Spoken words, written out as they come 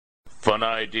Fun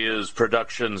Ideas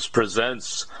Productions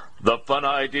presents the Fun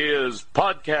Ideas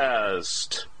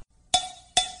Podcast.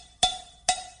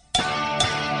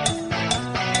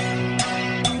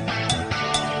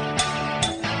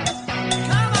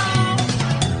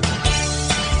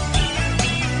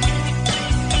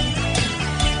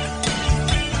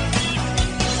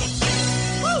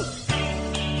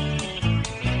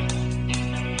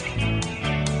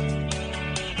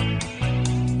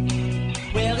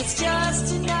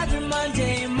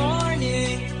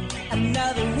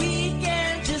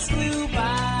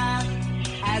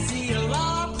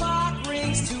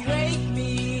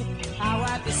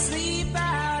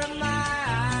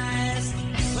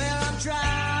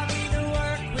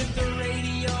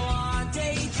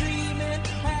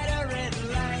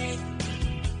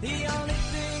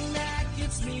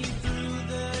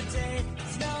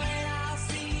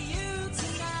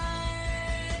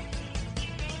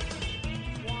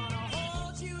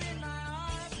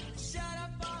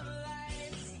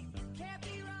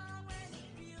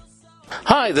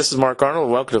 Hi, this is Mark Arnold,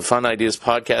 and welcome to Fun Ideas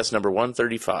Podcast number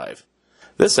 135.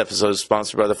 This episode is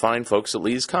sponsored by the fine folks at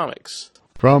Lee's Comics.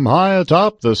 From high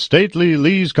atop the stately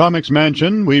Lee's Comics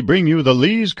Mansion, we bring you the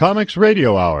Lee's Comics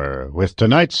Radio Hour, with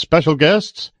tonight's special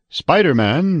guests,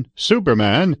 Spider-Man,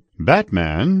 Superman,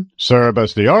 Batman,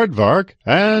 Cerebus the Aardvark,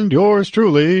 and yours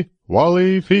truly,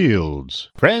 Wally Fields.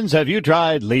 Friends, have you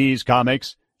tried Lee's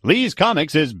Comics? Lee's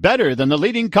Comics is better than the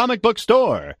leading comic book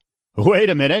store. Wait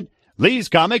a minute. Lee's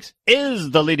Comics is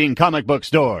the leading comic book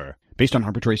store, based on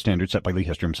arbitrary standards set by Lee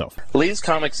Hester himself. Lee's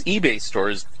Comics eBay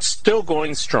store is still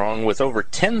going strong with over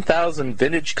 10,000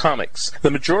 vintage comics,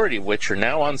 the majority of which are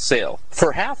now on sale.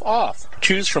 For half off,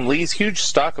 choose from Lee's huge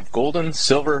stock of golden,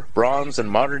 silver, bronze,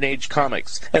 and modern age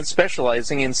comics, and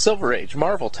specializing in Silver Age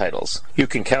Marvel titles. You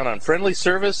can count on friendly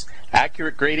service,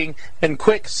 accurate grading, and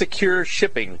quick, secure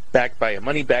shipping backed by a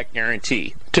money-back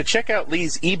guarantee. To check out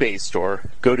Lee's eBay store,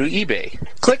 go to eBay.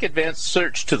 Click Advanced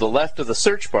Search to the left of the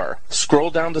search bar. Scroll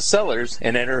down to Sellers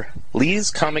and enter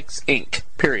Lee's Comics Inc.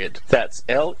 Period. That's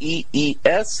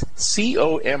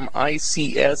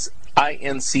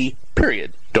LeesComics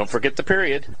period. Don't forget the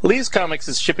period. Lee's Comics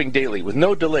is shipping daily with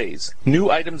no delays. New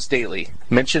items daily.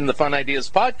 Mention the Fun Ideas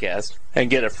Podcast and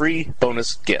get a free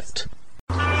bonus gift.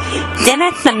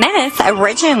 Dennis the Menace,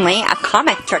 originally a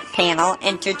comic strip panel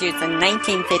introduced in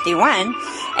 1951,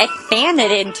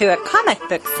 expanded into a comic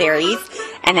book series,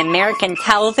 an American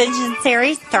television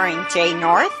series starring Jay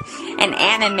North, an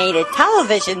animated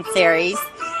television series,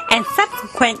 and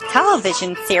subsequent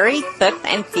television series, books,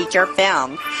 and feature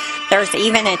films. There's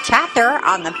even a chapter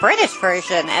on the British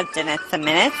version of Dennis the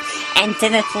Menace and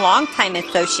Dennis' longtime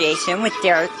association with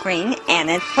Dairy Queen and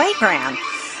his playground.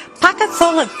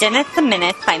 Pocketful of Dennis the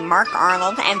Menace by Mark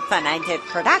Arnold and Fun Ideas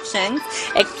Productions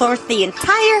explores the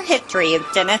entire history of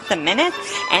Dennis the Menace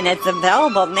and is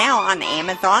available now on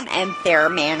Amazon and Bear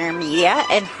Manor Media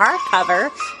in hardcover,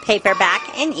 paperback,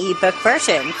 and ebook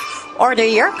versions. Order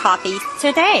your copies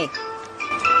today.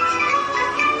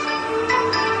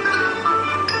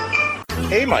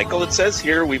 Hey Michael, it says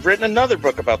here we've written another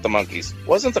book about the Monkees.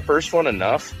 Wasn't the first one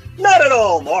enough? Not at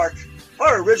all, Mark.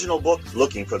 Our original book,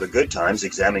 Looking for the Good Times,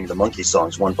 examining the Monkee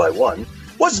songs one by one,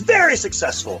 was very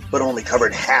successful, but only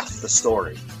covered half the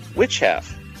story. Which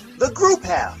half? The group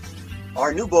half.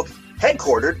 Our new book,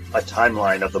 Headquartered, a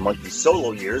timeline of the Monkees'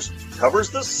 solo years, covers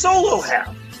the solo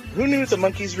half. Who knew the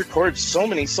Monkees recorded so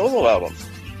many solo albums?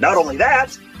 Not only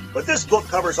that, but this book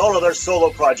covers all of their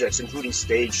solo projects, including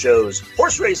stage shows,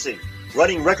 horse racing,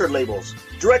 running record labels,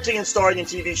 directing and starring in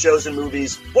TV shows and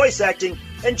movies, voice acting,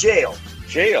 and jail.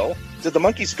 Jail? Did the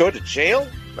Monkees go to jail?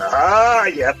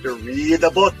 You have to read the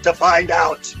book to find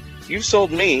out. You've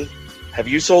sold me. Have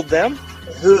you sold them?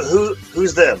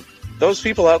 Who's them? Those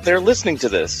people out there listening to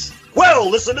this. Well,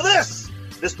 listen to this.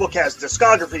 This book has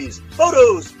discographies,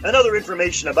 photos, and other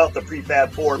information about the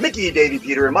Prefab Four, Mickey, Davey,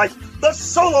 Peter, and Mike, the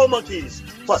Solo Monkees,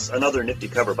 plus another nifty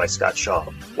cover by Scott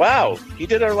Shaw. Wow, he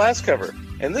did our last cover,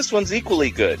 and this one's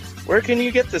equally good. Where can you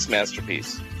get this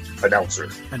masterpiece?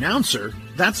 Announcer?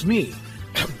 That's me.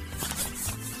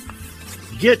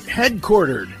 Get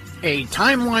Headquartered, a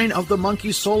timeline of the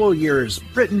Monkee solo years,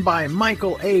 written by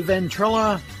Michael A.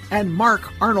 Ventrella and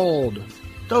Mark Arnold.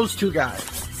 Those two guys.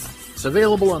 It's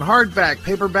available in hardback,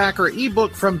 paperback, or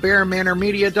ebook from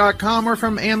BearManorMedia.com or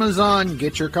from Amazon.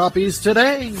 Get your copies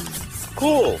today.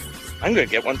 Cool. I'm going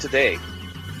to get one today.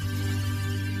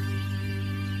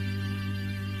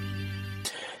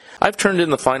 I've turned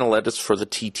in the final edits for the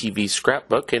TTV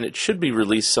scrapbook, and it should be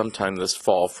released sometime this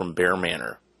fall from Bear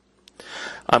Manor.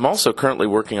 I'm also currently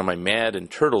working on my Mad and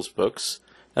Turtles books,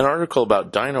 an article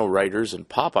about dino writers and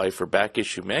Popeye for Back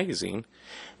Issue Magazine,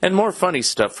 and more funny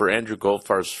stuff for Andrew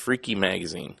Goldfar's Freaky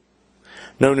Magazine.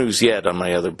 No news yet on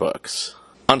my other books.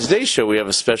 On today's show, we have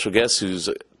a special guest who's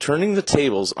turning the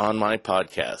tables on my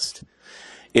podcast.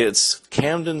 It's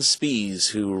Camden Spies,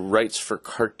 who writes for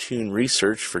Cartoon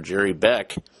Research for Jerry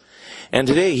Beck. And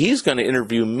today he's going to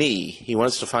interview me. He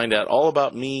wants to find out all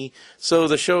about me, so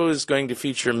the show is going to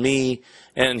feature me.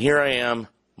 And here I am,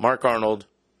 Mark Arnold,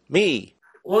 me.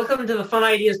 Welcome to the Fun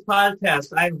Ideas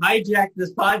Podcast. I've hijacked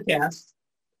this podcast,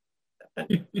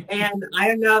 and I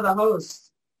am now the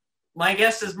host. My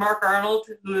guest is Mark Arnold,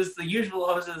 who is the usual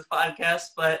host of this podcast,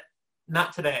 but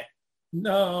not today.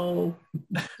 No.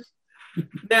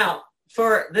 Now,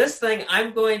 for this thing,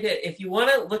 I'm going to, if you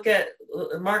want to look at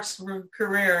Mark's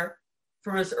career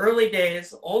from his early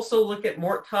days, also look at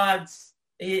Mort Todd's,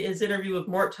 his interview with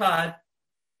Mort Todd.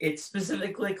 It's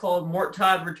specifically called Mort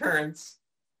Todd Returns.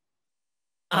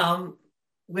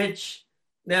 Which,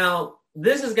 now,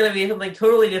 this is going to be something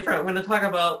totally different. I'm going to talk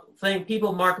about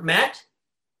people Mark met.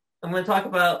 I'm going to talk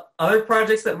about other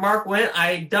projects that Mark went.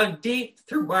 I dug deep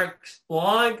through Mark's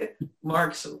blog,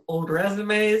 Mark's old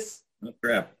resumes. Oh,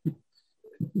 crap.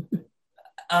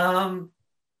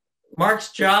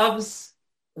 Mark's jobs,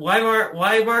 why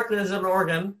Mark lives in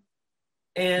Oregon,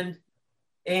 and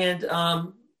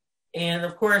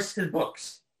of course his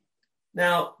books.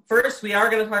 Now, first, we are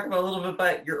going to talk about a little bit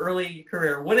about your early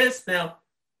career.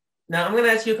 Now I'm going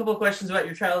to ask you a couple of questions about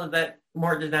your childhood that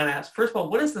Mort did not ask. First of all,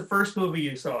 what is the first movie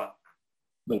you saw?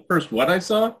 The first what I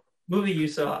saw? Movie you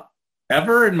saw.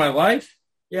 Ever in my life?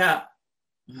 Yeah.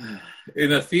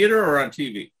 In a theater or on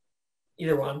TV?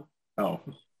 Either one. Oh.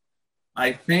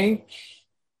 I think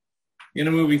in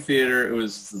a movie theater, it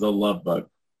was The Love Bug,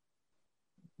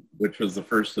 which was the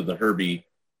first of the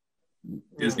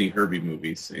Disney Herbie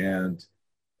movies. And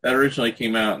that originally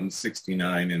came out in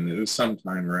 1969, and it was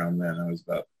sometime around then. I was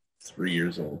about 3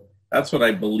 years old. That's what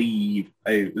I believe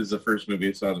was the first movie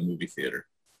I saw in the movie theater.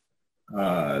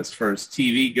 As far as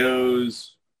TV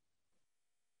goes,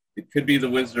 it could be The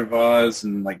Wizard of Oz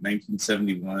in like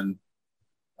 1971.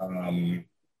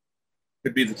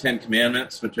 Could be The Ten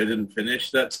Commandments, which I didn't finish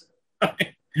that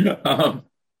time.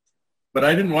 But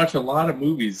I didn't watch a lot of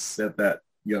movies at that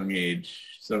young age.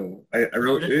 So I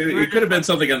really, it could have been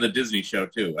something on the Disney show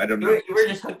too. I don't know. You were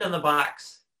just hooked on the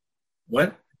box.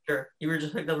 What? Sure. You were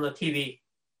just hooked on the TV.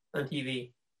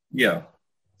 Yeah.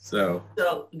 So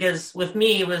because with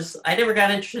me, I never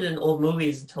got interested in old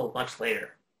movies until much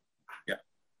later.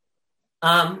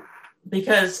 Yeah.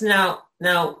 Because now,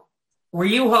 were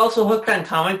you also hooked on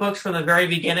comic books from the very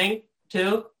beginning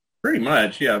too? Pretty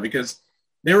much, yeah, because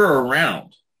they were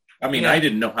around. I mean, Yeah. I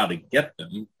didn't know how to get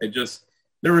them.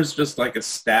 There was just like a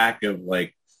stack of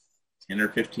like 10 or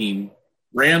 15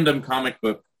 random comic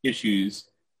book issues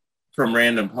from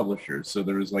random publishers. So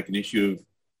there was like an issue of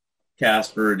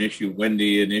Casper, an issue of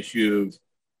Wendy, an issue of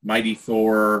Mighty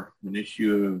Thor, an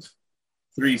issue of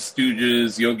Three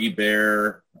Stooges, Yogi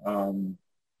Bear. I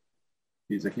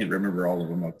can't remember all of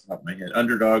them off the top of my head.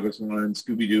 Underdog was one.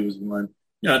 Scooby-Doo was one.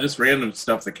 Just random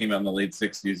stuff that came out in the late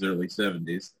 60s, early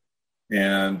 70s.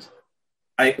 And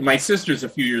my sister's a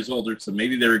few years older, so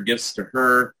maybe they were gifts to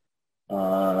her.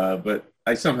 But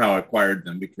I somehow acquired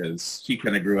them because she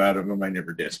kind of grew out of them. I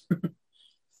never did.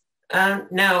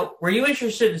 Now, were you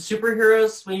interested in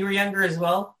superheroes when you were younger as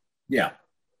well? Yeah.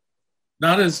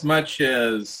 Not as much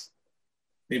as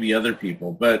maybe other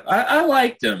people, but I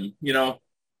liked them.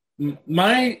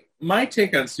 My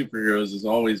take on superheroes has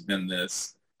always been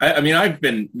this. I mean, I've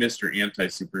been Mr.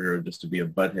 Anti-Superhero just to be a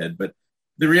butthead, but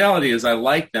the reality is I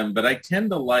like them, but I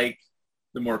tend to like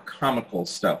the more comical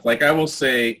stuff. Like I will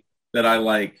say that I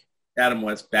like Adam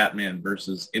West Batman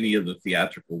versus any of the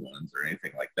theatrical ones or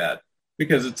anything like that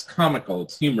because it's comical,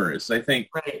 it's humorous. I think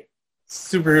Right.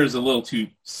 superheroes are a little too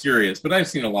serious, but I've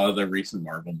seen a lot of the recent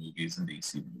Marvel movies and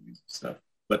DC movies and stuff,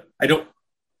 but I don't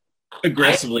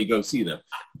aggressively go see them.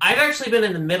 I've actually been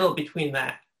in the middle between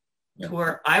that. Yeah. To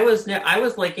where I was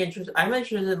like interested. I'm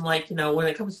interested in when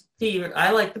it comes to TV,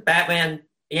 I like the Batman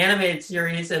animated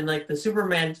series and like the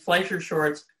Superman Fleischer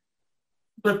shorts,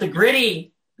 but the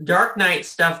gritty Dark Knight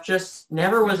stuff just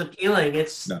never was appealing. I've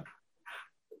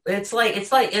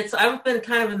been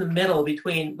kind of in the middle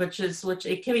between which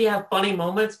it can have funny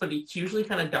moments, but it's usually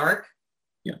kind of dark.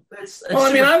 Yeah.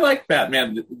 I like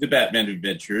Batman, the Batman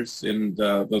Adventures and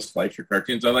those Fleischer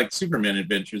cartoons. I like Superman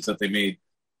Adventures that they made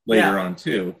later on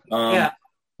too.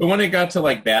 But when it got to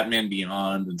like Batman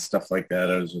Beyond and stuff like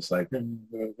that, I was just like,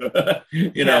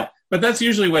 you know. But that's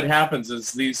usually what happens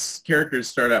is these characters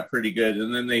start out pretty good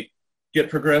and then they get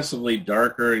progressively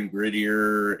darker and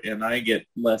grittier, and I get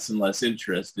less and less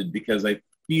interested because I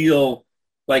feel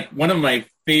like one of my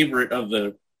favorite of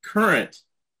the current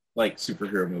like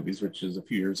superhero movies, which is a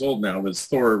few years old now, was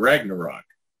Thor Ragnarok.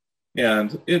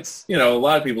 And it's, a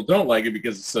lot of people don't like it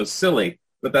because it's so silly,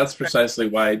 but that's precisely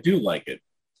why I do like it.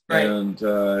 Right. And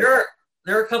there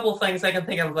are a couple things I can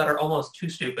think of that are almost too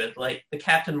stupid, like the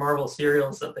Captain Marvel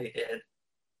serials that they did.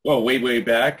 Well, way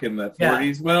back in the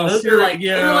 40s. Well, those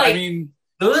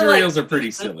serials are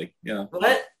pretty silly. Yeah.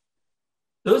 What?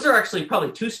 Those are actually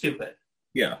probably too stupid.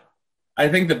 Yeah. I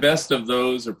think the best of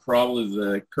those are probably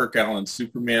the Kirk Allen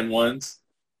Superman ones.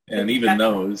 And even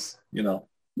those, Now,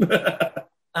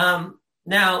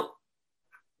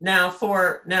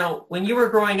 when you were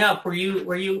growing up, were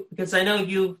you, because I know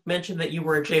you mentioned that you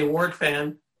were a Jay Ward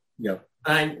fan. Yeah.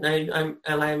 I'm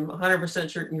 100%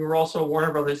 certain you were also a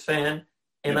Warner Brothers fan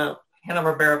and a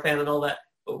Hanna-Barbera fan and all that.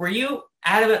 But were you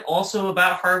adamant also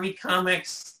about Harvey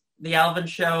Comics, The Alvin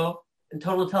Show, and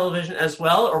Total Television as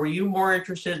well, or were you more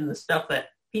interested in the stuff that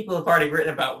people have already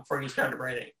written about before you started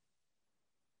writing?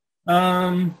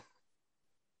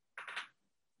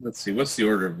 Let's see, what's the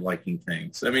order of liking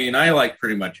things? I mean, I like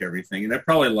pretty much everything, and I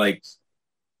probably liked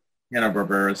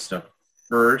Hanna-Barbera stuff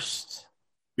first,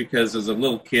 because as a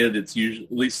little kid, it's usually,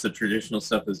 at least the traditional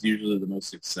stuff is usually the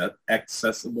most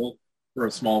accessible for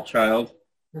a small child.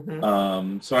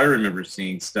 Mm-hmm. So I remember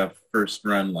seeing stuff first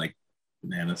run like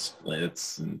Banana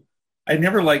Splits, and I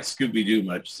never liked Scooby-Doo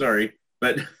much, sorry.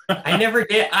 But I never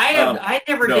did. I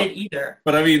never did either.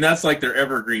 But I mean, that's like their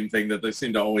evergreen thing that they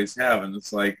seem to always have, and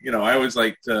it's like, I always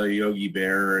liked Yogi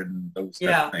Bear and those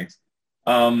type of things.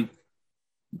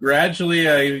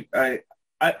 Gradually,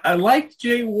 I liked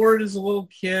Jay Ward as a little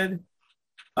kid,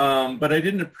 but I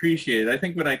didn't appreciate it. I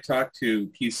think when I talked to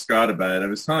Keith Stott about it, I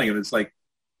was telling him it's like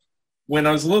when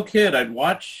I was a little kid, I'd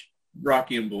watch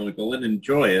Rocky and Bullwinkle and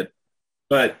enjoy it,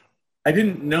 but I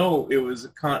didn't know it was a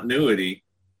continuity.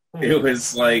 It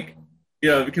was like,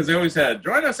 because they always had,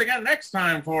 join us again next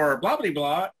time for blah, blah,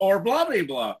 blah, or blah, blah,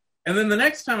 blah. And then the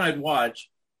next time I'd watch,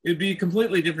 it'd be a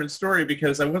completely different story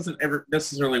because I wasn't ever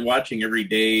necessarily watching every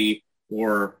day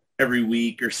or every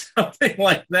week or something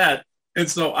like that.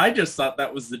 And so I just thought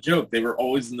that was the joke. They were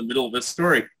always in the middle of a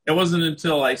story. It wasn't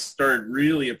until I started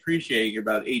really appreciating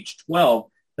about age 12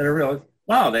 that I realized,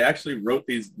 wow, they actually wrote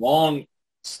these long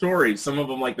stories. Some of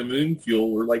them, like the Moon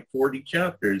Fuel, were like 40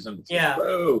 chapters. And it's like,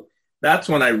 whoa, that's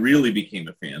when I really became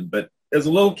a fan. But as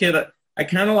a little kid, I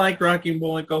kind of liked Rocky and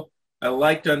Bullwinkle. I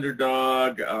liked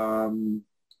Underdog.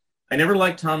 I never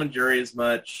liked Tom and Jerry as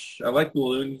much. I liked the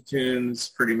Looney Tunes,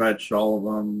 pretty much all of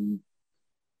them.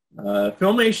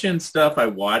 Filmation stuff, I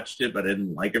watched it, but I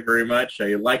didn't like it very much.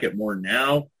 I like it more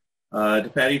now.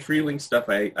 The Patty Freeling stuff,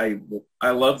 I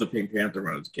love the Pink Panther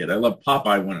when I was a kid. I loved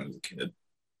Popeye when I was a kid.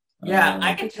 Yeah,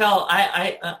 I can tell.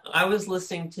 I was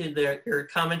listening to your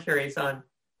commentaries on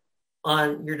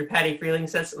your DePatie Freeling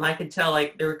sets, and I could tell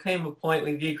like there came a point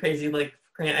when you did Crazy Like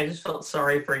Crane. I just felt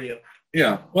sorry for you.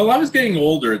 Yeah, well, I was getting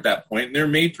older at that point, and they're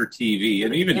made for TV,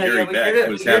 and even Jerry Beck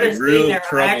was having real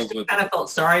troubles with. I kind of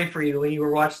felt sorry for you when you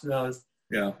were watching those.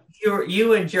 Yeah,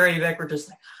 you and Jerry Beck were just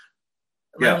like.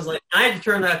 I was like, I had to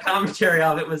turn that commentary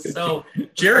off. It was so.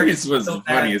 Jerry's was the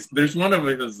funniest. There's one of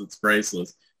his that's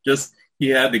priceless. Just. He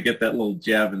had to get that little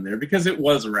jab in there because it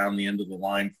was around the end of the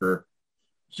line for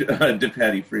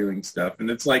DePatie Freeling stuff. And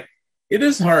it's like, it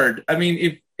is hard. I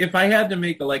mean, if I had to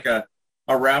make an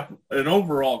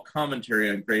overall commentary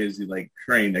on Crazy Like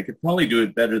Crane, I could probably do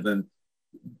it better than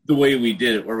the way we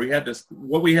did it, where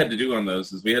what we had to do on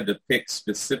those is we had to pick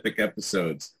specific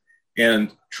episodes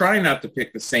and try not to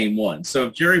pick the same one. So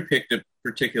if Jerry picked a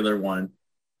particular one,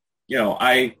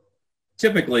 I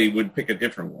typically would pick a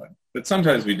different one. But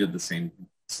sometimes we did the same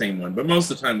one, but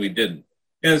most of the time we didn't.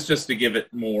 And it's just to give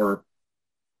it more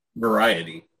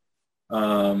variety.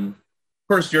 Of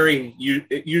course, Jerry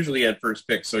usually had first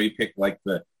pick, so he picked like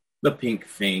the Pink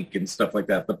Fink and stuff like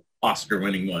that, the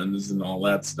Oscar-winning ones and all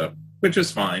that stuff, which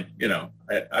is fine.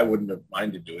 I wouldn't have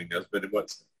minded doing this, but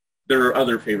there are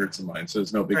other favorites of mine, so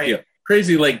it's no big deal.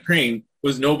 Crazy Like Crane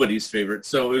was nobody's favorite,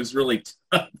 so it was really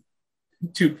tough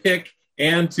to pick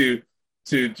and to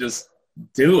just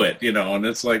do it, and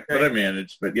it's like, but I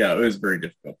managed. But yeah, it was very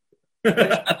difficult. When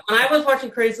I was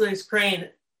watching Crazy Like Crane,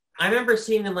 I remember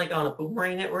seeing them like on a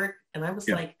Boomerang network, and I was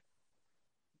like,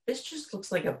 this just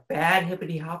looks like a bad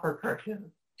Hippity Hopper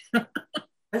cartoon.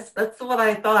 That's what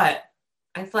I thought.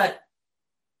 I thought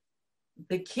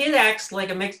the kid acts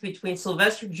like a mix between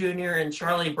Sylvester Jr. and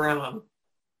Charlie Brown.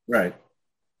 Right.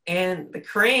 And the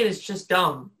Crane is just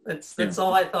dumb. That's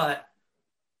all I thought.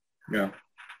 Yeah.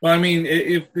 Well, I mean,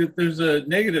 if there's a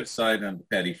negative side on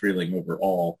Patty Freeling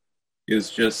overall,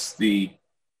 is just the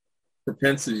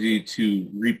propensity to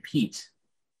repeat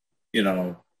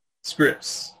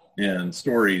scripts and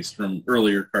stories from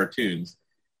earlier cartoons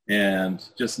and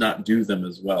just not do them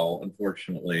as well,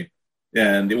 unfortunately.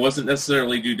 And it wasn't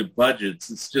necessarily due to budgets.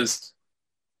 It's just,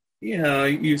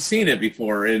 you've seen it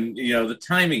before, and, the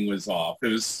timing was off. It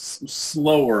was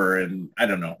slower, and I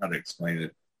don't know how to explain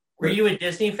it. Were you a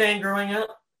Disney fan growing up?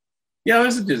 Yeah, I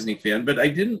was a Disney fan, but I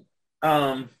didn't,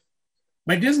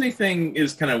 my Disney thing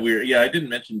is kind of weird. Yeah, I didn't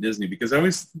mention Disney because I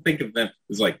always think of them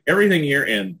as like everything here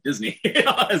and Disney.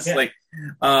 It's like,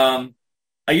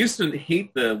 I used to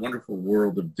hate the Wonderful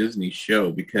World of Disney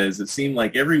show because it seemed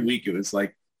like every week it was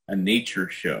like a nature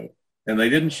show. And they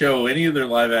didn't show any of their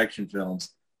live action films,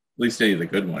 at least any of the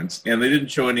good ones. And they didn't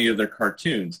show any of their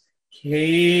cartoons.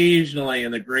 Occasionally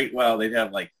in the Great While, they'd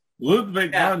have like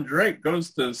Ludwig von Drake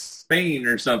goes to Spain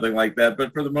or something like that.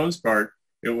 But for the most part,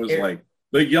 it was like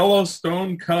the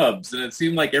Yellowstone Cubs. And it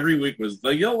seemed like every week was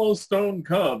the Yellowstone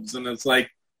Cubs. And it's like,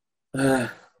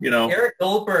 Eric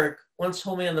Goldberg once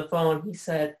told me on the phone, he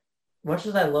said, much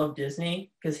as I love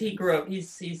Disney, because he grew up,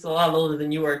 he's a lot older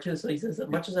than you are too, so he says, as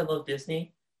much as I love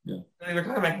Disney, we were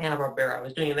talking about Hanna-Barbera. I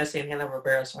was doing an essay on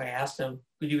Hanna-Barbera, so I asked him,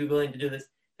 would you be willing to do this?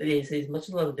 And he said, as much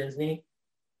as I love Disney,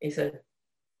 he said,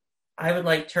 I would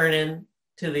like turn in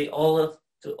to the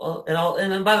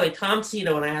and then by the way, Tom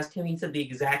Cito, when I asked him, he said the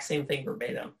exact same thing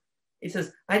verbatim. He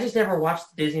says, I just never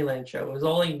watched the Disneyland show. It was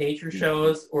all like nature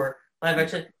shows or live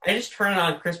action. I just turn it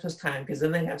on Christmas time because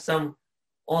then they have from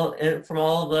all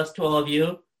of us to all of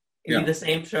you. It'd be the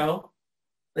same show.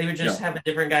 They would just have a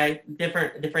different guy,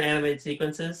 different animated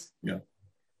sequences. Yeah.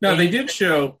 No, they did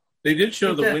show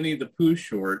the Winnie the Pooh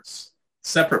shorts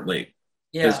separately.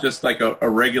 Yeah. It's just like a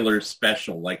regular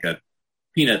special, like a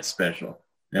peanut special.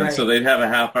 And so they'd have a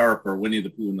half hour for Winnie the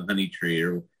Pooh and the Honey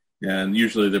Tree, and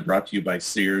usually they're brought to you by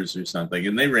Sears or something.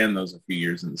 And they ran those a few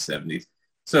years in the 70s.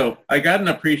 So I got an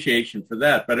appreciation for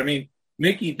that. But I mean,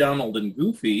 Mickey, Donald, and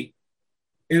Goofy,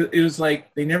 it was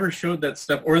like they never showed that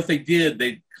stuff. Or if they did,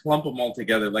 they'd clump them all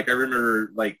together. Like I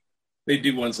remember, like they'd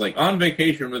do ones like On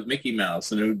Vacation with Mickey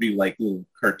Mouse, and it would be like little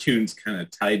cartoons kind of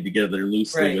tied together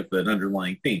loosely with an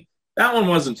underlying theme. That one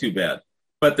wasn't too bad.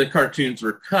 But the cartoons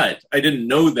were cut. I didn't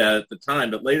know that at the time,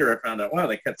 but later I found out, wow,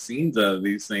 they cut scenes out of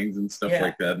these things and stuff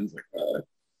like that. And it's like,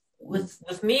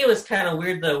 With me, it was kind of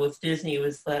weird, though, with Disney,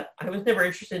 was that I was never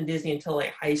interested in Disney until,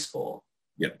 like, high school.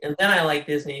 Yep. And then I liked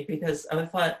Disney because I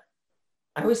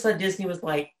always thought Disney was,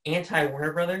 like,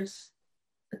 anti-Warner Brothers.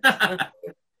 Because,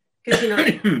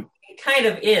 it kind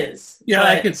of is. Yeah,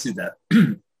 I could see that.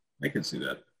 I could see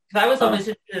that. Because I was always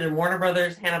interested in Warner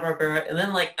Brothers, Hanna-Barbera, and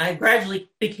then, like, I gradually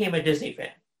became a Disney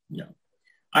fan. Yeah.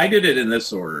 I did it in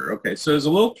this order. Okay, so as a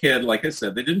little kid, like I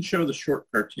said, they didn't show the short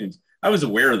cartoons. I was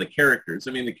aware of the characters.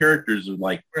 I mean, the characters were,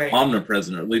 like,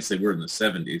 omnipresent, or at least they were in the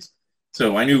 70s.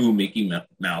 So I knew who Mickey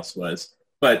Mouse was.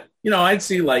 But, I'd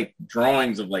see, like,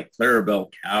 drawings of, like,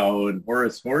 Clarabelle Cow and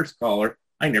Horace Horsecollar.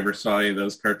 I never saw any of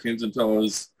those cartoons until I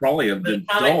was probably an adult.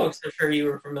 Comic books, I'm sure you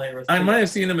were familiar with. I might have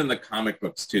seen them in the comic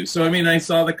books, too. So, I mean, I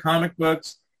saw the comic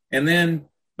books,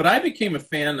 but I became a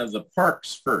fan of the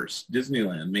parks first,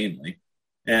 Disneyland mainly,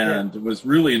 and was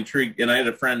really intrigued. And I had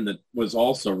a friend that was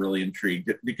also really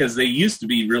intrigued because they used to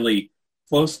be really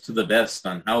close to the vest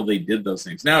on how they did those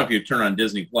things. Now, if you turn on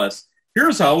Disney Plus,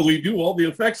 here's how we do all the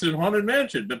effects in Haunted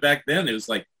Mansion. But back then, it was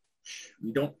like,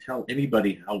 we don't tell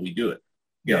anybody how we do it.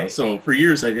 So for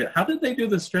years how did they do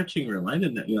the stretching room? I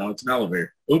didn't, it's an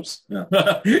elevator. Oops. No.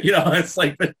 It's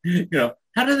like,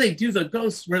 how do they do the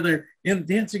ghosts where they're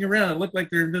dancing around and look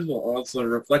like they're invisible? Oh, it's a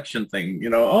reflection thing,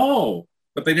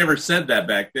 but they never said that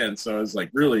back then. So I was like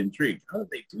really intrigued. How did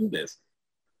they do this?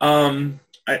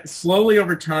 Slowly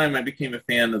over time, I became a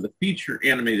fan of the feature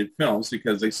animated films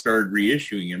because they started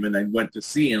reissuing them and I went to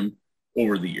see them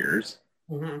over the years.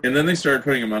 Mm-hmm. And then they started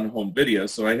putting them on home video.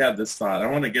 So I had this thought,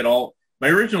 my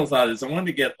original thought is I wanted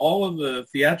to get all of the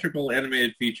theatrical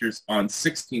animated features on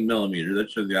 16 millimeter.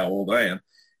 That shows you how old I am.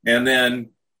 And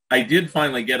then I did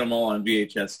finally get them all on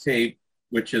VHS tape,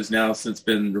 which has now since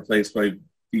been replaced by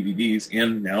DVDs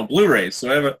and now Blu-rays.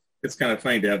 So it's kind of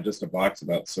funny to have just a box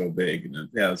about so big. And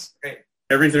it has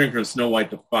everything from Snow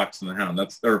White to Fox and the Hound.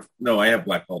 I have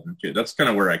Black Cauldron too. That's kind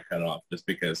of where I cut off just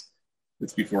because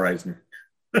it's before Eisner.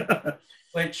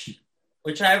 Which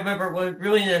I remember was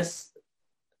really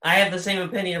I have the same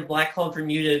opinion of Black Cauldron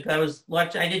you did. I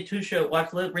did two shows,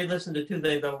 re-listened to two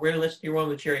things, though. Re-listened to your one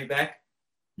with Jerry Beck,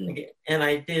 and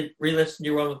I did re-listen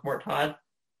to your one with Mort Todd.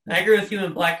 And I agree with you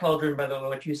in Black Cauldron, by the way,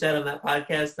 what you said on that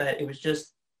podcast, that it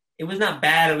was not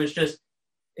bad, it was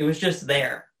just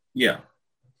there. Yeah.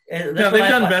 They've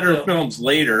done better films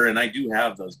later, and I do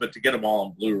have those, but to get them all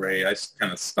on Blu-ray, I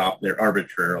kind of stopped there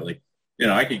arbitrarily.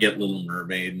 I could get Little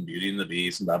Mermaid and Beauty and the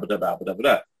Beast and blah, blah, blah, blah, blah,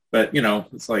 blah. But,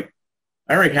 it's like,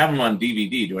 I already have them on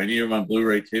DVD. Do I need them on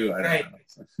Blu-ray too? I don't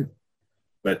know.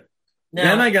 But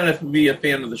then I got to be a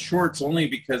fan of the shorts only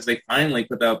because they finally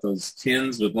put out those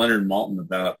tins with Leonard Maltin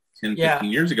about 10,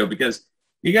 15 years ago. Because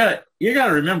you got to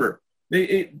remember,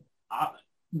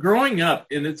 growing up,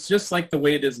 and it's just like the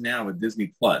way it is now with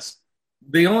Disney Plus,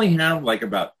 they only have like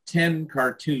about 10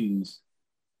 cartoons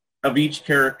of each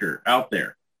character out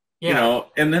there.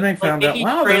 And then I found out,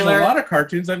 wow, there's a lot of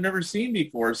cartoons I've never seen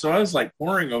before. So I was like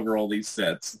poring over all these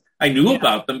sets. I knew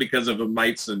about them because of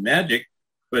Mites and Magic,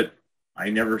 but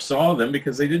I never saw them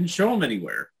because they didn't show them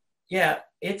anywhere. Yeah,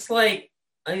 it's like,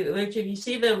 if you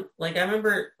see them, like I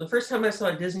remember the first time I saw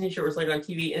a Disney show was like on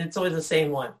TV, and it's always the same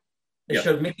one. They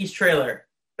showed Mickey's Trailer.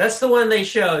 That's the one they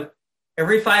showed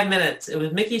every 5 minutes. It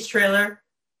was Mickey's Trailer,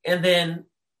 and then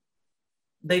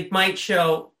they might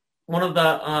show one of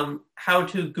the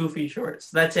how-to Goofy shorts.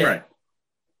 That's it. Right.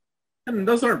 And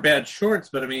those aren't bad shorts,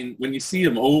 but I mean, when you see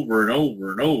them over and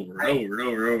over and over and over and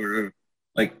over and over,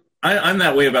 like I'm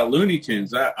that way about Looney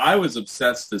Tunes. I was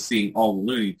obsessed to seeing all the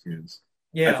Looney Tunes.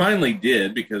 Yeah. I finally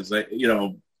did because I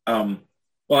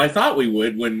thought we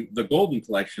would when the Golden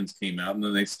Collections came out, and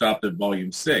then they stopped at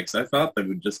Volume 6. I thought they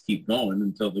would just keep going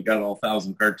until they got all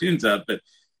 1,000 cartoons out, but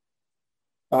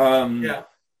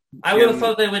I would have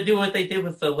thought they would do what they did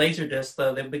with the Laserdisc,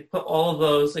 though. They would put all of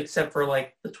those except for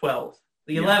like the 12,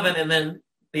 the 11, and then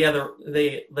the other,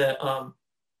 the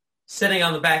Sitting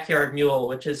on the Backyard Mule,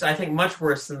 which is, I think, much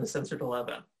worse than the censored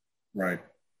 11. Right.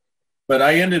 But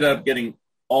I ended up getting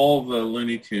all the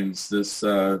Looney Tunes, this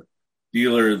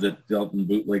dealer that dealt in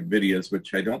bootleg videos,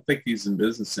 which I don't think he's in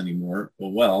business anymore.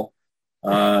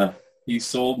 He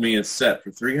sold me a set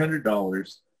for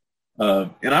 $300.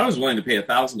 And I was willing to pay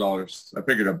 $1,000. I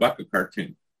figured $1 a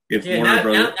cartoon. Now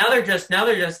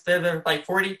they're like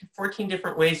 14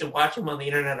 different ways to watch them on the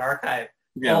Internet Archive,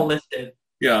 all listed.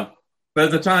 Yeah. But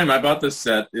at the time I bought this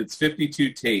set, it's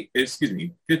 52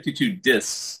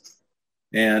 discs,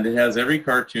 and it has every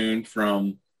cartoon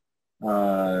from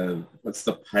what's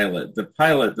the pilot? The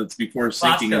pilot that's before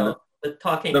sinking in the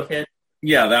talking kid.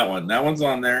 Yeah, that one. That one's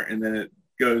on there, and then it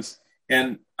goes,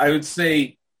 and I would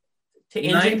say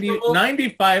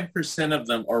 95% of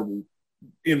them are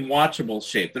in watchable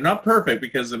shape. They're not perfect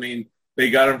because, I mean, they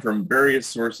got them from various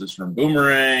sources, from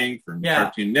Boomerang, from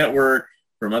Cartoon Network,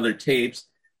 from other tapes.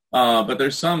 But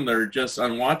there's some that are just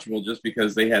unwatchable just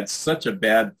because they had such a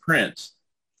bad print.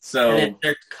 So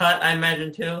they're cut, I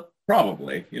imagine, too?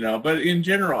 Probably, But in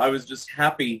general, I was just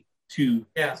happy to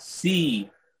see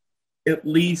at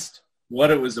least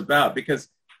what it was about. Because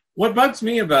what bugs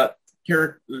me about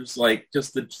characters like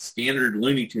just the standard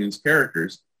Looney Tunes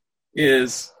characters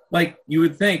is, like, you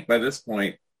would think by this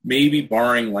point, maybe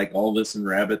barring like Aldous and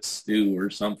Rabbit Stew or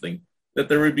something, that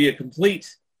there would be a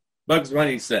complete Bugs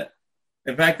Bunny set.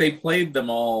 In fact, they played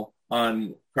them all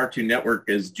on Cartoon Network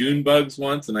as June Bugs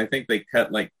once, and I think they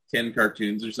cut like 10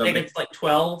 cartoons or something. I think it's like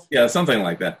 12. Yeah, something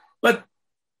like that. But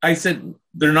I said,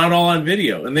 they're not all on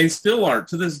video, and they still aren't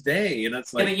to this day. And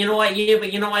it's like... but you know what?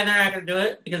 But you know why they're not going to do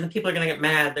it? Because the people are going to get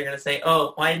mad. They're going to say,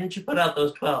 oh, why didn't you put out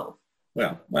those 12?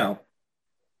 Well,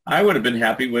 I would have been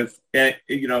happy with,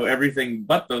 everything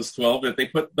but those 12 if they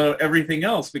put everything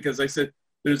else, because I said,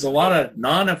 there's a lot of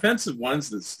non-offensive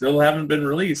ones that still haven't been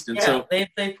released, and so they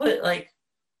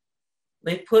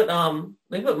put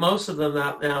most of them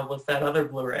out now with that other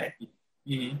Blu-ray.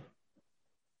 Mm-hmm.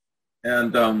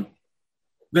 And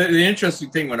the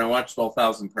interesting thing when I watched all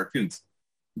 1,000 cartoons,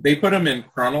 they put them in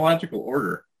chronological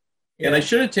order, and I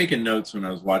should have taken notes when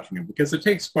I was watching them because it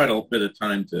takes quite a bit of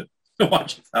time to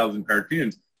watch 1,000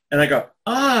 cartoons. And I go,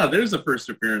 there's a first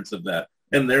appearance of that.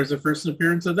 And there's a first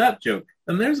appearance of that joke.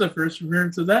 And there's a first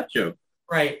appearance of that joke.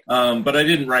 Right. But I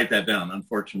didn't write that down,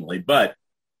 unfortunately. But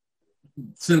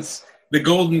since the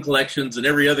Golden Collections and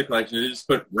every other collection, they just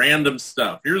put random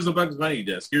stuff. Here's a Bugs Bunny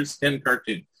disc. Here's 10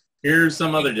 cartoons. Here's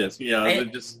some other disc.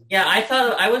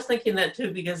 I was thinking that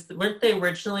too, because weren't they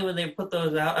originally, when they put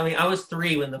those out? I mean, I was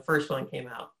 3 when the first one came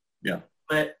out. Yeah.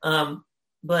 But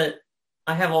I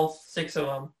have all 6 of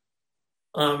them.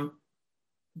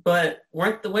 But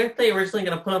weren't they originally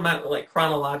going to put them out like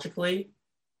chronologically?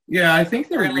 Yeah, I think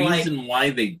the reason why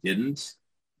they didn't,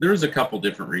 there's a couple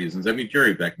different reasons. I mean,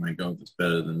 Jerry Beck might know this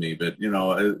better than me, but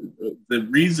the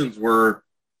reasons were,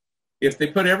 if they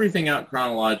put everything out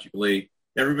chronologically,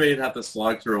 everybody would have to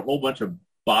slog through a whole bunch of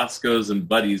Boscos and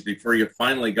Buddies before you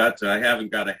finally got to I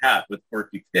Haven't Got a Hat with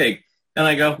Porky Pig. And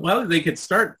I go, well, they could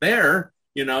start there,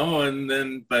 and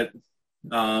then, but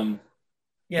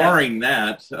barring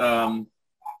that,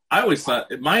 I always thought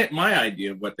my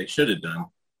idea of what they should have done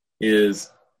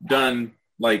is done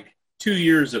like 2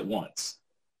 years at once.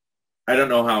 I don't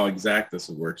know how exact this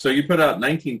would work. So you put out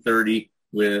 1930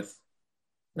 with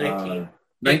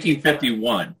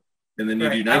 1951, and then you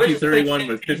do 1931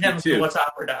 with 52. What's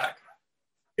Opera Doc?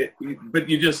 But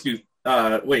you just do,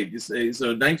 wait, so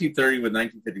 1930 with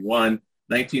 1951,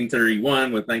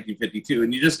 1931 with 1952,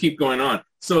 and you just keep going on.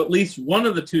 So at least one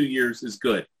of the 2 years is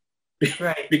good.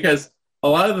 Right. Because a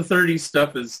lot of the 30s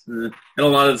stuff is, and a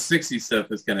lot of the 60s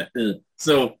stuff is kind of,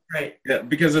 So, right.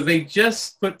 Because if they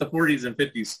just put the 40s and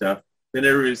 50s stuff, then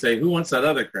everybody would say, who wants that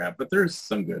other crap? But there's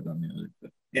some good on the other.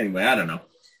 But anyway, I don't know.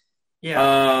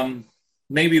 Yeah.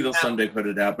 Maybe they'll someday put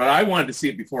it out, but I wanted to see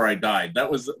it before I died. That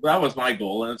was my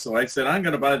goal, and so I said I'm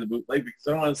going to buy the bootleg because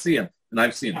I want to see him, and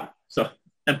I've seen him, so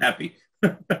I'm happy.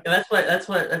 That's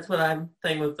what I'm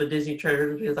saying with the Disney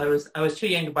treasures, because I was too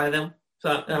young to buy them,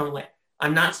 so I'm like,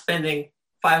 I'm not spending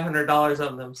 $500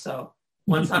 on them. So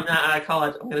once I'm not out of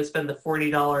college, I'm going to spend the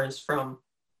 $40 from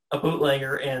a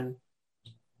bootlegger, and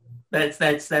that's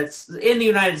in the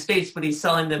United States, but he's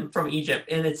selling them from Egypt,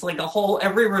 and it's like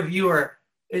every reviewer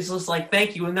is just like,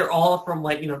 thank you, and they're all from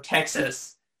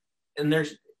Texas, and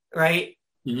there's right.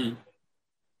 Mm-hmm.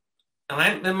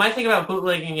 And my thing about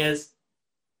bootlegging is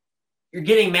you're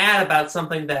getting mad about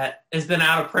something that has been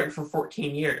out of print for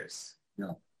 14 years.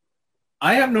 No.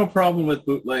 I have no problem with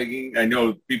bootlegging. I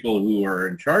know people who are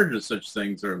in charge of such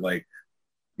things are like,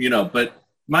 but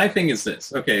my thing is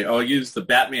this. Okay, I'll use the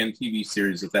Batman TV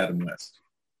series with Adam West.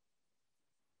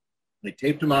 They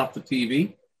taped him off the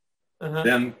TV.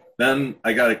 Uh-huh. Then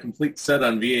I got a complete set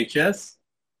on VHS,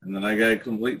 and then I got a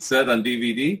complete set on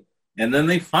DVD, and then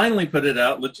they finally put it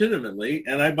out legitimately,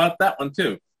 and I bought that one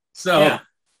too. So, yeah,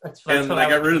 that's and I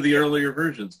got rid of the earlier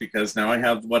versions because now I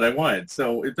have what I wanted.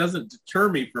 So it doesn't deter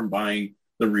me from buying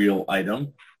the real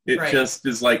item. It just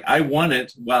is like, I want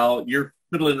it while you're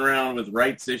fiddling around with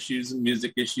rights issues and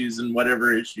music issues and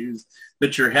whatever issues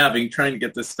that you're having trying to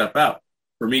get this stuff out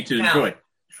for me to enjoy.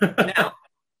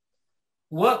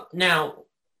 What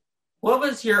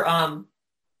was your now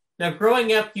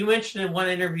growing up, you mentioned in one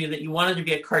interview that you wanted to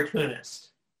be a cartoonist.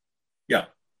 Yeah.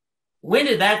 When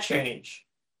did that change?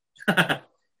 When?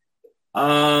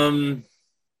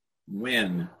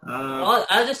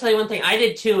 I'll just tell you one thing. I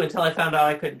did too until I found out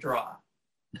I couldn't draw.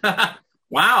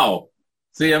 Wow.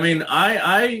 See, I mean,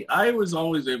 I was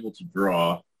always able to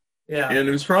draw. Yeah. And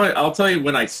it was probably, I'll tell you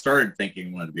when I started thinking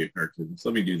I wanted to be a cartoonist.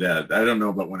 Let me do that. I don't know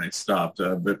about when I stopped,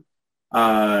 but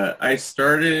I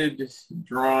started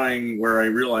drawing where I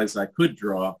realized I could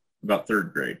draw about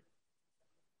third grade.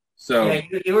 So yeah,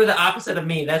 you were the opposite of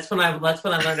me. That's when I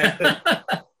learned I could.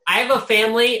 I have a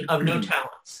family of no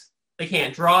talents. They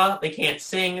can't draw. They can't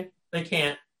sing. They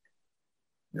can't.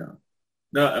 Yeah.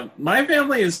 No, my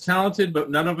family is talented, but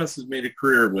none of us has made a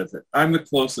career with it. I'm the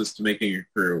closest to making a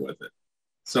career with it.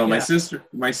 So my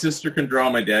sister can draw.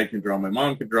 My dad can draw. My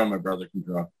mom can draw. My brother can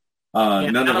draw.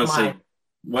 None of us have.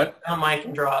 What? None of mine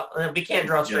can draw. We can't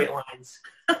draw straight lines.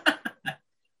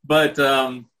 But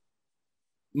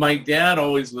my dad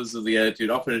always was of the attitude,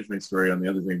 I'll finish my story on the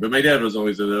other thing, but my dad was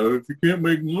always, if you can't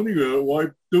make money, why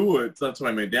do it? So that's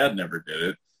why my dad never did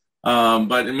it.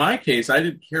 But in my case, I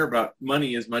didn't care about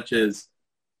money as much as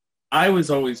I was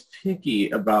always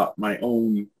picky about my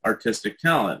own artistic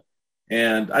talent.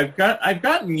 And I've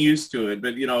gotten used to it,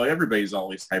 but, everybody's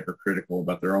always hypercritical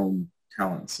about their own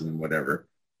talents and whatever.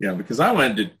 Because I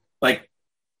wanted to, like,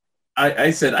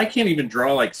 I said, I can't even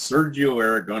draw like Sergio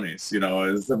Aragones,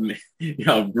 as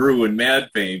Gru in Mad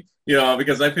fame,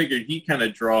 because I figured he kind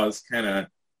of draws kind of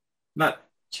not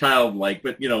childlike,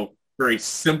 but, very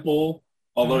simple,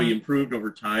 although he improved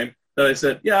over time. But I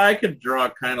said, yeah, I could draw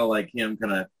kind of like him,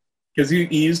 because he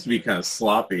used to be kind of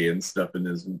sloppy and stuff in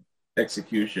his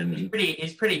execution.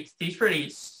 He's pretty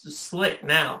slick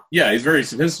now. Yeah, he's very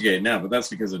sophisticated now, but that's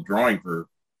because of drawing for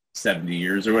 70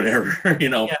 years or whatever,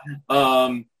 Yeah.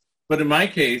 But in my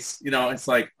case, it's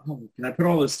like, oh, can I put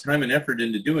all this time and effort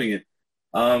into doing it?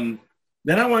 Then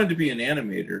I wanted to be an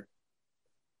animator.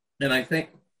 And I think,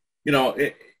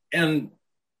 and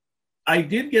I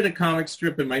did get a comic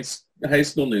strip in my high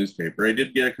school newspaper. I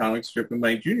did get a comic strip in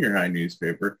my junior high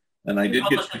newspaper. And I did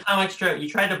get a comic strip. You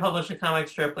tried to publish a comic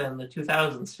strip in the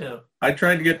 2000s too. I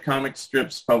tried to get comic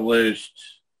strips published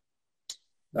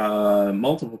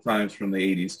multiple times from the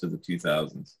 80s to the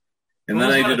 2000s. And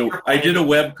then I did a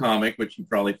web comic, which you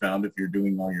probably found if you're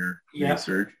doing all your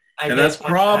research. And that's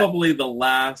probably the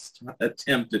last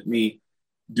attempt at me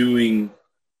doing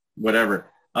whatever.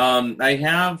 I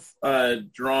have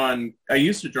drawn, I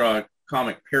used to draw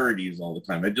comic parodies all the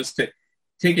time. I just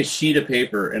take a sheet of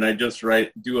paper and I just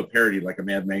do a parody, like a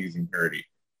Mad Magazine parody.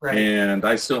 Right. And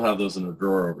I still have those in a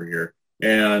drawer over here.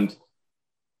 And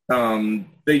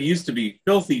they used to be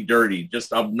filthy dirty,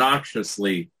 just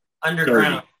obnoxiously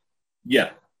Underground. dirty. Yeah.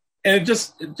 And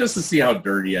just to see how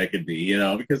dirty I could be,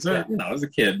 because I was a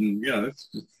kid, and it's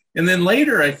just, and then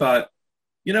later I thought,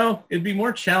 it'd be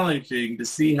more challenging to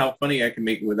see how funny I can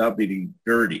make it without being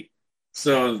dirty.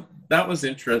 So that was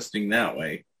interesting that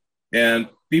way, and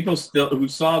people who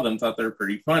saw them thought they were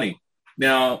pretty funny.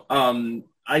 Now,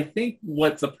 I think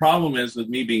what the problem is with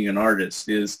me being an artist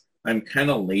is I'm kind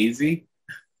of lazy,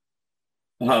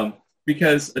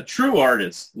 because a true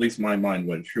artist, at least in my mind,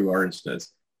 what a true artist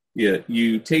does. Yeah,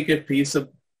 you take a piece of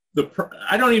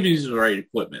I don't even use the right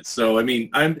equipment. So, I mean,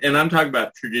 I'm talking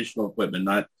about traditional equipment,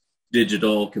 not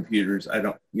digital computers. I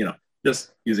don't,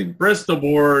 just using Bristol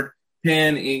board,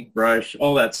 pen, ink, brush,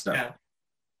 all that stuff. Yeah.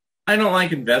 I don't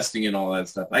like investing in all that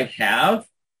stuff. I have,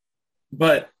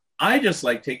 but I just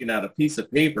like taking out a piece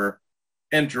of paper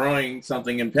and drawing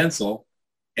something in pencil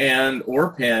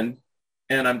or pen,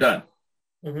 and I'm done.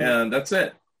 Mm-hmm. And that's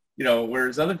it.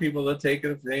 Whereas other people, they'll take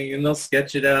a thing and they'll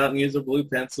sketch it out and use a blue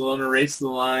pencil and erase the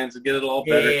lines and get it all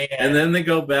better. Yeah. And then they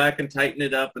go back and tighten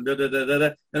it up and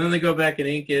da-da-da-da-da. And then they go back and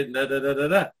ink it and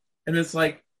da-da-da-da-da. And it's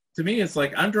like, to me, it's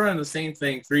like I'm drawing the same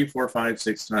thing 3, 4, 5,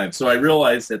 6 times. So I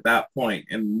realized at that point,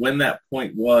 and when that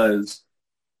point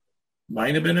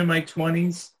might have been in my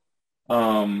 20s,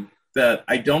 that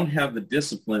I don't have the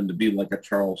discipline to be like a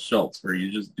Charles Schultz, where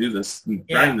you just do this and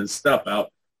grind this stuff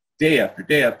out day after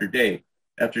day after day.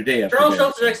 After day after Charles day.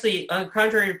 Schultz is actually,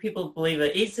 contrary to people believe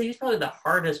it, he's probably the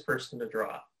hardest person to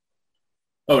draw.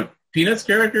 Oh, Peanuts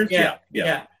characters? Yeah.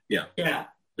 They're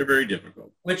very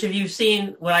difficult. Which, if you've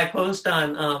seen what I post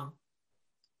on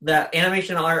the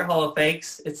Animation Art Hall of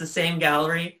Fakes, it's the same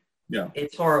gallery. Yeah.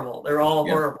 It's horrible. They're all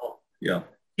horrible. Yeah.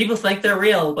 People think they're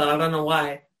real, but I don't know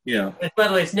why. Yeah. By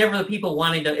the way, it's never the people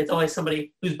wanting to. It's always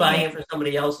somebody who's buying it for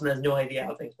somebody else and has no idea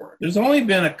how things work. There's only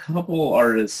been a couple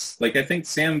artists, like I think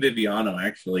Sam Viviano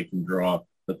actually can draw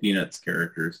the Peanuts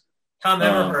characters. Tom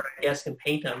Everhart, I guess, can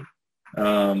paint them.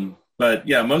 But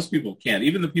yeah, most people can't.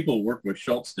 Even the people who work with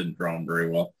Schultz didn't draw them very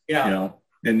well. Yeah.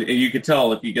 And you could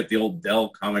tell if you get the old Dell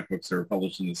comic books that were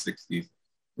published in the 60s,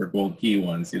 or Gold Key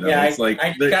ones, Yeah, it's like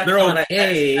they're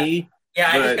okay.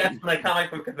 I just got from a comic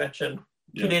book convention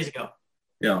 2 days ago.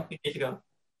 Yeah. 2 days ago.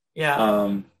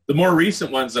 Yeah. The more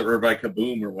recent ones that were by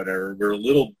Kaboom or whatever were a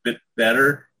little bit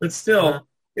better, but still,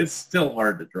 it's still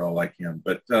hard to draw like him.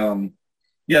 But so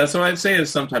I'd say it's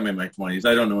sometime in my 20s.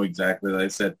 I don't know exactly. Like I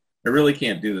said, I really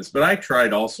can't do this, but I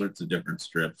tried all sorts of different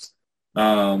strips,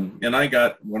 and I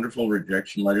got wonderful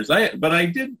rejection letters. But I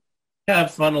did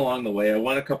have fun along the way. I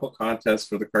won a couple contests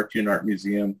for the Cartoon Art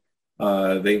Museum.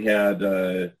 They had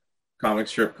a comic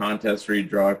strip contest where you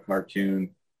draw a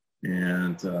cartoon.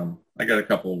 And I got a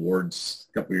couple awards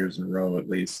a couple years in a row at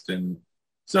least. And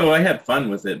so I had fun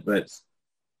with it. But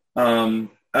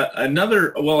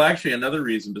another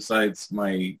reason besides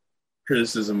my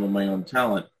criticism of my own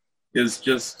talent is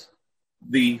just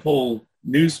the whole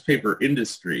newspaper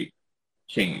industry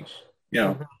change.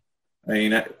 I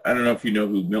mean, I don't know if you know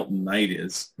who Milton Knight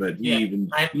is, but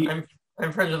I'm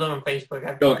friends with him on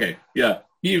Facebook. Okay, yeah.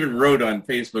 He even wrote on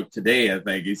Facebook today, I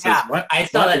think. He says,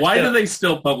 why do they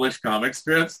still publish comic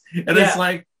strips? And it's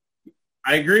like,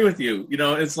 I agree with you.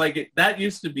 It's like that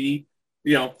used to be,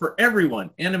 for everyone,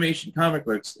 animation, comic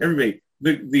books, everybody,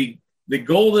 the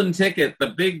golden ticket, the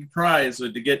big prize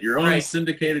was to get your own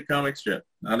syndicated comic strip.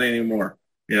 Not anymore.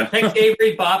 Tex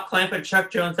Avery, Bob Clampett, Chuck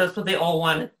Jones, that's what they all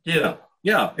wanted to do.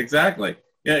 Yeah, exactly.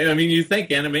 Yeah, I mean, you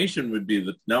think animation would be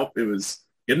nope, it was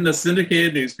getting a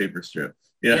syndicated newspaper strip.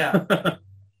 Yeah.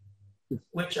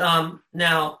 Which I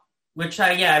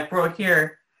brought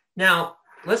here. Now,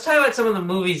 let's talk about some of the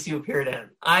movies you appeared in.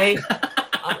 I'm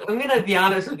going to be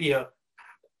honest with you.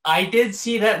 I did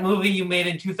see that movie you made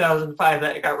in 2005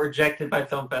 that got rejected by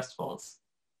film festivals.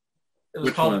 It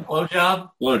was called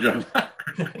Blowjob. Blowjob.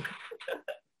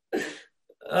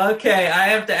 Okay, I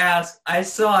have to ask. I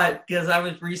saw it because I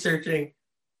was researching.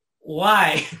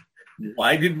 Why?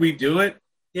 Why did we do it?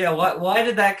 Yeah, why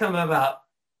did that come about?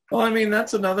 Well, I mean,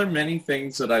 that's another many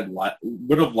things that I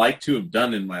would have liked to have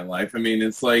done in my life. I mean,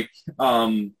 it's like,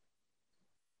 I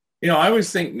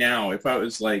always think now, if I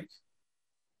was like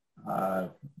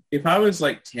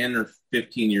 10 or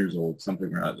 15 years old,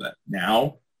 something like that,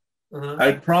 now,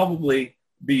 I'd probably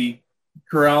be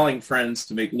corralling friends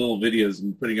to make little videos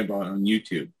and putting them on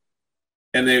YouTube.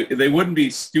 And they wouldn't be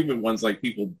stupid ones like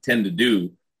people tend to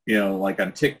do, like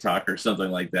on TikTok or something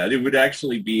like that. It would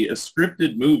actually be a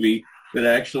scripted movie that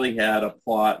actually had a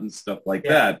plot and stuff like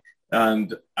that.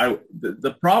 And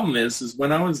the problem is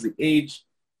when I was the age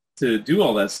to do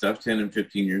all that stuff, 10 and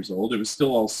 15 years old, it was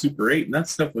still all Super 8, and that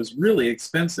stuff was really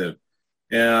expensive.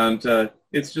 And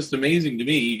it's just amazing to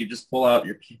me. You could just pull out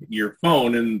your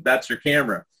phone and that's your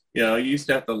camera. You know, you used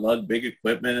to have to lug big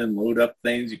equipment and load up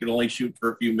things. You could only shoot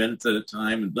for a few minutes at a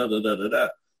time and da-da-da-da-da.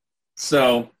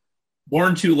 So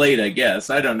born too late, I guess.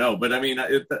 I don't know. But I mean,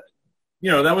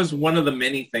 that was one of the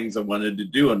many things I wanted to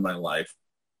do in my life.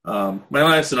 My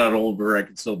life's not over. I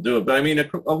can still do it. But I mean,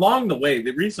 along the way,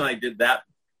 the reason I did that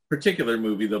particular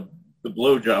movie, the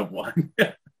blowjob one,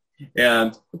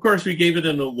 and of course we gave it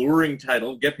an alluring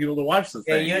title, get people to watch the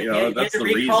thing. That's the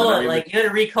reason. You had to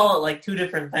recall it like two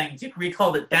different things. You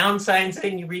recalled it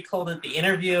Downsizing. You recalled it The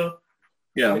Interview.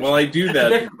 Yeah, well, I do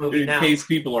that in case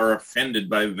people are offended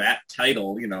by that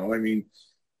title. You know, I mean,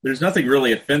 there's nothing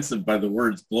really offensive by the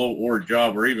words blow or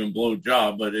job or even blow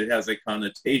job, but it has a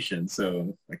connotation.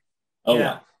 So,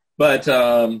 yeah. But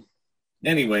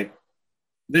anyway,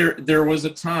 there was a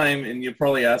time, and you'll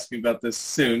probably ask me about this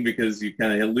soon because you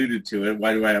kind of alluded to it.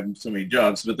 Why do I have so many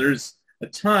jobs? But there's a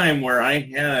time where I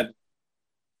had,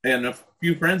 and a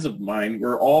few friends of mine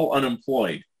were all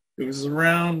unemployed. It was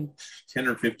around 10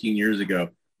 or 15 years ago,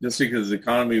 just because the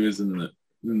economy was in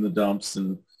the dumps.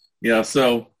 And,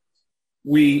 so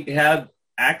we had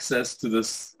access to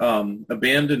this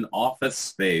abandoned office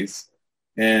space,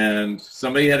 and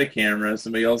somebody had a camera,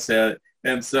 somebody else had it.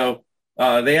 And so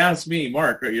they asked me,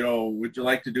 Mark, would you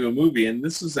like to do a movie? And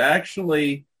this was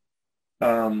actually,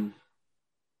 the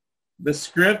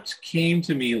script came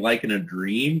to me like in a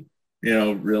dream,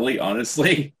 really,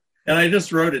 honestly. And I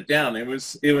just wrote it down.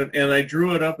 And I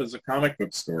drew it up as a comic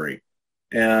book story.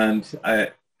 And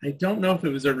I don't know if it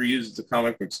was ever used as a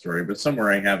comic book story, but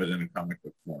somewhere I have it in a comic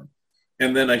book form.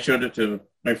 And then I showed it to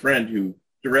my friend who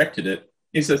directed it.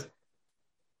 He says,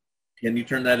 can you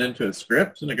turn that into a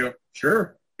script? And I go,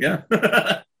 sure, yeah.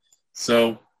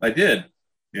 So I did.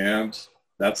 And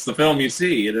that's the film you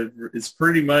see. It's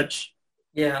pretty much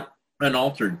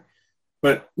unaltered.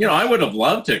 But, I would have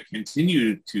loved to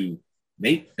continue to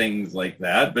make things like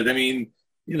that. But I mean,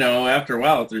 after a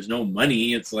while, if there's no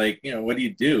money, it's like, what do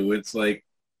you do? It's like,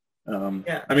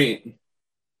 I mean,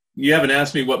 you haven't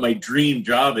asked me what my dream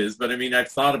job is, but I mean, I've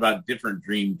thought about different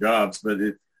dream jobs, but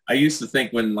I used to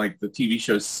think when like the TV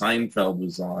show Seinfeld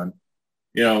was on,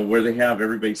 where they have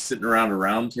everybody sitting around a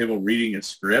round table reading a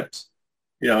script,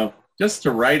 just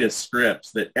to write a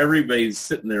script that everybody's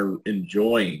sitting there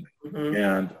enjoying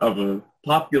and of a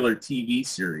popular TV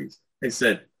series. I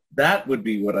said, that would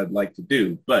be what I'd like to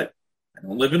do, but I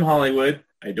don't live in Hollywood.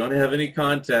 I don't have any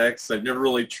contacts. I've never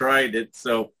really tried it,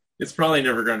 so it's probably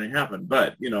never going to happen.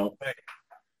 But,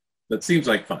 that seems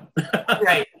like fun.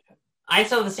 Right. I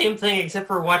saw the same thing except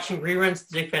for watching reruns of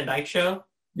the Dick Van Dyke Show.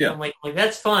 Yeah. I'm like,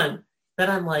 that's fun. Then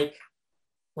I'm like,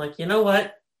 you know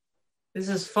what? This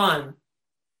is fun,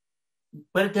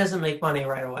 but it doesn't make money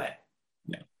right away.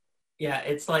 Yeah. Yeah,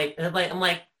 it's like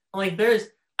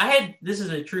this is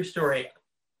a true story.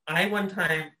 I went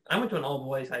to an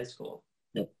all-boys high school.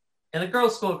 Yep. And the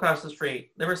girls' school across the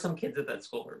street, there were some kids at that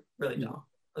school who were really dumb.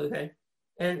 Okay?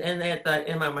 And they at that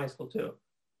in my school too.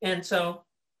 And so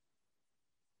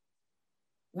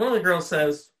one of the girls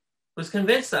was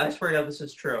convinced that, I swear to God this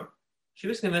is true. She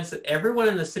was convinced that everyone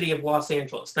in the city of Los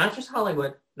Angeles, not just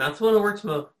Hollywood, not the one who works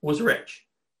for, was rich.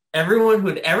 Everyone who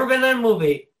had ever been in a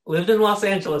movie lived in Los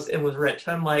Angeles and was rich.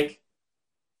 I'm like,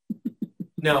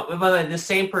 no, but by the way, this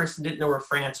same person didn't know where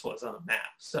France was on the map.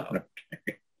 So,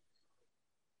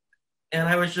 And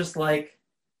I was just like,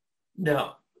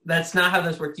 no, that's not how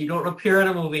this works. You don't appear in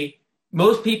a movie.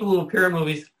 Most people who appear in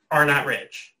movies are not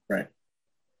rich. Right.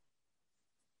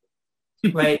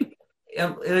 Right.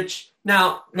 Which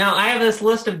now I have this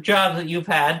list of jobs that you've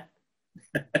had.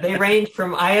 They range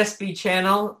from ISB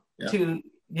Channel to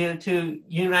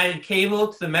United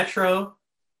Cable to the Metro.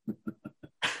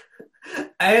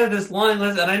 I have this long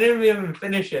list, and I didn't even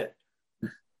finish it.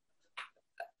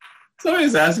 Somebody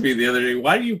was asking me the other day,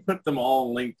 why do you put them all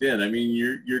on LinkedIn? I mean,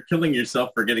 you're killing yourself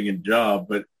for getting a job,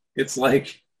 but it's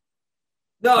like...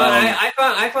 No,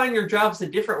 I find your jobs a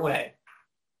different way.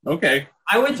 Okay.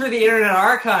 I went through the Internet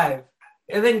Archive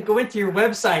and then went to your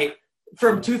website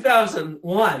from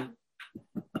 2001.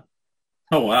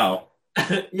 Oh, wow.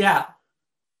 Yeah.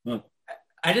 Huh.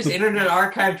 I just Internet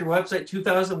Archived your website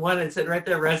 2001 and said right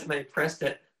there, resume, pressed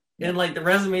it. And like the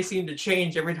resume seemed to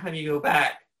change every time you go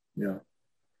back. Yeah.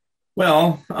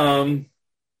 Well,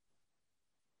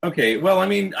 okay. Well, I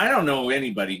mean, I don't know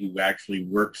anybody who actually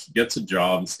works, gets a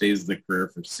job, and stays in the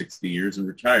career for 60 years and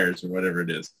retires or whatever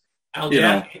it is. Al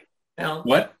Jaffe.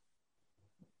 What?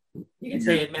 You can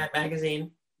say it, Mad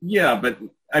Magazine. Yeah, but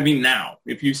I mean now,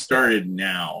 if you started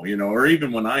now, or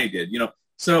even when I did,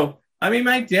 So, I mean,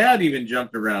 my dad even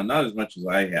jumped around, not as much as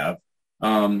I have.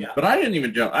 But I didn't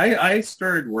even jump. I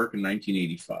started work in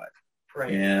 1985.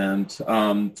 Right. And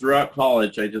throughout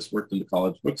college, I just worked in the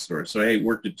college bookstore. So I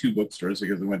worked at 2 bookstores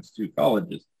because I went to 2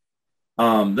 colleges.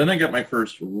 Then I got my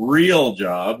first real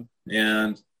job,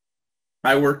 and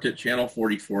I worked at Channel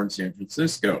 44 in San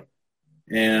Francisco.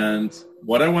 And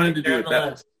what I wanted to do at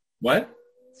that... What?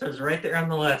 So it's right there on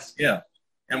the list. Yeah.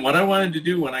 And what I wanted to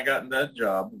do when I got in that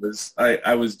job was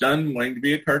I was done wanting to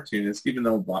be a cartoonist, even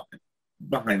though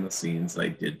behind the scenes I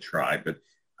did try. But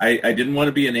I didn't want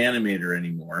to be an animator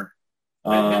anymore.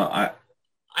 I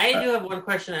do have one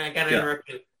question, and I got to interrupt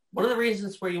you. One of the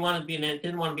reasons where you wanted to be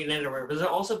didn't want to be an animator, was it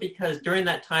also because during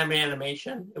that time in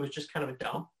animation, it was just kind of a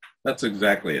dump? That's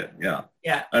exactly it, yeah.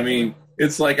 Yeah. I mean,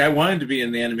 it's like I wanted to be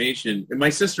in the animation, and my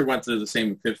sister went through the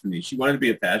same epiphany. She wanted to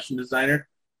be a fashion designer,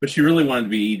 but she really wanted to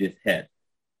be Edith Head.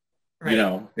 Right. You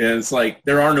know, and it's like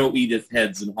there are no Edith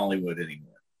Heads in Hollywood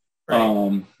anymore.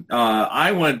 Right.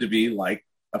 I wanted to be like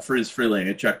a Friz Freleng,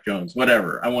 a Chuck Jones,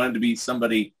 whatever. I wanted to be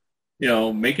somebody, you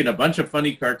know, making a bunch of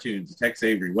funny cartoons, Tex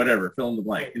Avery, whatever, fill in the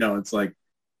blank. You know, it's like,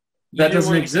 that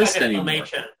doesn't exist anymore.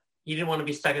 Filmation. You didn't want to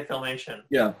be stuck at Filmation.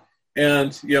 Yeah.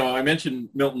 And, you know, I mentioned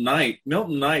Milton Knight.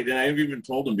 Milton Knight, and I've even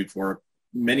told him before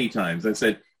many times, I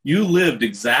said, you lived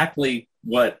exactly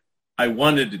what I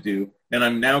wanted to do, and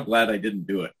I'm now glad I didn't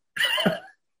do it.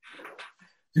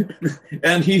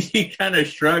 And he kind of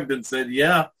shrugged and said,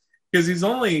 yeah, because he's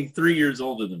only 3 years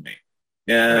older than me.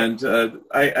 And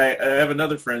I have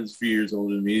another friend who's a few years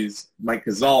older than me. He's Mike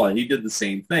Cazala. He did the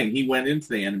same thing. He went into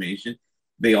the animation.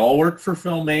 They all worked for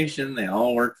Filmation. They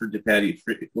all worked for DePatie.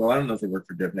 Well, I don't know if they worked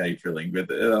for DePatie Freleng, but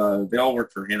they all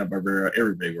worked for Hanna-Barbera.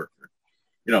 Everybody worked for,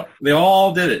 you know, they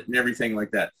all did it and everything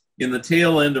like that. In the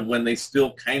tail end of when they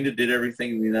still kind of did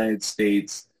everything in the United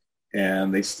States,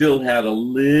 and they still had a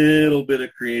little bit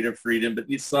of creative freedom, but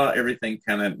you saw everything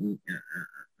kind of...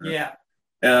 Yeah.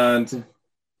 And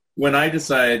when I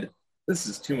decided this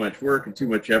is too much work and too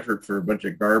much effort for a bunch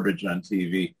of garbage on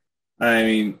TV, I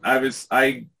mean,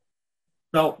 I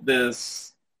felt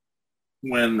this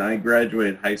when I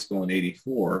graduated high school in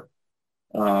 '84.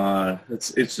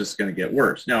 It's just going to get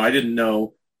worse. Now, I didn't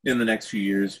know in the next few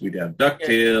years we'd have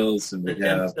DuckTales and we'd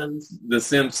have The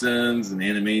Simpsons and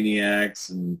Animaniacs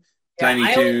and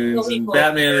Tiny Toons and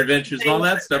Batman Adventures and all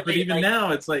that stuff. But even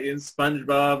now, it's like in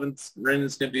SpongeBob and Ren and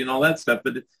Stimpy and all that stuff.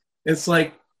 But it's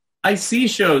like I see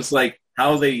shows like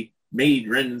how they made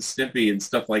Ren and Stimpy and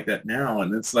stuff like that now,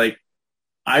 and it's like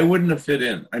I wouldn't have fit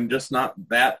in. I'm just not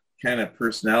that kind of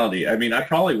personality. I mean, I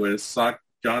probably would have socked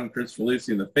John Kricfalusi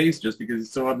in the face just because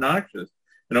he's so obnoxious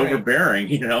and overbearing,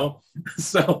 you know.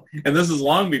 So, and this is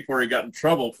long before he got in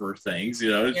trouble for things,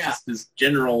 you know. It's just his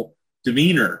general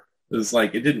demeanor. It was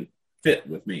like it didn't fit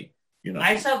with me, you know.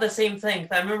 I saw the same thing.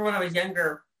 I remember when I was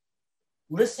younger,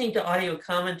 listening to audio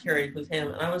commentaries with him,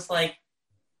 and I was like,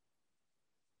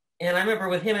 and I remember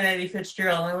with him and Eddie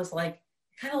Fitzgerald, I was like,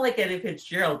 kind of like Eddie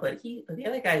Fitzgerald, but the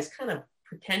other guy is kind of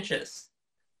pretentious.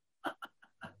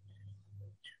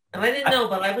 And I didn't know,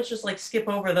 but I was just like skip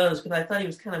over those because I thought he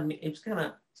was kind of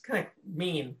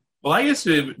mean. Well, I used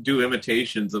to do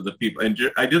imitations of the people, and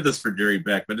I did this for Jerry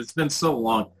Beck, but it's been so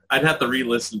long, I'd have to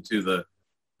re-listen to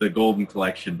the Golden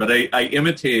Collection. But I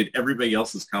imitated everybody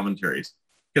else's commentaries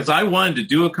because I wanted to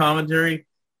do a commentary,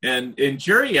 and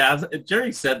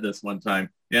Jerry said this one time,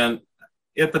 and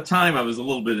at the time, I was a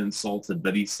little bit insulted,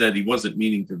 but he said he wasn't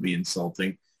meaning to be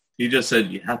insulting. He just said,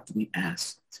 you have to be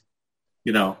asked,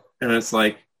 you know. And it's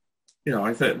like, you know,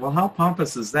 I thought, well, how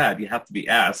pompous is that? You have to be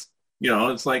asked. You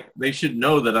know, it's like they should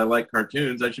know that I like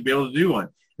cartoons. I should be able to do one.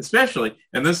 Especially,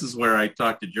 and this is where I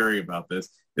talked to Jerry about this,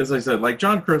 as I said, like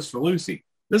John Kricfalusi.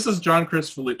 This is John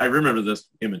Kricfalusi. I remember this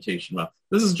imitation well.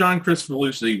 This is John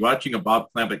Kricfalusi watching a Bob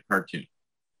Clampett cartoon.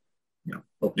 You know,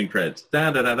 opening credits.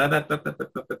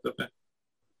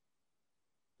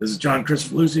 This is John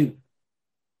Kricfalusi.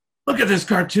 Look at this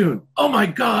cartoon. Oh, my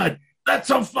God. That's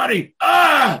so funny.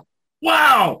 Ah!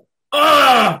 Wow!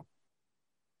 Ah!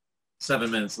 7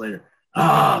 minutes later.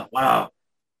 Ah! Wow.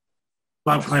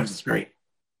 Bob Clampett is great.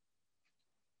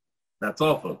 That's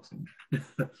all, folks.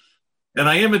 And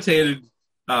I imitated,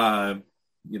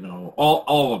 you know,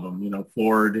 all of them, you know,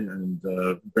 Ford and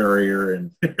Barrier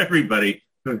and everybody,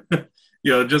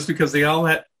 you know, just because they all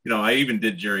had, you know, I even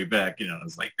did Jerry Beck, you know, I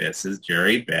was like, this is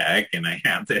Jerry Beck, and I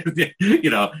have to,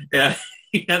 you know, and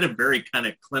he had a very kind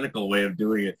of clinical way of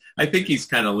doing it. I think he's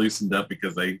kind of loosened up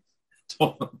because I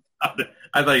told him about it.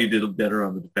 I thought he did better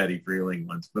on the DePatie Freleng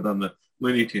ones, but on the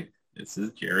Looney Tunes, this is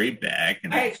Jerry Beck.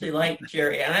 And I actually like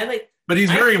Jerry, and I like. But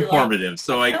he's very informative,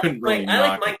 so I couldn't really knock. I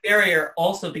like Mike Barrier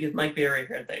also because Mike Barrier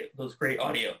had those great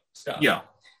audio stuff. Yeah,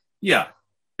 yeah,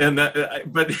 and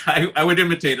but I would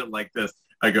imitate it like this.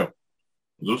 I go,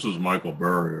 this is Michael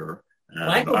Barrier,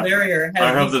 Michael Barrier has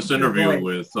I have this this interview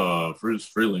voice. with Bruce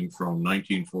Freeling from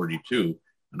 1942,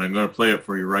 and I'm going to play it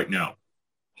for you right now.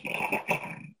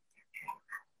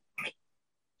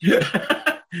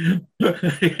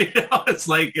 It's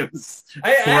like it was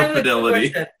poor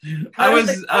fidelity. I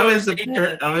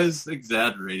was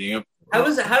exaggerating. How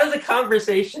did the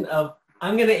conversation of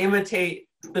I'm going to imitate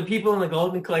the people in the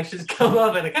Golden Collections come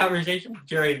up in a conversation with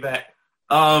Jerry Beck?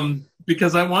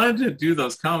 Because I wanted to do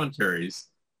those commentaries,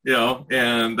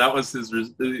 and that was his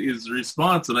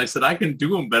response. And I said, I can do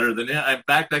them better than him. In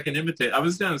fact, I can imitate. I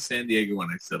was down in San Diego when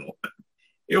I said all that.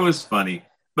 It was funny.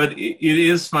 But it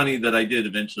is funny that I did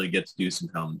eventually get to do some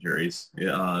commentaries.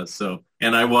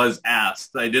 And I was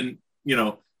asked. I didn't,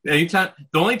 anytime.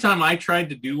 The only time I tried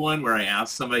to do one where I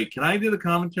asked somebody, can I do the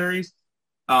commentaries?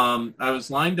 I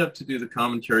was lined up to do the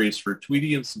commentaries for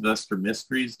Tweety and Sylvester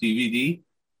Mysteries DVD.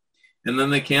 And then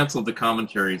they canceled the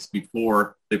commentaries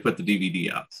before they put the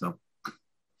DVD out. So,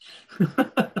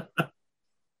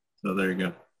 so there you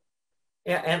go.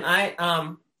 Yeah, and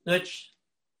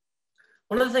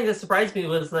one of the things that surprised me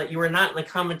was that you were not in the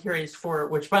commentaries for,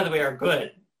 which by the way are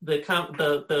good,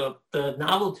 the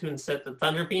novel tune set that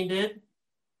Thunderbean did.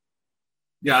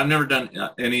 Yeah, I've never done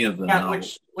any of them. Yeah,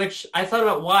 which I thought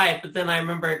about why, but then I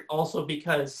remembered also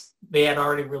because they had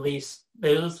already released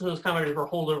those commentaries were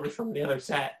holdovers from the other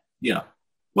set. Yeah.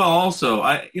 Well, also,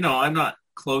 I'm not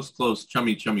close,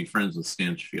 chummy friends with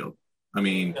Stanchfield. I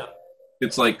mean,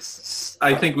 It's like,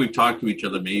 I think we've talked to each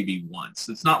other maybe once.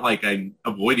 It's not like I'm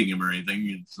avoiding him or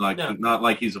anything. It's like not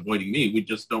like he's avoiding me. We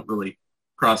just don't really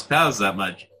cross paths that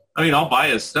much. I mean, I'll buy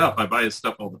his stuff. I buy his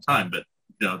stuff all the time, but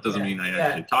it doesn't mean I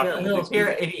actually talk to him. He'll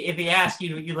appear, if he asks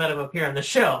you, you let him appear on the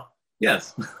show.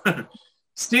 Yes.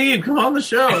 Steve, come on the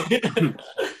show.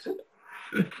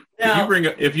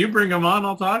 If you bring him on,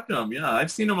 I'll talk to him. Yeah, I've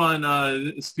seen him on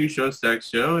Stu Shostak's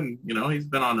show, and he's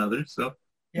been on others. So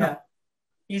yeah.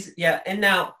 And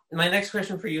now my next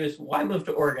question for you is, why move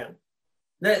to Oregon?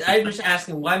 I'm just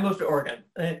asking, why move to Oregon?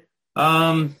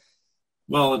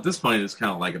 Well, at this point, it's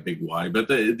kind of like a big why, but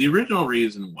the original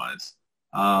reason was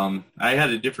I had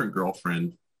a different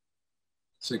girlfriend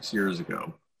 6 years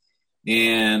ago,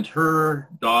 and her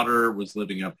daughter was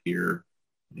living up here,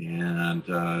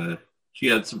 and she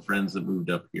had some friends that moved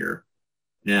up here.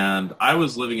 And I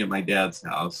was living at my dad's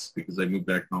house because I moved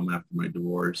back home after my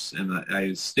divorce, and I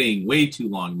was staying way too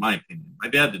long, in my opinion. My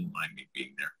dad didn't mind me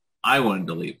being there. I wanted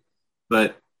to leave.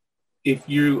 But if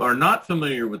you are not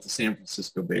familiar with the San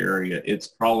Francisco Bay Area, it's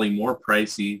probably more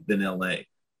pricey than LA.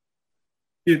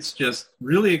 It's just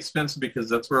really expensive because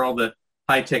that's where all the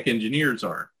high-tech engineers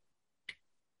are.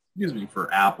 Excuse me,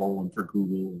 for Apple and for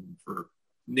Google and for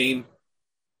name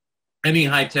any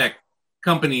high-tech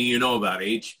company you know about,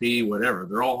 HP, whatever.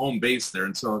 They're all home based there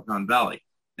in Silicon Valley.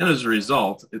 And as a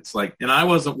result, it's like, and I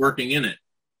wasn't working in it.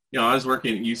 I was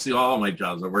working, you see all of my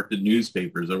jobs. I worked at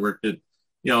newspapers. I worked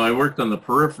on the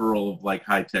peripheral of like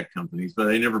high-tech companies, but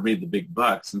I never made the big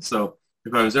bucks. And so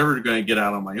if I was ever going to get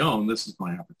out on my own, this is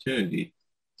my opportunity.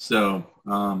 So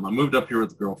I moved up here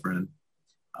with a girlfriend.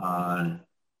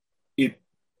 It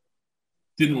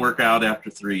didn't work out after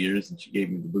 3 years, and she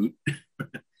gave me the boot.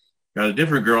 Got a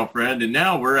different girlfriend, and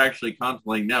now we're actually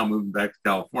contemplating moving back to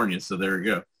California. So there we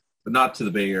go. But not to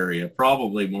the Bay Area.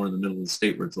 Probably more in the middle of the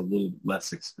state where it's a little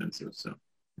less expensive. So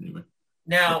anyway.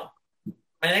 Now,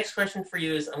 my next question for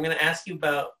you is I'm going to ask you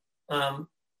about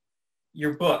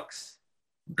your books.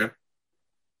 Okay.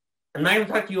 I'm not going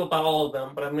to talk to you about all of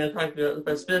them, but I'm going to talk to you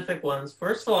about specific ones.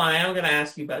 First of all, I am going to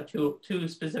ask you about two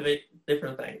specific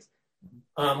different things.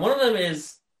 One of them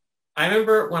is, I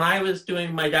remember when I was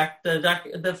doing my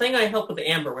the thing I helped with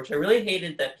Amber, which I really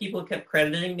hated that people kept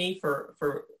crediting me for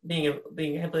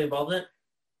being heavily involved in it.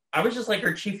 I was just like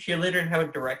her chief cheerleader and how a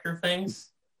director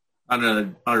things.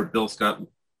 On our Bill Scott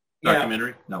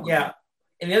documentary? Yeah. No,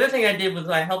 and the other thing I did was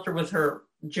I helped her with her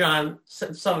John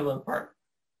Sutherland part,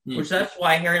 which that's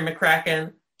why Harry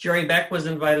McCracken, Jerry Beck was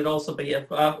invited also, but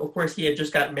of course he had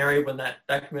just gotten married when that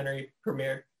documentary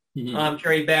premiered. Mm-hmm.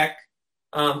 Jerry Beck.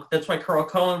 That's why Carl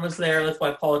Cohen was there. That's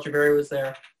why Paul Echeverry was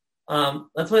there.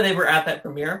 That's why they were at that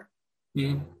premiere.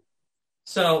 Mm-hmm.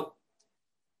 So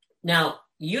now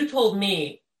you told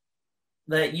me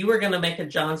that you were going to make a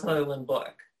John Sutherland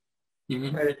book.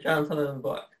 Mm-hmm. Write a John Sutherland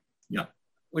book. Yeah.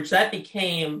 Which that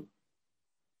became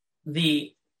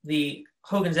the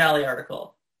Hogan's Alley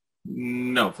article.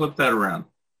 No, flip that around.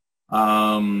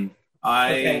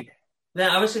 Okay.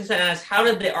 Then I was just going to ask, how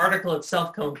did the article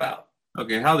itself come about?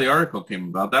 Okay, how the article came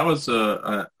about, that was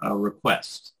a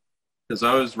request, because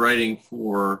I was writing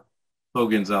for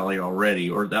Hogan's Alley already,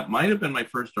 or that might have been my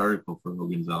first article for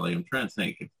Hogan's Alley. I'm trying to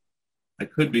think. I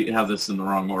could have this in the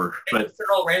wrong order, but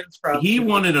Earl Ravenscroft. he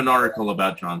wanted an article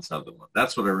about John Sutherland.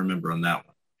 That's what I remember on that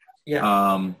one.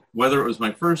 Yeah. Whether it was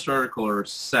my first article or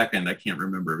second, I can't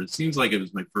remember. It seems like it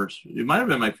was my first. It might have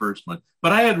been my first one,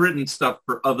 but I had written stuff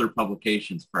for other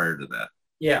publications prior to that.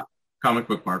 Yeah. Comic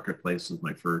Book Marketplace was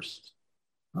my first.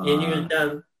 And you had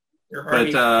done your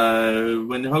But Harvey.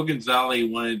 when Hogan's Alley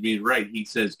wanted me to write, he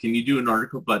says, "Can you do an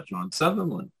article about John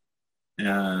Sutherland?"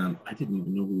 And I didn't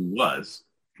even know who he was.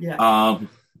 Yeah.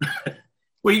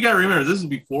 Well, you got to remember, this is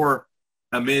before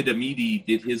Hamid Amidi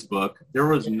did his book. There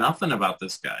was nothing about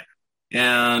this guy.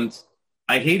 And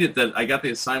I hated that I got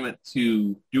the assignment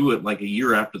to do it like a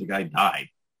year after the guy died.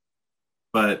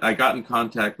 But I got in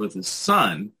contact with his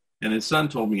son, and his son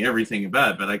told me everything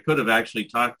about it. But I could have actually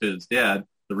talked to his dad,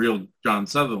 the real John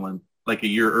Sutherland, like a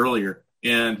year earlier.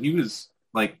 And he was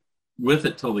like with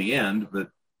it till the end, but,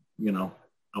 you know,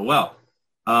 oh well.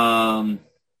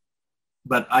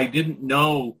 But I didn't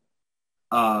know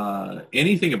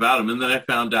anything about him. And then I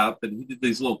found out that he did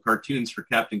these little cartoons for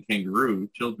Captain Kangaroo,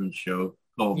 children's show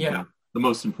called The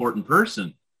Most Important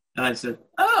Person. And I said,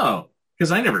 oh,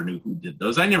 because I never knew who did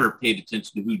those. I never paid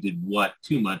attention to who did what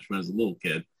too much when I was a little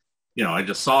kid. You know, I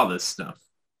just saw this stuff.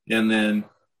 And then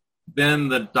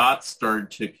the dots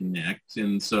started to connect.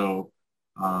 And so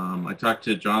I talked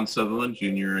to John Sutherland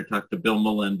Jr. I talked to Bill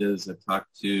Melendez. I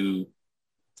talked to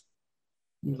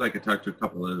a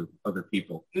couple of other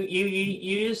people. You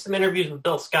used some interviews with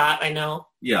Bill Scott, I know.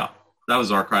 Yeah, that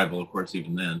was archival, of course,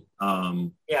 even then.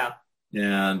 Yeah.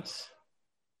 And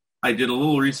I did a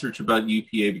little research about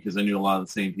UPA because I knew a lot of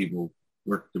the same people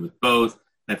worked with both.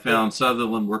 I found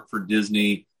Sutherland worked for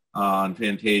Disney on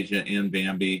Fantasia and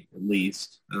Bambi, at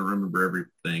least. I don't remember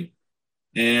everything.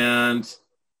 And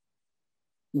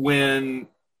when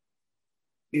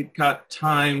it got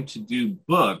time to do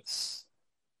books,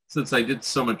 since I did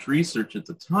so much research at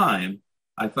the time,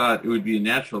 I thought it would be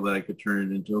natural that I could turn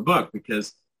it into a book,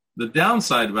 because the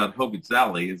downside about Hogan's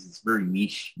Alley is it's a very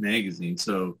niche magazine.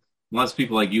 So unless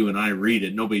people like you and I read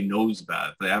it, nobody knows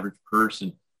about it. The average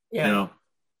person, yeah. You know.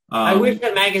 I wish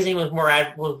that magazine was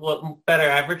better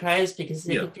advertised, because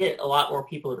it could get a lot more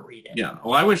people to read it. Yeah.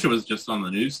 Well, I wish it was just on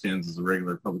the newsstands as a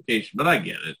regular publication, but I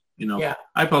get it. You know, yeah.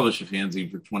 I published a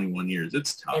fanzine for 21 years.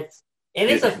 It's tough.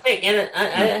 It's a thick, and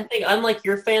I think unlike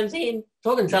your fanzine,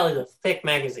 Hogan's Alley is a thick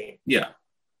magazine. Yeah.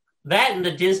 That and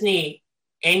the Disney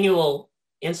Annual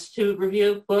Institute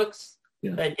review books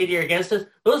that did You're Against Us,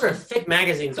 those are thick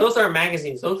magazines. Those aren't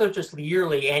magazines. Those are just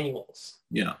yearly annuals.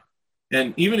 Yeah.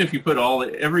 And even if you put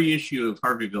every issue of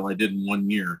Harveyville I did in 1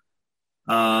 year,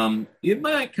 it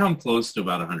might come close to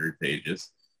about 100 pages.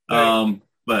 Right.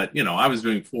 But, you know, I was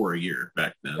doing 4 a year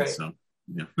back then. Right. So,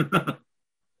 yeah.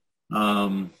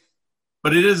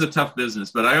 But it is a tough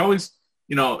business. But I always,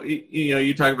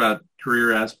 you talk about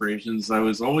career aspirations. I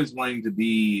was always wanting to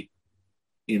be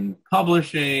in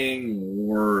publishing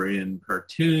or in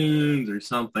cartoons or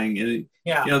something. And,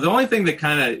 the only thing that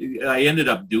I ended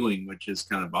up doing, which is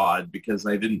kind of odd because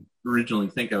I didn't originally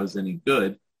think I was any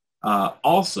good,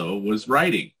 also was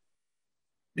writing.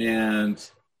 And,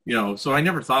 so I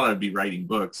never thought I'd be writing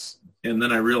books. And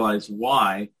then I realized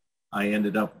why I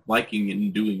ended up liking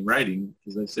and doing writing,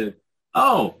 because I said,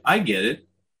 oh, I get it.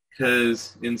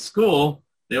 Because in school,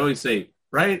 they always say,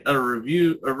 write a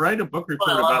review or write a book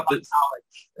report about this.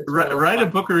 Write a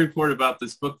book report about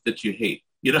this book that you hate.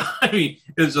 I mean,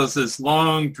 it's just this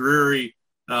long, dreary,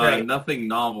 nothing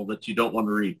novel that you don't want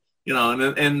to read.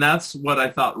 And that's what I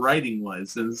thought writing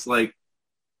was. And it's like,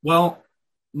 well,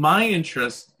 my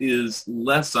interest is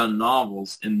less on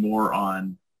novels and more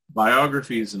on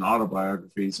biographies and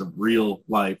autobiographies of real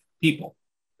life people.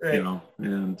 Right.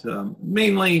 And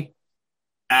mainly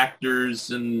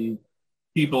actors and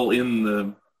people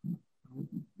in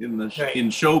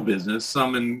show business,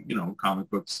 some in comic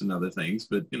books and other things,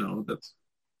 but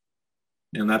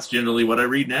that's generally what I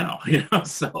read now.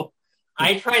 So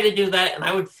I try to do that, and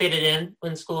I would fit it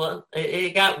in school.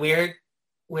 It got weird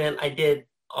when I did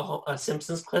a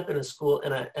Simpsons clip in a school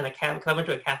in a Catholic. I went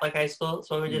to a Catholic high school,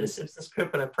 so we did a Simpsons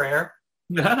clip and a prayer.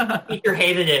 Teacher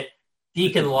hated it.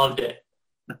 Deacon loved it.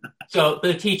 So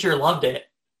the teacher loved it.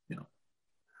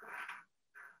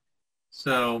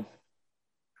 So,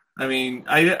 I mean,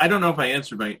 I don't know if I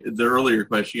answered the earlier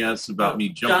question you asked about me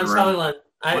jumping John around. Sutherland.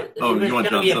 You want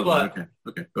John Sutherland?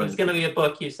 Okay, go ahead. It's going to be a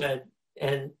book, you said,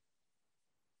 and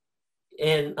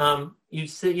you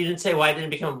said you didn't say why it didn't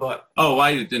become a book. Oh,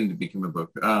 why it didn't become a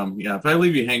book? If I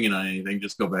leave you hanging on anything,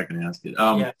 just go back and ask it.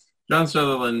 John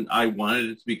Sutherland, I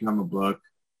wanted it to become a book.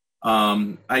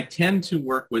 I tend to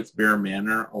work with Bear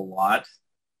Manor a lot.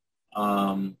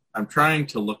 I'm trying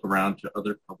to look around to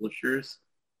other publishers,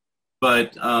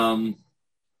 but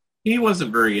he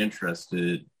wasn't very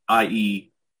interested,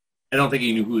 i.e., I don't think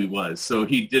he knew who he was. So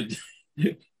he did,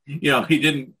 he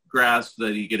didn't grasp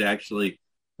that he could actually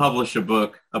publish a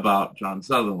book about John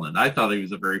Sutherland. I thought he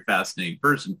was a very fascinating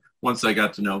person once I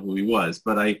got to know who he was,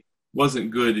 but I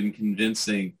wasn't good in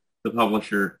convincing the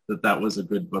publisher that that was a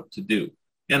good book to do.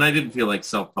 And I didn't feel like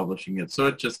self-publishing it, so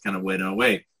it just kind of went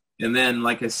away. And then,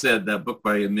 like I said, that book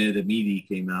by Omid Amidi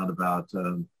came out about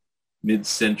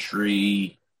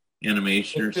mid-century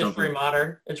animation or something. It's very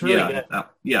modern. It's really good.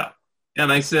 Yeah.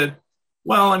 And I said,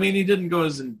 well, I mean, he didn't go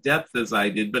as in-depth as I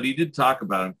did, but he did talk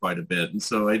about him quite a bit. And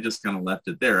so I just kind of left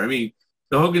it there. I mean,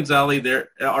 the Hogan's Alley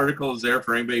article is there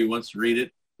for anybody who wants to read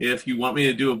it. If you want me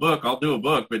to do a book, I'll do a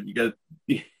book, but you got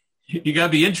to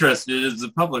be interested as a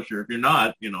publisher. If you're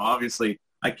not, obviously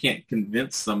I can't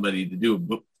convince somebody to do a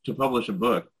book, to publish a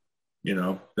book,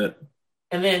 that.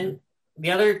 And then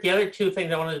the other two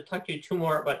things I wanted to talk to you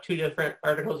more about, two different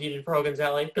articles you did for Hogan's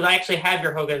Alley, because I actually have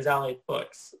your Hogan's Alley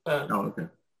books. Okay.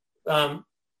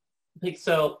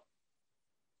 So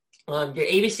your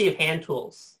ABC of Hand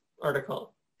Tools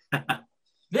article.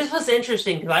 This was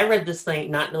interesting because I read this thing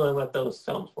not knowing what those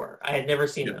films were. I had never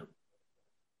seen them.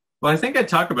 Well, I think I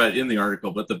talk about it in the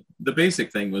article, but the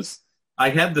basic thing was I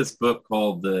had this book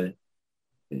called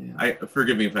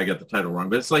forgive me if I got the title wrong,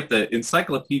 but it's like the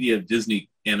Encyclopedia of Disney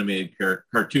Animated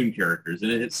Cartoon Characters.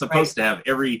 And it's supposed to have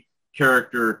every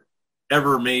character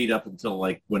ever made up until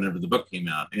like whenever the book came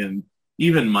out. And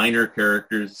even minor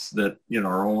characters that,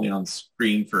 are only on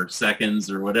screen for seconds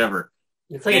or whatever.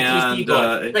 It's like a DC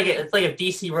book. It's like a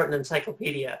DC wrote an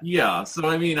encyclopedia. Yeah. So,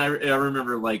 I mean, I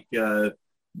remember like it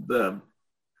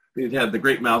had the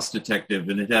Great Mouse Detective,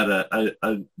 and it had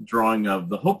a drawing of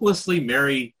the hopelessly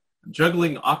merry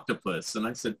juggling octopus. And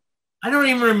I said, I don't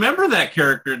even remember that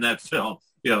character in that film.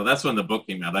 That's when the book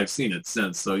came out. I've seen it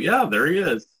since. So, yeah, there he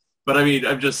is. But, I mean,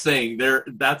 I'm just saying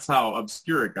that's how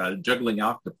obscure it got, a juggling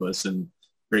octopus and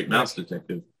Great Mouse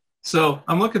Detective. So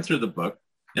I'm looking through the book,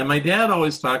 and my dad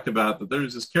always talked about that there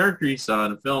was this character he saw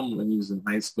in a film when he was in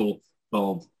high school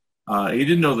called, he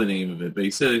didn't know the name of it, but he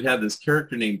said it had this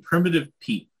character named Primitive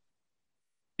Pete.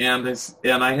 And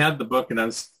I had the book, and I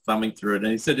was thumbing through it,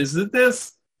 and he said, is it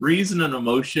this reason and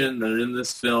emotion that are in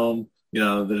this film?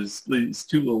 There's these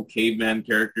two little caveman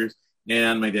characters.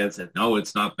 And my dad said, no,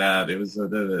 it's not that. It was,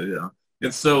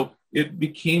 And so it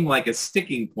became like a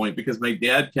sticking point because my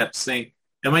dad kept saying,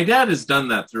 and my dad has done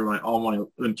that through all my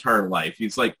entire life.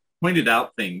 He's like pointed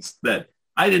out things that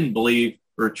I didn't believe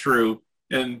were true.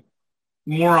 And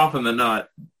more often than not,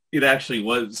 it actually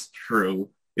was true.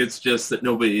 It's just that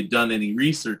nobody had done any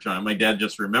research on it. My dad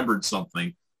just remembered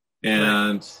something.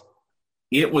 And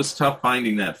it was tough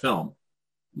finding that film.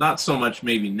 Not so much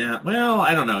maybe now. Well,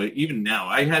 I don't know. Even now,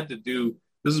 I had to do,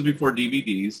 this was before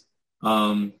DVDs.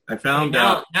 I found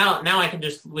out. Now we can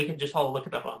just all look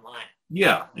it up online.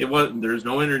 Yeah, it wasn't. There's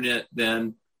no internet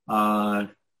then. I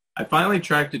finally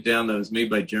tracked it down that it was made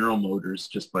by General Motors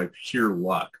just by sheer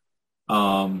luck.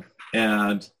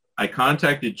 And I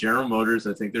contacted General Motors.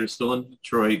 I think they're still in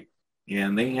Detroit.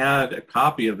 And they had a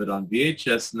copy of it on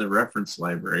VHS in the reference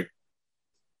library.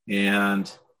 And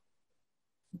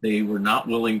they were not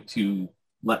willing to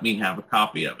let me have a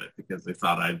copy of it because they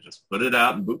thought I'd just put it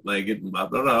out and bootleg it and blah,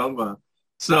 blah, blah, blah.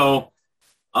 So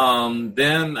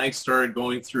then I started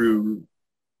going through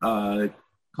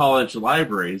college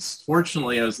libraries.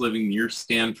 Fortunately, I was living near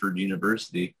Stanford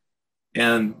University,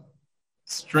 and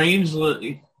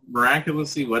strangely,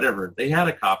 miraculously, whatever, they had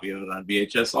a copy of it on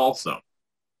VHS also.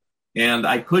 And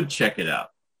I could check it out,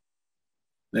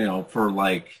 for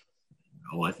like,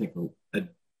 I think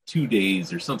 2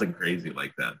 days or something crazy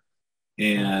like that.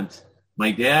 And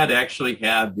my dad actually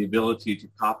had the ability to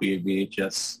copy a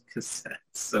VHS cassette.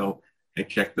 So I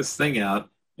checked this thing out,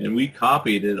 and we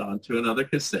copied it onto another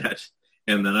cassette,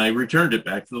 and then I returned it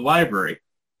back to the library.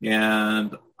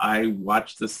 And I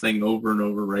watched this thing over and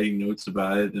over, writing notes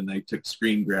about it, and I took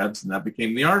screen grabs, and that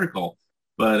became the article.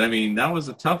 But, I mean, that was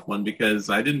a tough one because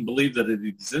I didn't believe that it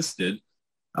existed.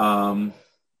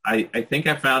 I think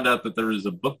I found out that there was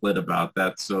a booklet about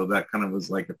that, so that kind of was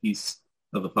like a piece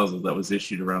of the puzzle that was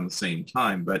issued around the same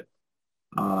time. But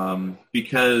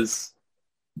because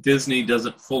Disney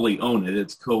doesn't fully own it,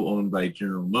 it's co-owned by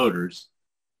General Motors,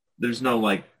 there's no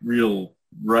like real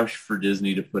rush for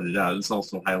Disney to put it out. It's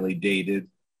also highly dated,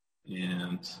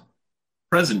 and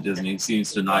present Disney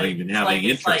seems to not even have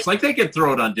any interest. Like they could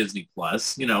throw it on Disney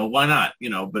Plus, why not?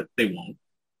 But they won't.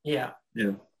 Yeah.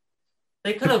 Yeah.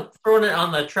 They could have thrown it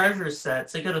on the treasure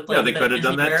sets. They could have played they could have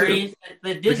done that too.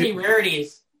 The Disney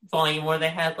Rarities volume where they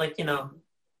had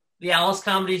the Alice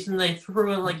comedies, and they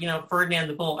threw in Ferdinand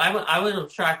the Bull. I would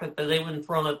have tracked it, but they wouldn't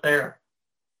throw it there.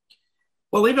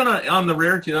 Well, even on the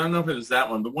Rarity, I don't know if it was that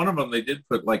one, but one of them they did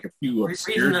put like a few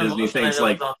obscure Disney things,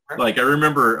 like I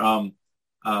remember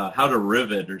How to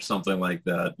Rivet or something like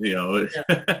that, you know.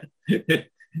 Yeah.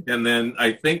 And then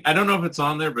I don't know if it's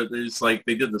on there, but there's like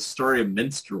they did the story of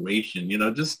menstruation, you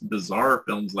know, just bizarre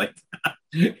films like that.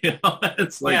 You know,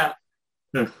 it's like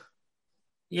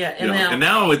yeah. And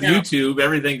now with YouTube,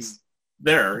 everything's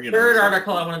there. You third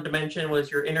article I wanted to mention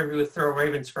was your interview with Thurl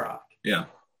Ravenscroft. Yeah.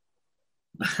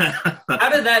 How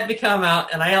did that become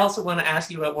out? And I also want to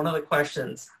ask you about one of the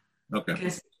questions. Okay.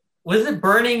 Because was it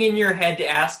burning in your head to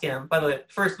ask him? By the way,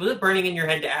 first, was it burning in your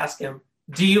head to ask him,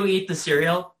 do you eat the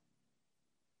cereal?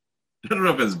 I don't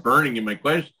know if it's burning in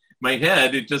my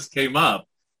head. It just came up.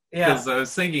 Yeah. Because I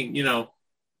was thinking, you know,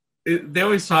 they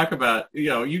always talk about, you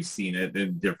know, you've seen it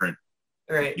in different,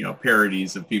 you know,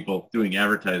 parodies of people doing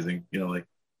advertising, you know, like,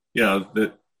 you know,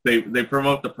 that they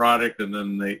promote the product and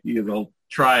then they'll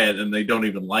try it and they don't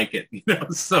even like it, you know.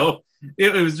 So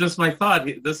it was just my thought.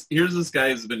 Here's this guy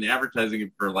who's been advertising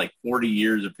it for like 40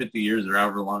 years or 50 years or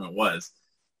however long it was.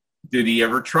 Did he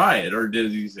ever try it, or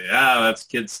did he say, that's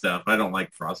kid stuff, I don't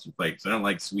like Frosted Flakes, I don't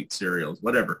like sweet cereals,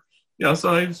 whatever, you know? So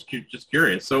I was just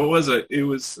curious. So it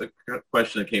was a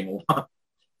question that came along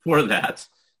for that,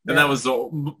 and that was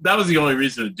the only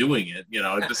reason of doing it, you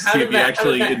know, just to see if he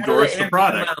actually endorsed the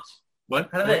product. What?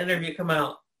 How did that interview come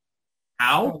out?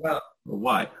 How? Or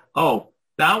why? Oh,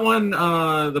 that one,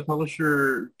 the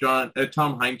publisher, Tom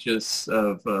Heinches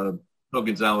of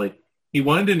Hogan's Alley, he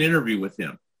wanted an interview with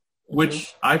him,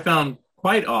 which I found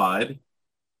quite odd.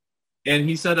 And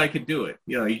he said I could do it.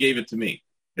 You know, he gave it to me.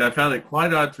 And I found it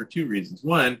quite odd for two reasons.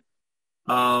 One,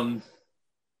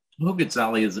 Hogan's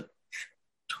Alley isn't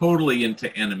totally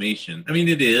into animation. I mean,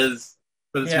 it is,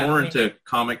 but it's more into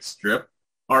comic strip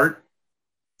art.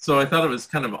 So I thought it was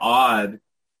kind of odd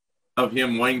of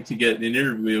him wanting to get an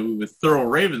interview with Thurl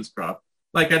Ravenscroft.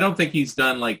 Like, I don't think he's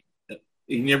done, like,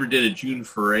 he never did a June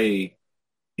Foray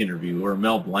interview or a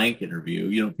Mel Blanc interview,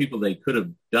 you know, people they could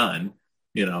have done,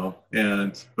 you know,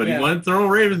 but he wanted Thurl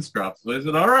Ravenscroft. So I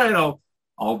said, all right,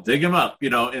 I'll dig him up,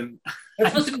 you know. And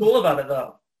that's what's cool about it,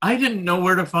 though. I didn't know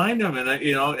where to find him. And,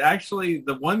 you know, actually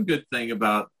the one good thing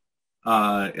about,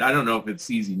 I don't know if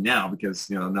it's easy now because,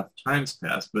 you know, enough time's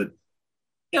passed, but,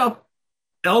 you know,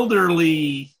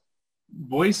 elderly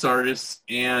voice artists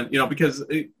and, you know, because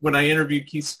when I interviewed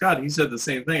Keith Scott, he said the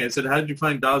same thing. I said, how did you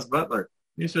find Daws Butler?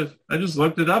 He said, I just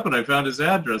looked it up and I found his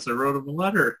address. I wrote him a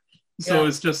letter. So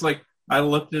it's just like, I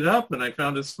looked it up and I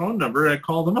found his phone number and I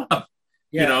called him up.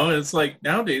 You know, it's like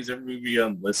nowadays everybody would be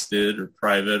unlisted or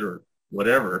private or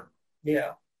whatever.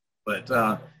 Yeah. But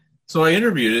so I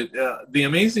interviewed it. The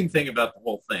amazing thing about the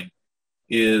whole thing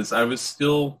is I was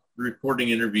still recording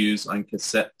interviews on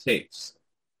cassette tapes.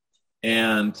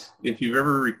 And if you've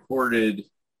ever recorded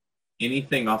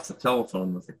anything off the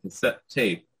telephone with a cassette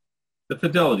tape, the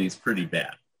fidelity is pretty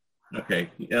bad.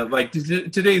 Okay. Like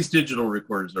today's digital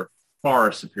recorders are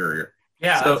far superior.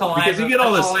 Yeah, so, that's all because you get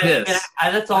all this hiss.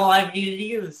 That's all I've needed to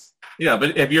use. Yeah,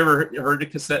 but have you ever heard a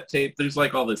cassette tape? There's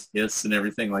like all this hiss and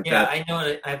everything like that. Yeah, I know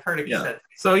it. I've heard of cassette tape.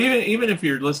 So even if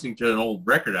you're listening to an old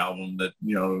record album that,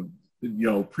 you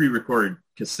know, pre-recorded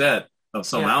cassette of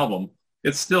some album,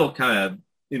 it's still kind of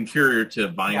inferior to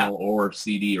vinyl or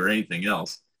CD or anything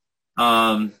else.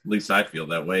 At least I feel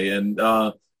that way. And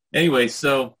anyway,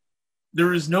 so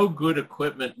there is no good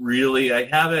equipment really. I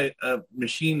had a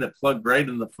machine that plugged right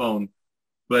in the phone,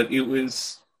 but it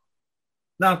was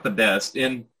not the best.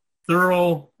 And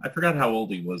Thurl, I forgot how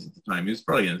old he was at the time. He was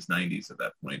probably in his 90s at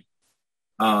that point.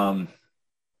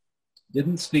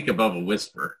 Didn't speak above a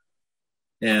whisper.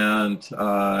 And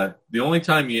the only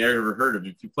time you ever heard of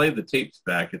him, if you play the tapes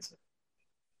back,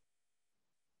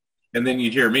 and then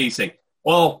you'd hear me say,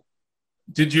 well,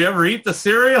 did you ever eat the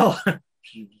cereal?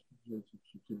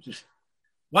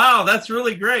 Wow, that's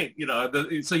really great. You know,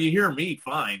 so you hear me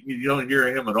fine. You don't hear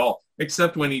him at all,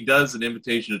 except when he does an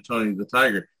imitation of Tony the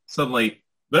Tiger. Suddenly,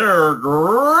 they're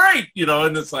great, you know,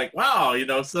 and it's like, wow, you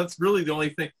know, so that's really the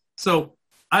only thing. So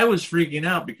I was freaking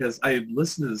out because I had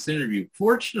listened to this interview.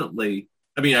 Fortunately,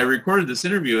 I mean, I recorded this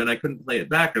interview and I couldn't play it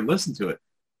back or listen to it.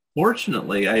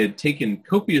 Fortunately, I had taken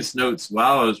copious notes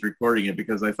while I was recording it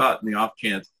because I thought in the off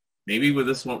chance, maybe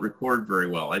this won't record very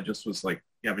well. I just was like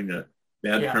having a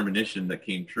bad premonition that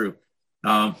came true.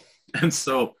 And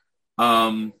so,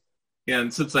 and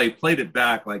since I played it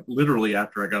back, like literally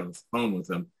after I got on the phone with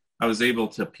him, I was able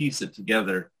to piece it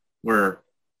together where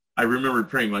I remembered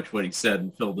pretty much what he said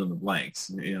and filled in the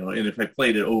blanks, you know, and if I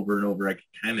played it over and over, I could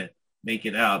kind of make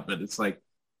it out, but it's like,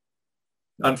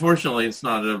 unfortunately, it's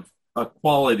not of a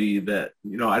quality that,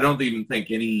 you know, I don't even think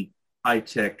any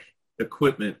high-tech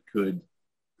equipment could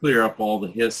clear up all the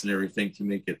hiss and everything to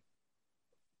make it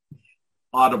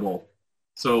audible.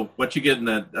 So what you get in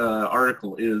that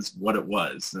article is what it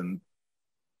was. And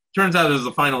turns out it was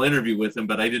a final interview with him,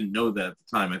 but I didn't know that at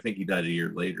the time. I think he died a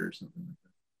year later or something like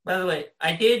that. By the way,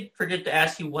 I did forget to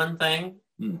ask you one thing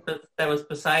that was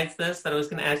besides this that I was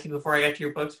going to ask you before I got to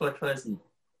your books, which was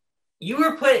you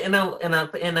were put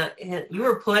you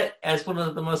were put as one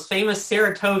of the most famous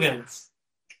Saratogans.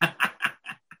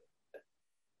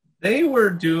 They were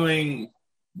doing.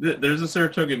 There's a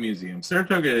Saratoga Museum.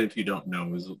 Saratoga, if you don't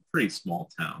know, is a pretty small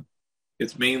town.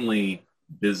 It's mainly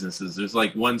businesses. There's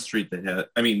like one street that has,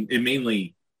 it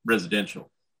mainly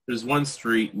residential. There's one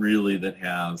street really that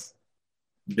has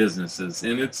businesses,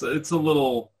 and it's a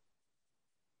little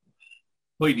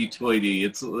hoity-toity.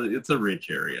 It's a rich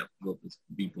area, let's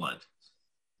be blunt.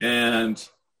 And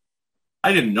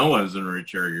I didn't know I was in a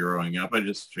rich area growing up. I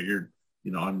just figured,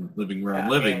 I'm living where I'm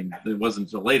living. It wasn't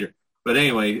until later. But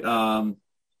anyway,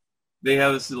 they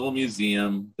have this little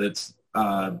museum that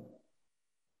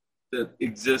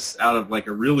exists out of like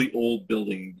a really old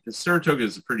building, because Saratoga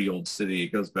is a pretty old city.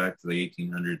 It goes back to the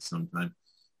 1800s sometime.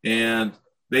 And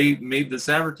they made this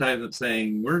advertisement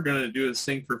saying, we're going to do a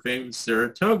Sing for Famous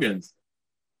Saratogans.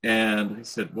 And I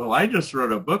said, well, I just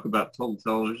wrote a book about total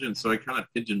television, so I kind of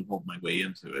pigeonholed my way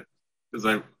into it, because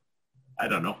I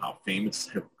don't know how famous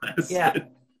it was. Yeah.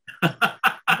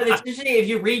 But it's interesting, if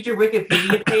you read your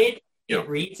Wikipedia page, it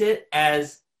reads it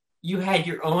as you had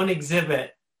your own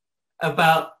exhibit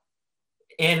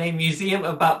in a museum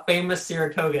about famous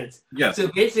Saratogans. Yes. So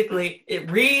basically, it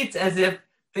reads as if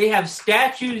they have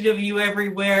statues of you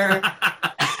everywhere.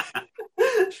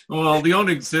 Well, the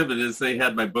only exhibit is they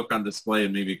had my book on display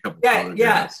and maybe a couple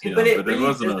photographs. But it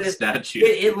wasn't a statue.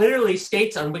 It literally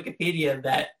states on Wikipedia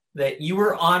that you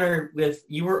were honored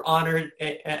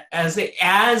as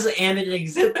an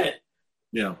exhibit.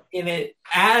 Yeah. In it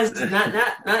as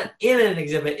not in an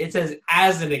exhibit. It says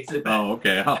as an exhibit. Oh,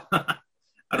 okay.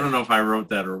 I don't know if I wrote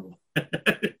that or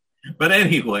but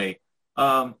anyway,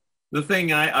 the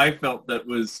thing I felt that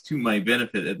was to my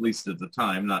benefit, at least at the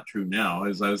time, not true now,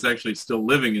 is I was actually still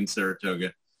living in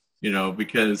Saratoga,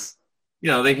 because,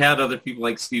 they had other people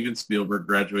like Steven Spielberg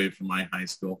graduated from my high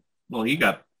school. Well, he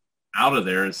got out of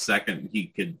there as second he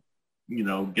could,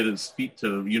 get his feet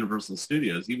to Universal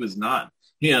Studios. He was not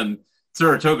in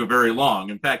Saratoga very long.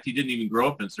 In fact, he didn't even grow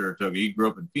up in Saratoga. He grew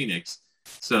up in Phoenix.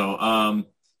 So,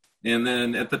 and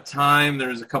then at the time, there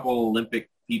was a couple of Olympic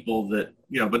people that,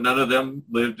 but none of them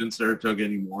lived in Saratoga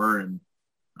anymore. And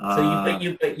so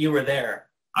you were there.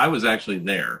 I was actually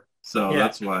there. So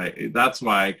that's why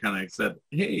I kind of said,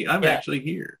 hey, I'm actually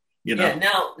here. Yeah.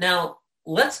 Now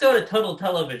let's go to Total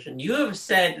Television. You have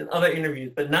said in other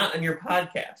interviews, but not on your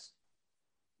podcast,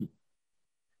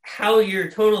 how your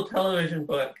Total Television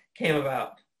book came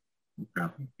about.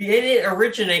 Okay. Did it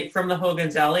originate from the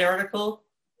Hogan's Alley article?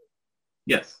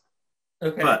 Yes.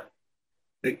 Okay. But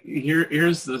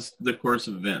here's the course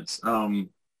of events. I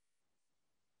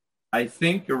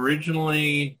think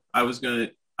originally I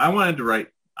like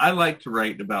to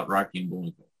write about Rocky and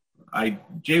Bullwinkle.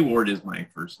 Jay Ward is my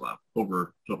first love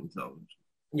over Total Television.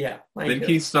 Yeah. Then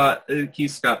Keith Scott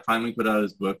finally put out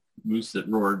his book, Moose That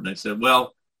Roared, and I said,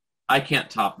 well, I can't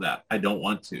top that. I don't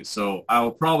want to. So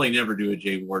I'll probably never do a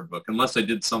Jay Ward book unless I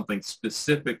did something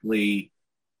specifically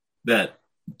that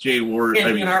Jay Ward.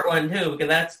 An art one too,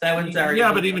 because that one's already.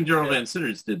 Yeah, but even Gerald Van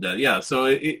Sitters did that. Yeah, so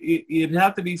it'd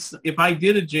have to be, if I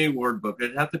did a Jay Ward book,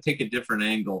 I'd have to take a different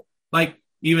angle. Like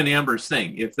even Amber's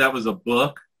Thing, if that was a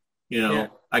book,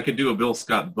 I could do a Bill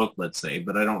Scott book, let's say,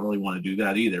 but I don't really want to do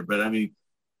that either. But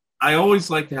I always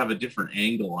like to have a different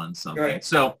angle on something. Right.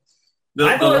 So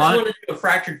I always wanted to do a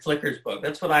Fractured Flickers book.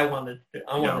 That's what I wanted to do.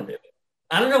 To do.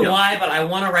 I don't know why, but I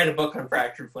want to write a book on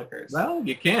Fractured Flickers. Well,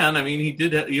 you can.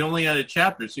 He only had a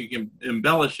chapter, so you can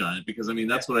embellish on it, because,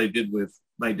 that's what I did with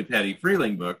my DePatie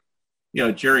Freeling book.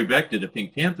 Jerry Beck did a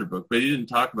Pink Panther book, but he didn't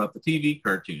talk about the TV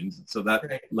cartoons, so that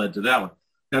led to that one.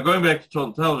 Now, going back to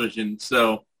Total Television,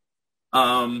 so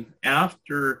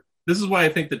this is why I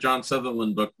think the John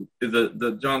Sutherland book,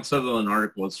 the John Sutherland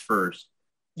article is first.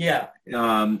 Yeah.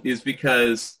 Is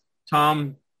because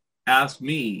Tom asked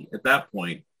me at that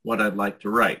point what I'd like to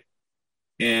write.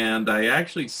 And I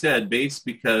actually said, based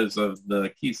because of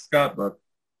the Keith Scott book,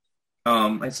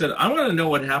 I said, I want to know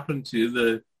what happened to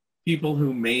the people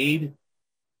who made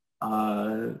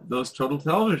those Total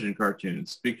Television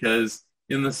cartoons, because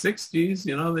in the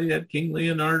 60s, they had King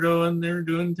Leonardo and they were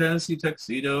doing Tennessee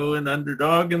Tuxedo and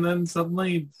Underdog, and then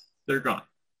suddenly they're gone.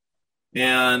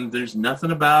 And there's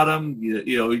nothing about them.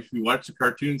 If you watch the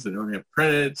cartoons, they don't have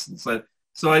credits. And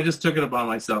so I just took it upon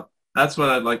myself. That's what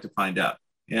I'd like to find out.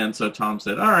 And so Tom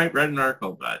said, all right, write an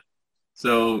article about it.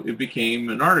 So it became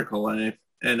an article, and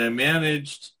I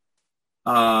managed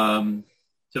to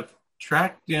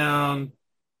track down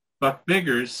Buck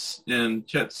Biggers and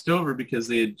Chet Stover because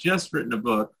they had just written a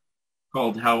book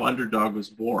called How Underdog Was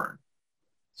Born.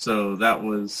 So that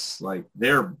was like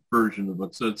their version of the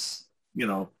book. So it's,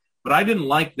 but I didn't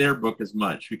like their book as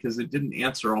much because it didn't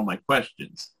answer all my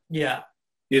questions. Yeah.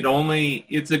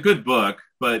 It's a good book,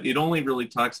 but it only really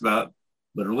talks about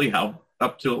literally how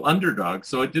up till Underdog.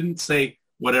 So it didn't say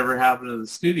whatever happened to the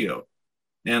studio.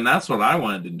 And that's what I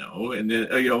wanted to know. And then,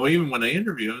 even when I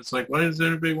interview them, it's like, why does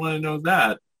everybody want to know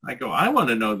that? I go, I want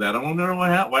to know that. I want to know what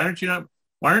happened. Why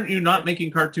aren't you not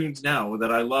making cartoons now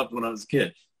that I loved when I was a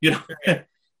kid?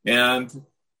 And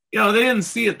they didn't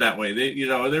see it that way.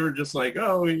 They were just like,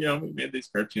 oh, we made these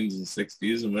cartoons in the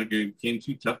 60s and it became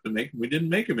too tough to make, and we didn't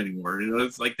make them anymore.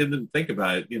 It's like they didn't think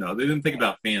about it. They didn't think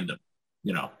about fandom.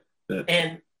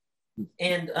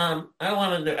 And I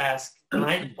wanted to ask, and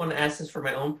I want to ask this for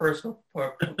my own personal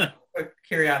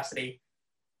curiosity.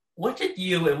 What did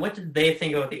you and what did they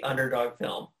think about the Underdog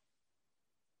film?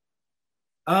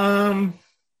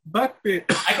 Buck.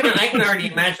 I can already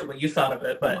imagine what you thought of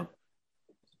it, but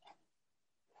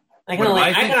I can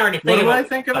already think. What do I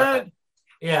think of it?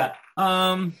 Yeah.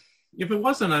 If it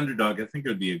wasn't Underdog, I think it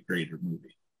would be a greater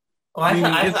movie. Oh,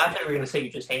 I thought you were going to say you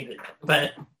just hated it,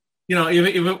 but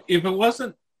if it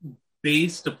wasn't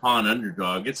based upon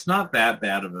Underdog, it's not that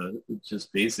bad of a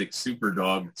just basic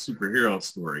superhero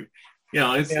story.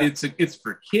 It's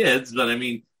for kids, but I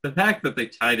mean, the fact that they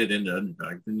tied it into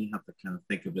Underdog, then you have to kind of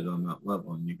think of it on that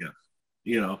level, and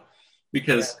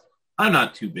because I'm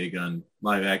not too big on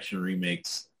live action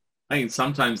remakes. I mean,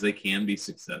 sometimes they can be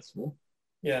successful.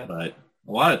 Yeah. But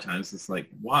a lot of times it's like,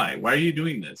 why? Why are you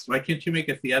doing this? Why can't you make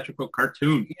a theatrical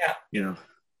cartoon? Yeah.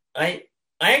 I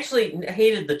actually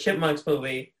hated the Chipmunks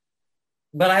movie,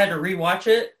 but I had to rewatch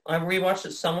it. I rewatched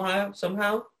it somehow.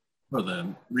 For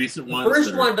the recent ones?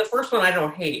 The first one I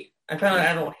don't hate. I found out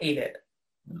I don't hate it.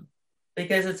 Yeah.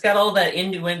 Because it's got all that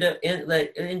innuendos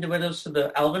to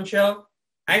the Alvin show.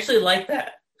 I actually like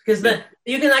that. Because then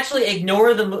you can actually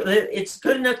ignore the movie. It's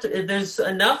good enough. There's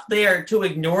enough there to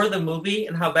ignore the movie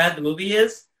and how bad the movie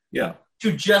is. Yeah.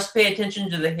 To just pay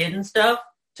attention to the hidden stuff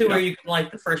where you can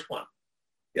like the first one.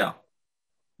 Yeah.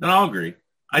 And I'll agree.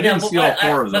 I didn't see all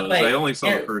four of those. I only saw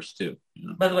the first two.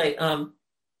 By the way,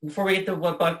 before we get to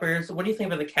what Buck Biggers, what do you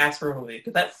think about the Casper movie?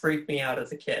 Because that freaked me out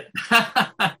as a kid.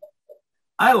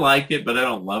 I like it, but I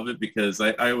don't love it because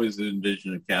I always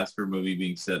envision a Casper movie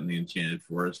being set in the Enchanted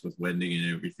Forest with Wendy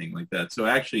and everything like that. So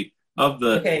actually, of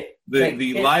the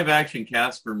live action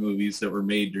Casper movies that were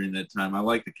made during that time, I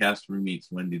like the Casper meets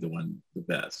Wendy the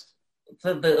best.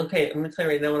 I'm going to tell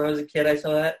you right now, when I was a kid, I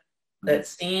saw that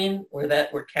scene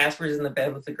where Casper's in the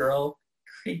bed with the girl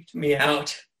creeped me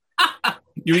out.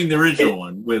 You mean the original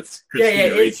one with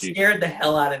Christina Ricci? It scared the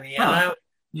hell out of me. Huh.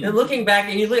 And looking back,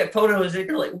 and you look at photos, and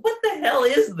you're like, what the hell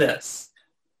is this?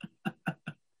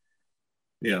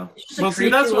 Yeah. Well, see,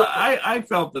 that's what I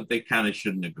felt that they kind of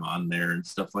shouldn't have gone there and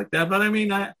stuff like that. But I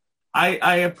mean,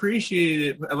 I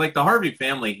appreciate it. Like the Harvey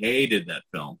family hated that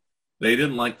film. They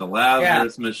didn't like the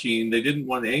Lazarus Machine. They didn't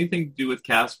want anything to do with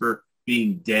Casper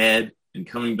being dead and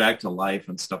coming back to life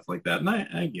and stuff like that. And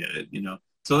I get it,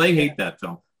 So they hate that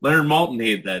film. Leonard Maltin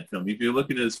hated that film. If you look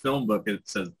at his film book, it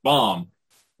says bomb.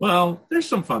 Well, there's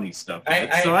some funny stuff.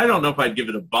 So I don't know if I'd give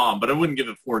it a bomb, but I wouldn't give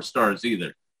it 4 stars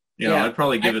either. I'd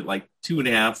probably give it like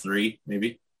 2.5, 3,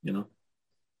 maybe. So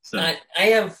we're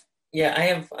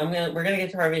gonna get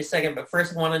to Harvey in a second, but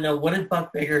first I want to know, what did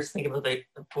Buck Biggers think about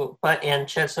and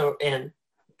Cheso and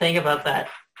think about that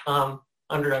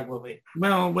Underdog movie?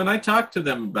 Well, when I talked to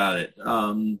them about it,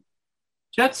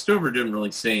 Chet Stover didn't really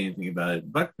say anything about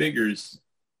it. Buck Biggers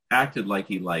acted like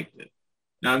he liked it.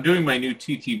 Now, I'm doing my new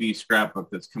TTV scrapbook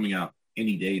that's coming out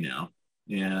any day now.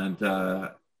 And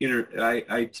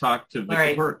I talked to Victor. All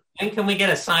right. When can we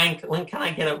get a sign? When can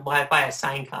I buy a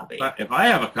signed copy? If I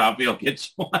have a copy, I'll get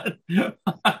you one.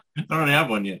 I don't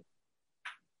have one yet.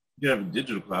 If you have a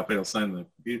digital copy, I'll sign the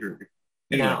computer.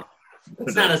 Anyway, no,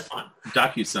 it's not as fun.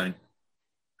 DocuSign.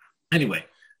 Anyway,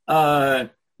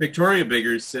 Victoria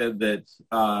Biggers said that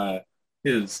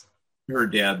her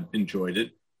dad enjoyed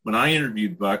it. When I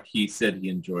interviewed Buck, he said he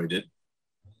enjoyed it.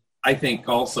 I think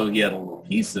also he had a little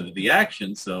piece of the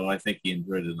action, so I think he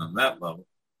enjoyed it on that level.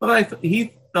 But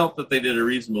he felt that they did a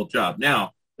reasonable job.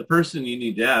 Now, the person you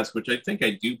need to ask, which I think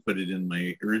I do put it in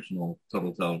my original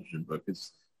Total Television book,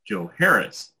 is Joe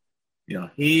Harris.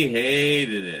 He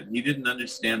hated it. He didn't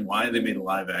understand why they made a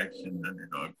live-action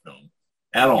Underdog film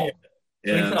at all.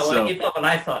 He thought what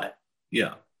I thought.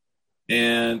 Yeah.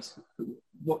 And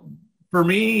For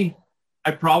me,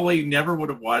 I probably never would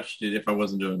have watched it if I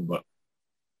wasn't doing the book.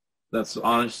 That's the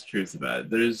honest truth about it.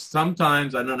 There's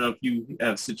sometimes, I don't know if you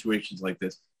have situations like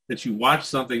this, that you watch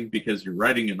something because you're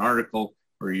writing an article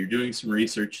or you're doing some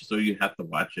research, so you have to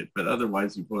watch it. But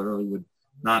otherwise, you probably would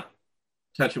not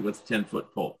touch it with a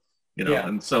 10-foot pole. Yeah.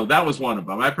 And so that was one of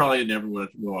them. I probably never would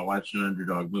have watched an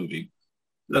Underdog movie.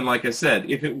 Then, like I said,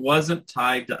 if it wasn't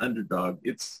tied to Underdog,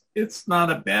 it's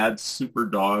not a bad super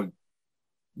dog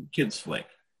kids flick.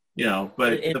 But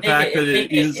the fact that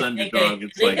it is Underdog,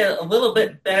 it's like a little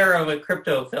bit better of a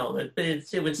crypto film. It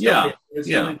would still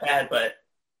be bad, but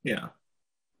yeah,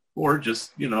 or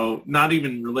just not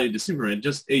even related to Superman,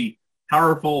 just a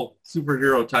powerful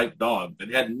superhero type dog that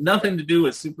had nothing to do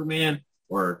with Superman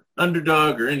or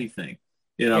Underdog or anything.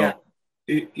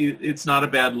 It's not a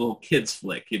bad little kids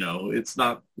flick. It's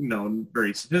not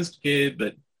very sophisticated,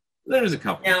 but there's a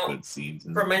couple of good scenes.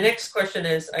 For my next question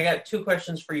is, I got 2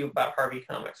 questions for you about Harvey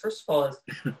Comics. First of all, is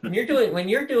when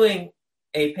you're doing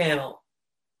a panel,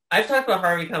 I've talked about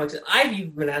Harvey Comics, and I've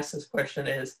even been asked this question: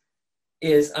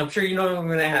 is I'm sure you know what I'm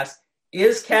going to ask.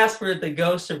 Is Casper the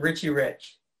ghost of Richie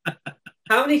Rich?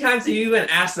 How many times have you even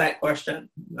asked that question?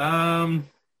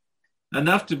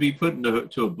 Enough to be put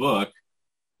into a book.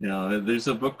 There's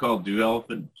a book called Do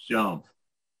Elephant Jump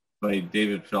by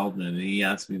David Feldman, and he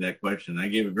asked me that question. I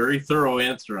gave a very thorough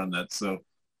answer on that, so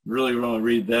really want to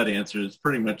read that answer. It's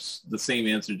pretty much the same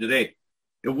answer today.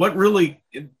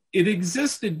 It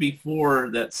existed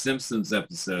before that Simpsons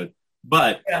episode,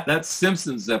 but that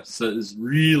Simpsons episode is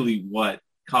really what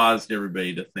caused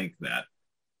everybody to think that.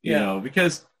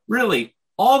 Because really,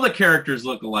 all the characters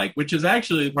look alike, which is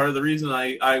actually part of the reason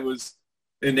I was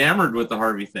enamored with the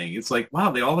Harvey thing. It's like,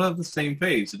 wow, they all have the same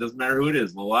face. It doesn't matter who it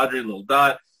is. Little Audrey, Little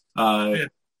Dot,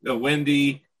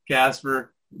 Wendy,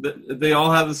 Casper, they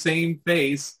all have the same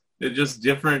face. They're just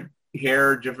different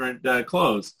hair, different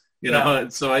clothes.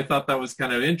 So I thought that was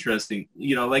kind of interesting.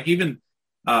 Like even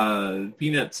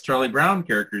Peanuts, Charlie Brown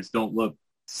characters don't look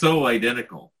so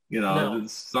identical.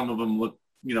 Some of them look,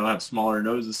 have smaller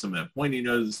noses, some have pointy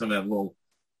noses, some have little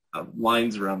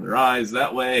lines around their eyes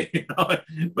that way.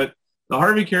 But the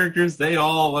Harvey characters, they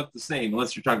all look the same,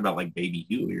 unless you're talking about like Baby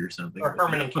Huey or something. Or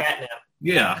Herman and Catnip.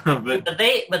 Yeah, but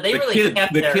they really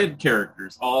kept the kid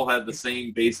characters all had the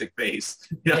same basic face.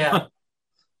 Yeah.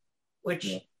 Which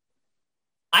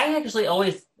I actually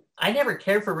I never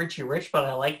cared for Richie Rich, but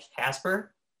I liked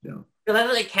Casper. Yeah. Because I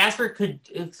thought like Casper could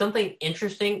do something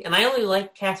interesting, and I only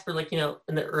liked Casper in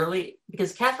the early,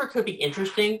 because Casper could be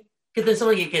interesting because then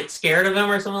somebody could get scared of him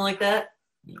or something like that.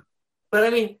 Yeah. But I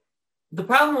mean, the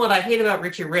problem, what I hate about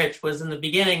Richie Rich was in the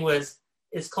beginning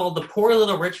it's called The Poor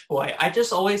Little Rich Boy. I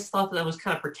just always thought that was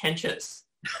kind of pretentious.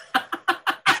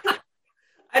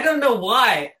 I don't know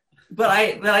why, but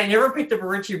I never picked up a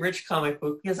Richie Rich comic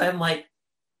book because I'm like,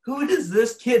 who does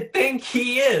this kid think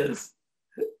he is?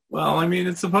 Well, I mean,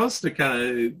 it's supposed to kind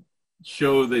of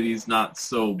show that he's not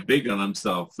so big on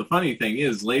himself. The funny thing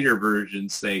is, later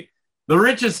versions say, the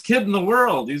richest kid in the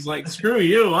world. He's like, screw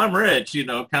you, I'm rich,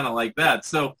 kind of like that.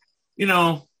 So,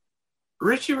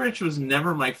 Richie Rich was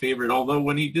never my favorite, although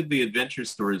when he did the adventure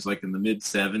stories like in the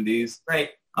mid-'70s,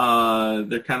 right?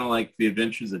 They're kind of like the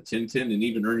Adventures of Tintin, and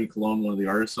even Ernie Colon, one of the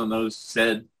artists on those,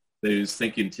 said that he was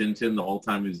thinking Tintin the whole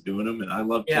time he was doing them, and I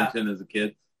loved Tintin as a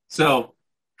kid. So,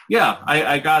 yeah,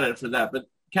 I got it for that. But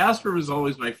Casper was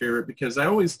always my favorite because I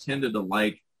always tended to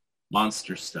like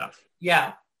monster stuff.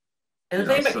 Yeah. And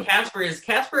the thing about Casper is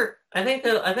I think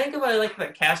what I like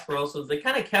about Casper also is they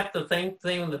kind of kept the thing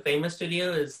with the Famous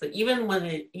Studio is that even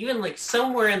like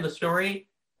somewhere in the story,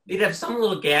 they'd have some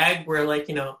little gag where like,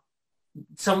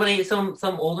 somebody, some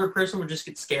older person would just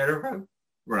get scared of him.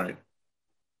 Right.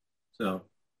 So,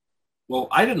 well,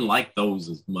 I didn't like those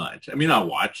as much. I mean, I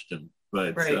watched them,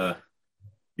 but,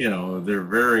 they're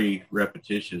very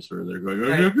repetitious where they're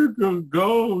going,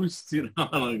 ghosts,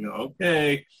 like,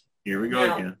 okay, here we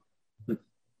go again.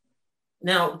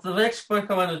 Now, the next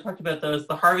book I wanted to talk about, though, is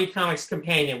the Harvey Comics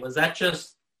Companion. Was that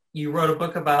just, you wrote a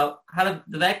book about,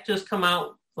 did that just come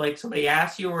out, like somebody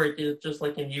asked you, or did it just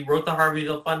like, and you wrote the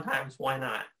Harveyville Fun Times, why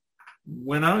not?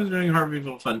 When I was doing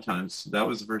Harveyville Fun Times, that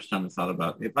was the first time I thought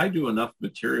about, if I do enough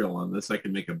material on this, I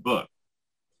can make a book.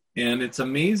 And it's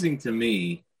amazing to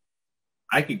me,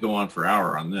 I could go on for an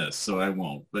hour on this, so I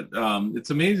won't. But it's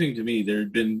amazing to me, there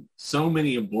had been so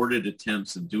many aborted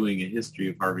attempts of doing a history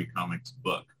of Harvey Comics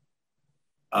book.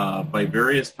 By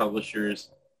various publishers,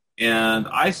 and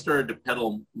I started to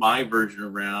peddle my version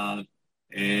around,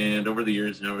 and over the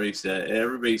years everybody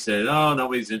said, oh,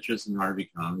 nobody's interested in Harvey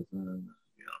Comics,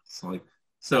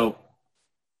 so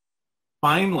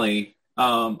finally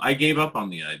I gave up on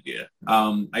the idea.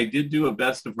 I did do a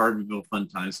best of Harveyville Fun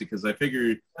Times because I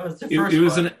figured That was the it first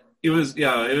was one. it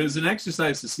was an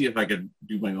exercise to see if I could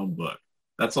do my own book.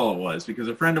 That's all it was, because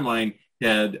a friend of mine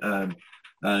had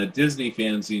a Disney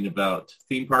fanzine about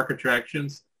theme park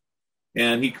attractions,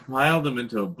 and he compiled them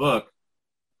into a book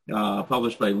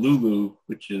published by Lulu,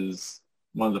 which is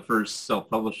one of the first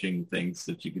self-publishing things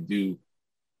that you could do,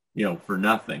 for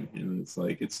nothing. And it's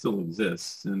like, it still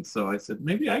exists. And so I said,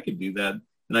 maybe I could do that,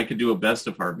 and I could do a best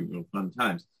of Harveyville Fun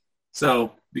Times.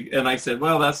 So, and I said,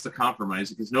 well, that's the compromise,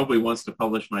 because nobody wants to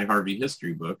publish my Harvey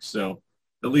history book. So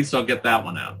at least I'll get that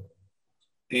one out.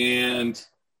 And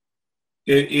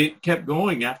it kept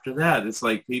going after that. It's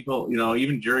like people,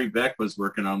 even Jerry Beck was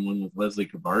working on one with Leslie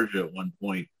Cabarja at one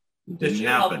point. It didn't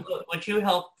happen. Would you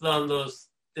help on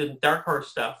the Dark Horse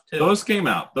stuff too? Those came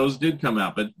out. Those did come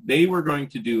out, but they were going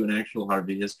to do an actual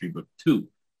Harvey history book too.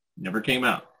 Never came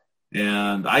out.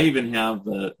 And I even have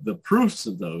the proofs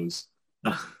of those.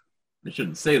 I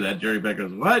shouldn't say that. Jerry Beck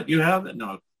goes, what? You have that?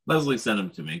 No, Leslie sent them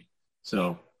to me.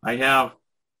 So I have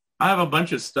a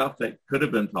bunch of stuff that could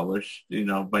have been published,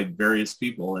 by various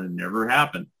people, and it never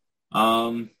happened.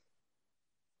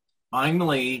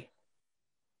 Finally,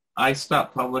 I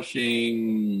stopped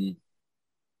publishing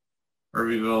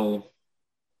Harveyville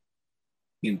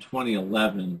in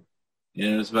 2011, and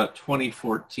it was about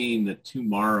 2014 that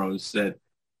Tomorrow said,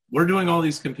 we're doing all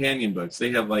these companion books.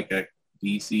 They have like a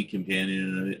DC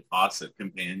companion, a Fawcett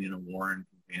companion, a Warren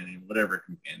companion, whatever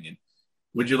companion.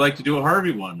 Would you like to do a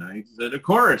Harvey one? I said, of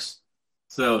course.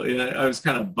 So I was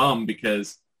kind of bummed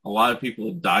because a lot of people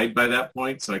had died by that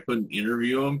point, so I couldn't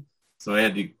interview them. So I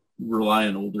had to rely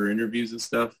on older interviews and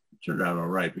stuff. It turned out all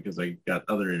right because I got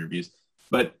other interviews.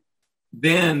 But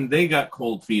then they got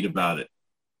cold feet about it.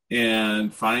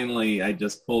 And finally, I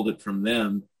just pulled it from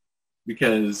them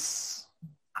because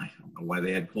I don't know why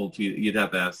they had cold feet. You'd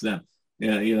have to ask them.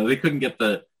 They couldn't get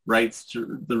the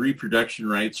reproduction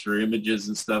rights for images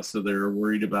and stuff, so they were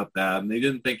worried about that, and they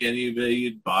didn't think anybody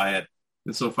would buy it.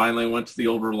 And so finally I went to the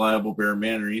old reliable Bear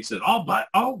Manor, and he said,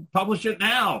 I'll publish it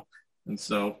now. And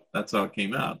so that's how it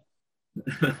came out.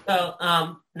 So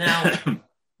now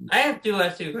I do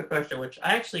ask you a quick question, which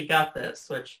I actually got this,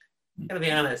 which I'm going to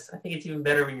be honest, I think it's even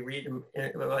better when you read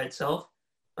it by itself.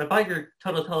 When I bought your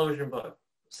Total Television book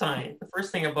signed, the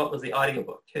first thing I bought was the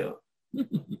audiobook too.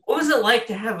 What was it like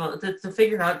to have to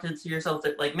figure out to yourself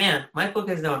that, like, man, my book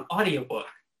is now an audiobook?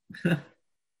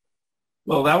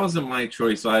 Well, that wasn't my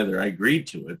choice either. I agreed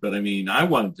to it, but I mean, I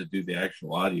wanted to do the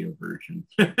actual audio version.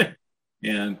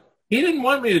 And he didn't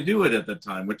want me to do it at the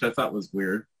time, which I thought was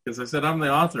weird, because I said, I'm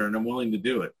the author and I'm willing to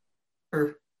do it.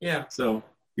 Yeah. So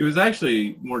it was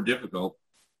actually more difficult.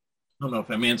 I don't know if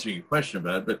I'm answering your question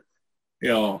about it, but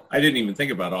I didn't even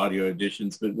think about audio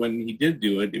editions, but when he did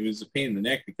do it, it was a pain in the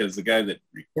neck because the guy that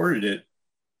recorded it,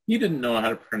 he didn't know how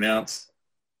to pronounce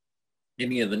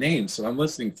any of the names. So I'm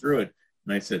listening through it,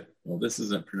 and I said, well, this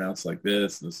isn't pronounced like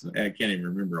this. I can't even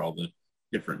remember all the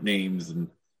different names and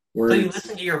words. So you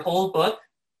listened to your whole book?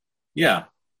 Yeah.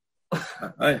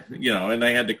 And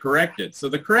I had to correct it. So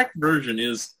the correct version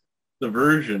is the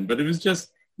version, but it was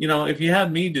just, if you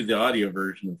had me do the audio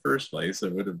version in the first place, I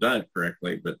would have done it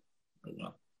correctly, but oh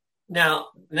well. Now,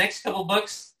 the next couple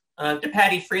books,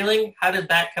 DePatie Freeling, how did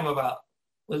that come about?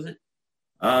 Was it?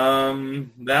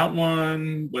 That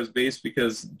one was based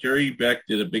because Jerry Beck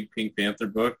did a big Pink Panther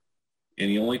book, and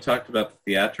he only talked about the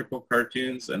theatrical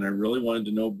cartoons, and I really wanted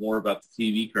to know more about the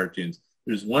TV cartoons.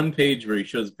 There's one page where he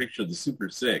shows a picture of the Super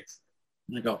Six,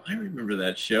 and I go, I remember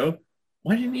that show.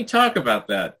 Why didn't he talk about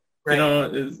that?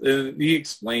 Right. He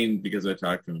explained, because I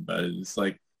talked to him about it. It's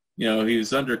like, he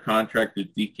was under contract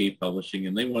at DK Publishing,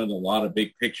 and they wanted a lot of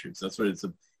big pictures. That's what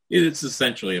it's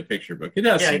essentially a picture book. It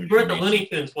has he wrote the Looney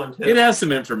Tunes one too. It has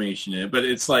some information in it, but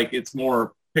it's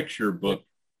more picture book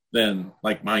than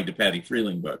like my DePatie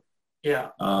Freeling book. Yeah.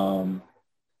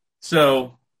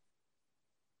 So,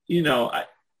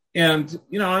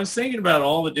 I was thinking about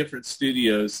all the different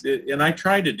studios, and I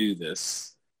tried to do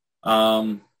this.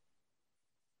 I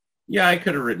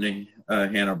could have written a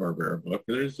Hanna-Barbera book.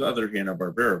 There's other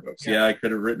Hanna-Barbera books. Yeah, I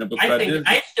could have written a book about Disney.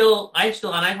 I still,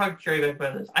 and I talked to Jerry Beck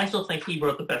about this, I still think he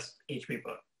wrote the best HP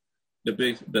book.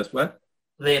 The best what?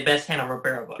 The best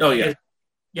Hanna-Barbera book. Oh, yeah.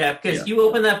 Because you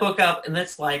open that book up, and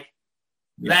it's like,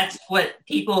 that's what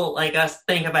people like us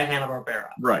think about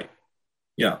Hanna-Barbera. Right.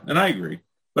 Yeah, and I agree.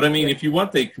 But, I mean, if you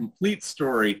want the complete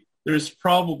story, there's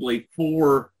probably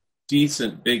 4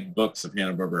 decent big books of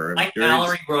Hanna-Barbera. Mike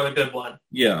Mallory wrote a good one.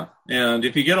 Yeah, and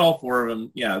if you get all 4 of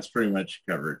them, it's pretty much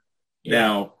covered. Yeah.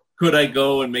 Now, could I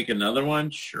go and make another one?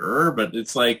 Sure, but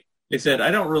it's like, they said,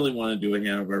 I don't really want to do a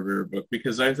Hanna-Barbera book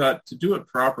because I thought to do it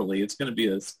properly, it's going to be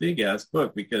this big-ass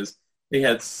book because they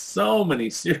had so many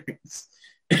series.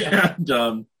 Yeah.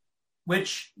 And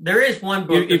which there is one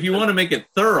book. If you want to make it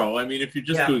thorough, I mean, if you're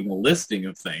just Yeah. doing a listing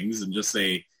of things and just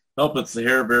say, help, it's the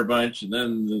Hair Bear Bunch, and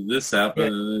then this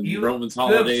happened, and then Roman's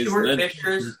Holidays. You have Stuart and then,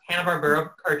 Fisher's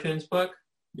Hanna-Barbera cartoons book?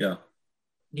 yeah.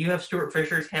 Do you have Stuart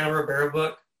Fisher's Hanna-Barbera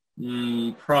book?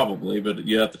 Probably, but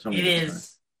you have to tell me.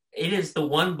 It is the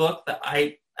one book that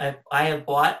I have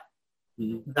bought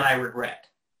that I regret.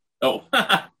 Oh.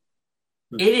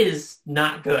 It is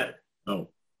not good. Oh.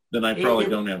 Then I probably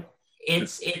don't have.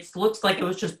 It looks like it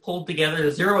was just pulled together.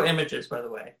 0 images, by the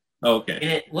way. Oh, okay. And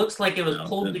it looks like it was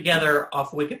pulled together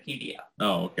off Wikipedia.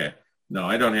 Oh, okay. No,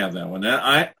 I don't have that one.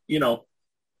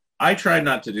 I tried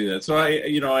not to do that. So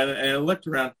I looked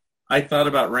around. I thought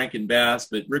about Rankin Bass,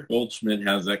 but Rick Goldschmidt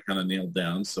has that kind of nailed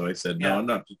down. So I said, no, I'm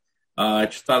not. I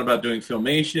thought about doing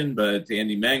Filmation, but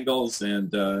Andy Mangels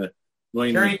and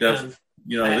Dwayne McDuff,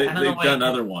 they've done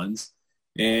other ones.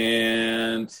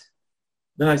 And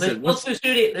then I said,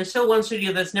 there's still one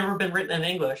studio that's never been written in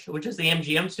English, which is the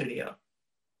MGM studio.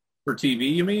 For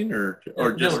TV, you mean, or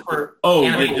just for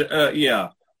yeah.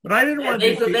 But I didn't want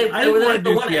to do theatrical.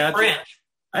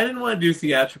 I didn't want to do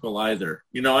theatrical either.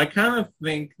 I kind of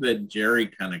think that Jerry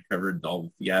kind of covered all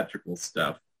the theatrical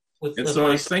stuff, and so I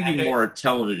was thinking more of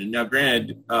television. Now,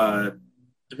 granted,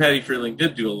 Patty Freeling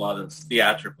did do a lot of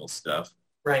theatrical stuff,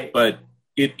 right? But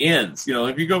it ends.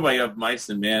 If you go by Of Mice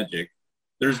and Magic,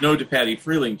 there's no Patty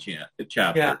Freeling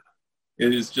chapter. Yeah.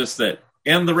 It is just that,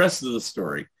 and the rest of the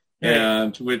story.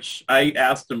 And to which I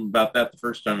asked him about that the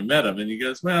first time I met him, and he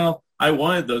goes, "Well, I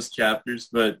wanted those chapters,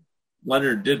 but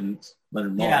Leonard didn't.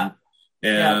 Leonard Maltin."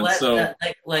 And so,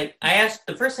 I asked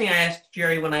the first thing I asked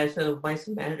Jerry when I said Of Mice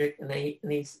and Magic, and I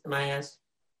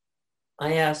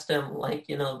asked him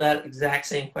that exact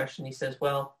same question. He says,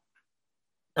 "Well,"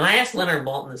 and I asked Leonard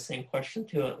Maltin the same question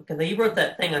too, because he wrote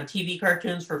that thing on TV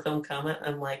cartoons for Film Comment.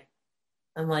 I'm like.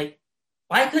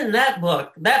 Why couldn't that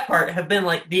part have been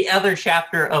like the other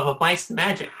chapter of Mice and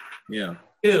Magic? Yeah.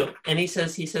 Too. And he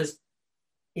says,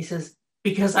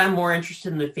 because I'm more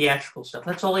interested in the theatrical stuff.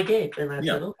 That's all I gave. And I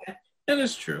said, okay. And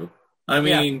it's true. I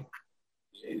mean,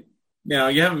 now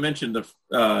you haven't mentioned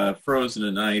the Frozen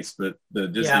and Ice, but the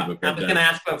Disney book. I was going to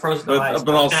ask about Frozen and Ice.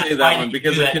 But I'll say that one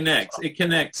because it connects. It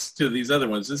connects to these other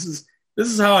ones. This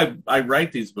is how I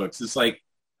write these books. It's like,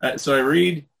 so I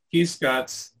read Keith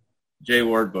Scott's Jay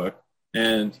Ward book.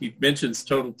 And he mentions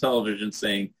Total Television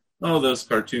saying, oh, those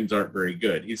cartoons aren't very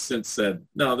good. He's since said,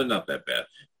 no, they're not that bad.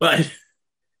 But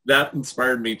that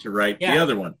inspired me to write the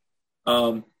other one.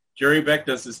 Jerry Beck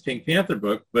does his Pink Panther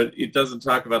book, but it doesn't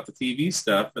talk about the TV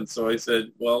stuff. And so I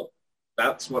said, well,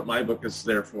 that's what my book is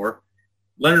there for.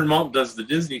 Leonard Maltin does the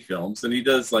Disney films, and he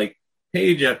does like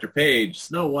page after page,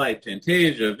 Snow White,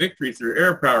 Fantasia, Victory Through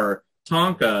Air Power,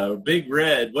 Tonka, Big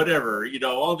Red, whatever,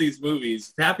 all these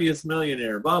movies, Happiest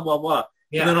Millionaire, blah, blah, blah.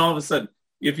 Yeah. And then all of a sudden,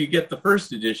 if you get the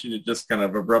first edition, it just kind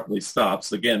of abruptly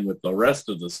stops again with the rest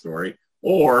of the story.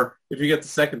 Or if you get the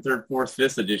second, third, fourth,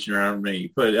 fifth edition, or however many you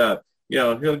put up,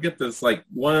 he'll get this like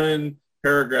one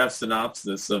paragraph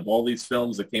synopsis of all these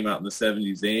films that came out in the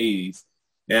 70s and 80s.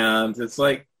 And it's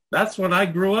like, that's what I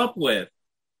grew up with.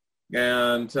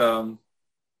 And, no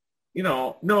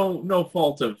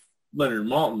fault of Leonard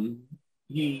Maltin.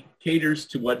 He caters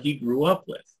to what he grew up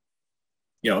with.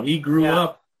 He grew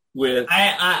up with.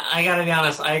 I gotta be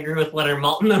honest. I agree with Leonard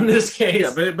Maltin in this case.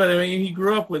 Yeah, but I mean, he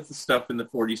grew up with the stuff in the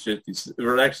 40s, 50s,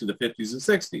 or actually the 50s and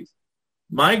 60s.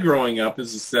 My growing up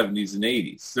is the 70s and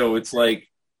 80s. So it's like,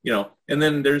 and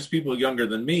then there's people younger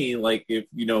than me, like if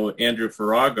Andrew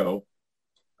Farago.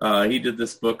 He did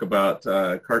this book about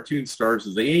cartoon stars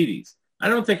of the 80s. I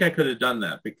don't think I could have done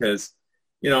that because.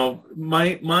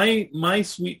 My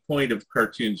sweet point of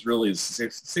cartoons really is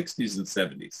 60s and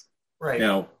 70s. Right.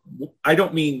 Now, I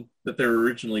don't mean that they're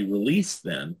originally released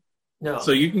then. No.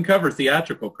 So you can cover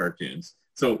theatrical cartoons.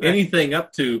 So anything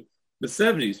up to the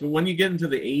 70s. But when you get into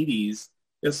the 80s,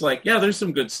 it's like, yeah, there's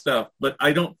some good stuff, but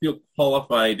I don't feel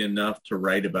qualified enough to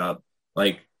write about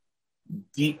like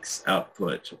Deek's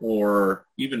output or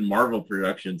even Marvel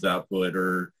Productions output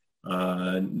or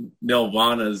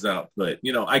Nelvana's output.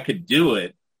 I could do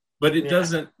it, but it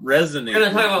doesn't resonate. We're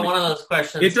going to talk about one of those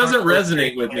questions. It doesn't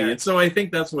resonate with me. And so I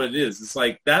think that's what it is. It's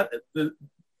like that,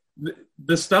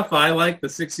 the stuff I like, the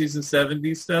 60s and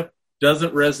 70s stuff,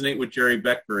 doesn't resonate with Jerry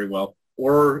Beck very well,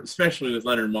 or especially with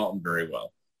Leonard Maltin very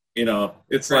well.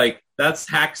 It's like, that's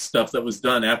hack stuff that was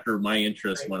done after my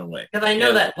interest went away. Because I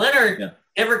know that Leonard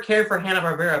never cared for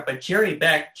Hanna-Barbera, but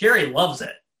Jerry loves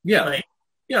it. Yeah.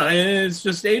 And it's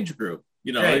just age group.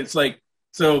 It's like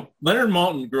So Leonard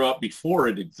Maltin grew up before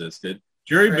it existed.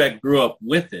 Jerry Beck grew up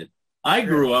with it. I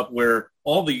grew up where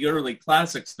all the early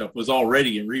classic stuff was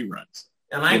already in reruns.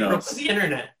 And I grew up with the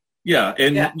internet. Yeah,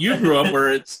 and you grew up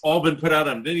where it's all been put out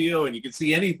on video, and you can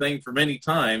see anything from any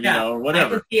time, or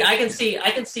whatever. I can see, I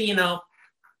don't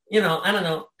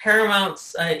know,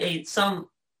 Paramount's some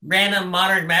random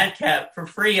modern madcap for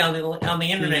free on the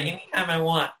internet anytime I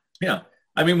want. Yeah,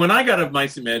 I mean, when I got of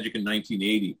Mice and Magic in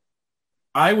 1980,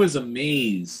 I was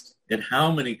amazed at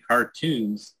how many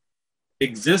cartoons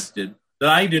existed that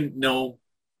I didn't know.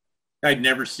 I'd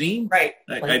never seen. Right.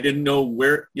 I didn't know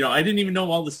where, I didn't even know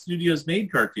all the studios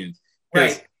made cartoons.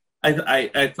 Right.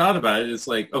 I thought about it. It's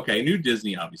like, okay, I knew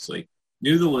Disney, obviously.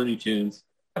 Knew the Looney Tunes.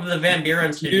 Of the Van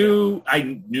Buren studio. I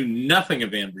knew nothing of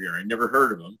Van Buren. I never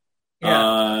heard of them.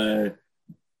 Yeah.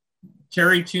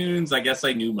 Terry Tunes, I guess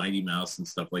I knew Mighty Mouse and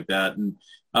stuff like that. And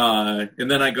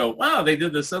then I go, wow, they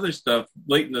did this other stuff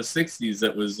late in the 60s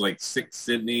that was like Sick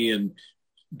Sydney and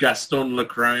Gaston Le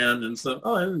Crayon and stuff.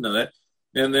 Oh, I didn't know that.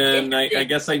 And then I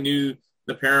guess I knew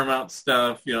the Paramount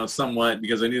stuff, somewhat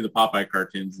because I knew the Popeye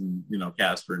cartoons and,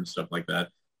 Casper and stuff like that.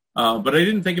 But I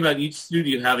didn't think about each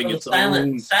studio having its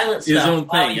own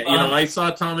thing. I saw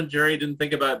Tom and Jerry, didn't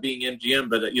think about being MGM,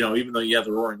 but, even though you have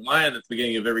the Roaring Lion at the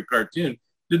beginning of every cartoon,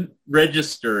 didn't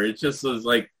register. It just was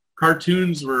like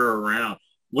cartoons were around.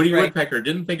 Woody Woodpecker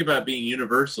didn't think about being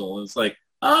Universal. It's like,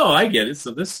 oh, I get it.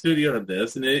 So this studio had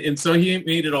this. And so he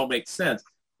made it all make sense.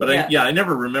 But I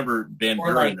never remember Van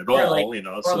Buren at all,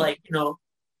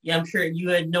 I'm sure you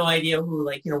had no idea who,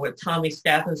 what Tommy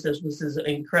Stathis was his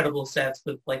incredible sets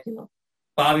with,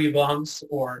 Bobby Bumps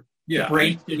or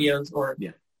Braid Studios or...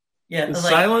 The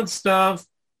silent stuff,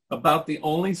 about the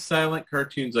only silent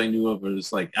cartoons I knew of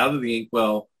was, Out of the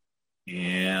Inkwell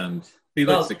and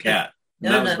Felix the Cat.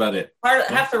 And that was about it.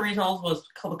 Half the reason also was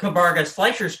Cabarga's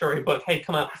Fleischer storybook had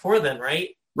come out before then,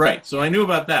 right? Right, so I knew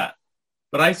about that.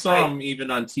 But I saw them even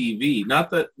on TV, not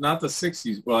the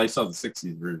 60s. Well, I saw the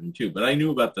 60s version too, but I knew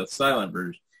about the silent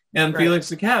version and Felix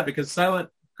the Cat because silent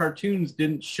cartoons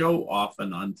didn't show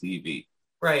often on TV.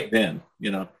 Right. Then,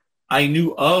 I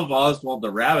knew of Oswald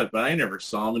the Rabbit, but I never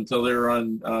saw them until they were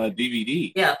on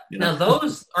DVD. Yeah. Now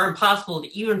those are impossible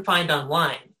to even find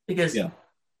online because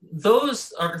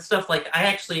those are stuff I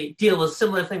actually deal with a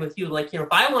similar thing with you. If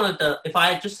I wanted to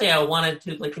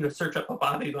search up a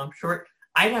Bobby Bump short,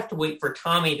 I'd have to wait for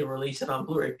Tommy to release it on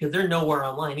Blu-ray because they're nowhere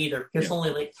online either because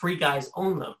only 3 guys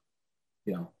own them.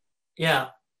 Yeah. Yeah.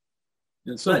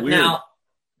 It's so weird.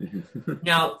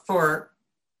 Now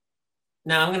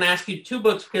I'm going to ask you 2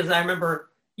 books because I remember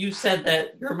you said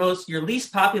that your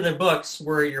least popular books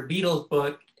were your Beatles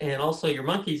book and also your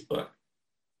Monkees book.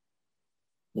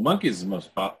 Well, Monkees is the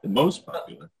most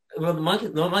popular. Well,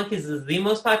 Monkees is the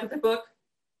most popular book?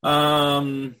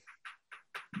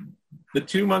 The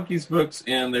 2 Monkees books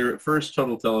and their first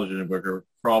Total Television book are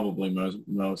probably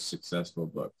most successful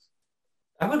books.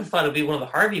 I would have thought it would be one of the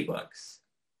Harvey books.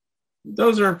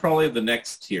 Those are probably the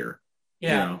next tier.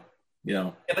 Yeah.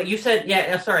 Yeah, but you said,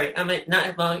 sorry. I mean,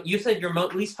 you said your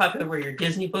least popular were your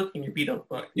Disney book and your Beatles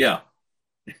book. Yeah.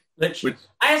 Which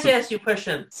I have to ask you a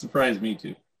question. Surprised me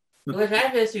too. Which I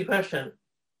have to ask you a question.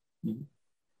 Mm-hmm.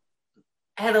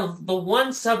 Out of the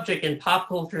one subject in pop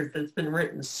culture that's been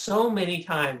written so many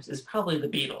times is probably the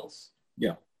Beatles.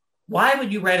 Yeah. Why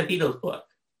would you write a Beatles book?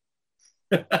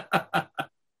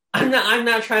 I'm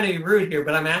not trying to be rude here,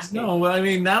 but I'm asking. No, well, I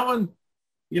mean, that one,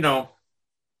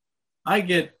 I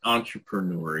get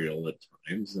entrepreneurial at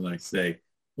times and I say,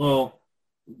 well,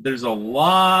 there's a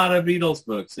lot of Beatles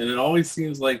books and it always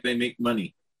seems like they make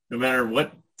money no matter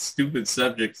what stupid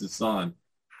subjects it's on.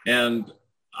 And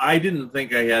I didn't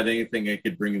think I had anything I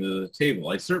could bring to the table.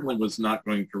 I certainly was not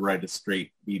going to write a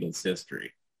straight Beatles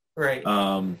history. Right.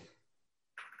 But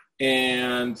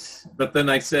then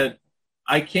I said,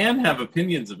 I can have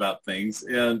opinions about things.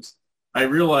 And I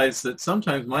realized that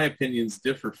sometimes my opinions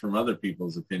differ from other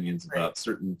people's opinions about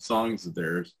certain songs of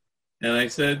theirs. And I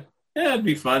said, it'd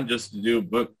be fun just to do a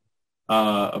book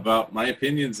about my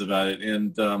opinions about it.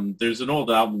 And there's an old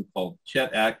album called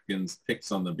Chet Atkins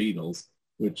Picks on the Beatles,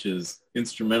 which is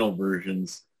instrumental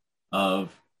versions of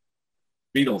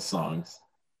Beatles songs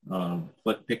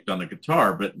picked on a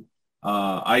guitar. But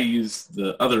I use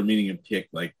the other meaning of pick,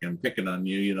 like I'm picking on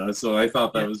you, so I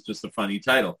thought that was just a funny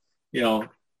title.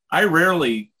 I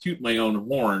rarely toot my own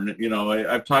horn.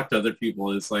 I've talked to other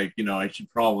people. It's like, I should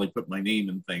probably put my name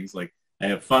in things. Like I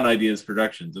have Fun Ideas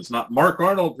Productions. It's not Mark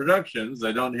Arnold Productions.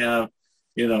 I don't have,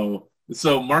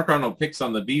 so Mark Arnold Picks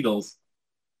on the Beatles.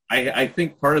 I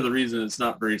think part of the reason it's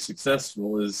not very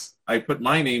successful is I put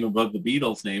my name above the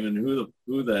Beatles' name, and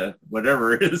who the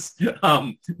whatever is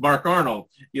Mark Arnold,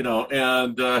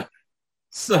 and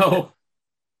so.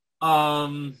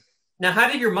 Now,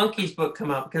 how did your Monkees book come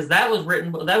out? Because that was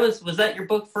written. Was that your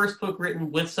first book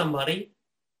written with somebody?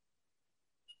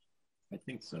 I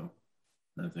think so.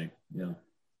 Yeah.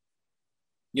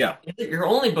 Yeah. Is it your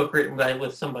only book written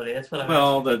with somebody? That's what I.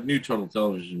 Well, the new Total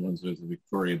Television ones with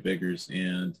Victoria Biggers,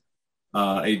 and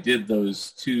I did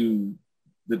those two,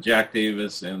 the Jack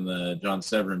Davis and the John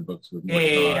Severin books with Mort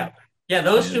Todd. Yeah,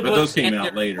 those two books. But those came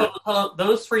out later.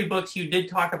 Those 3 books you did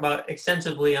talk about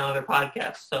extensively on other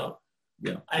podcasts. So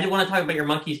yeah, I didn't want to talk about your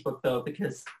Monkees book though,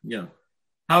 because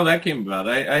how that came about.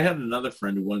 I had another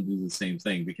friend who wanted to do the same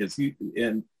thing because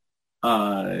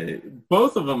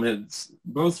both of them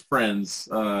both friends.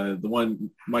 The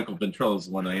one Michael Ventrella is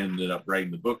the one I ended up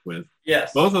writing the book with.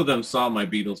 Yes, both of them saw my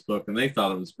Beatles book and they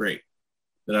thought it was great.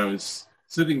 That I was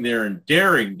sitting there and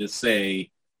daring to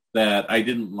say that I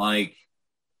didn't like.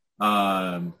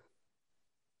 Well,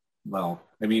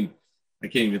 I mean, I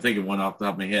can't even think of one off the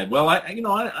top of my head. Well,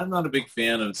 I'm not a big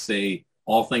fan of, say,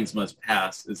 All Things Must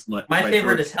Pass. My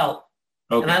favorite is Help.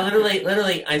 Okay. And I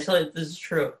literally, I tell you, this is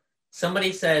true.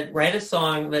 Somebody said, write a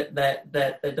song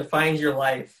that defines your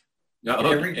life. Oh, and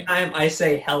every time I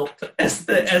say Help, as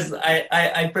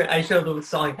I show the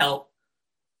song Help.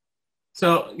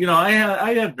 So, I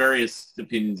had various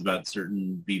opinions about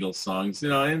certain Beatles songs,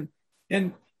 and I'm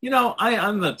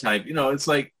the type, it's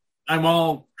like I'm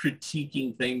all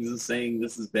critiquing things and saying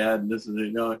this is bad and this is,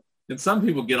 and some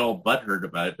people get all butthurt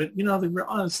about it. But, the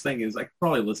honest thing is I could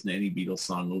probably listen to any Beatles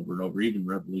song over and over, even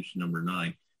Revolution Number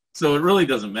 9. So it really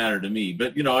doesn't matter to me.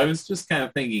 But, I was just kind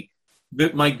of thinking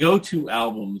that my go-to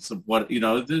albums of what, when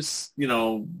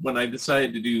I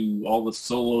decided to do all the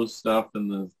solo stuff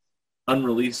and the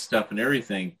unreleased stuff and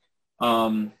everything,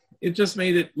 it just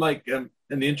made it like an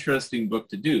interesting book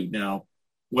to do. Now,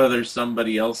 whether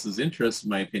somebody else is interested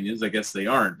in my opinions, I guess they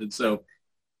aren't. And so,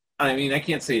 I mean, I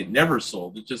can't say it never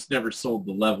sold. It just never sold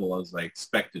the level as I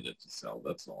expected it to sell.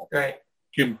 That's all. Right.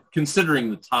 Considering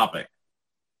the topic.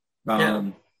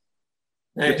 The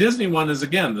Disney one is,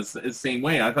 again, the same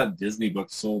way. I thought Disney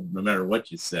books sold no matter what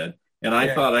you said. And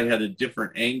I thought I had a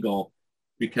different angle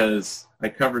because I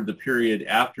covered the period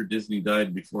after Disney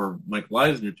died before Michael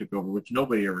Eisner took over, which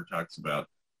nobody ever talks about.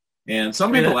 And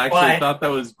some people actually thought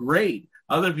that was great.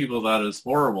 Other people thought it was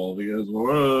horrible because,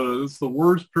 it's the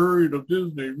worst period of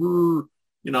Disney.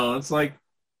 It's like,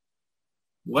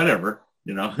 whatever.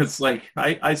 It's like,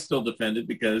 I still defend it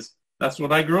because that's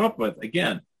what I grew up with.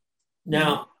 Again.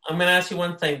 Now, I'm going to ask you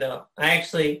one thing, though. I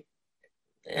actually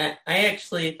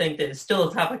think that it's still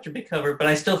a topic to be covered, but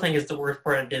I still think it's the worst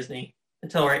part of Disney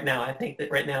until right now. I think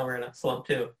that right now we're in a slump,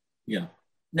 too. Yeah.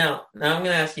 Now I'm going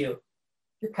to ask you,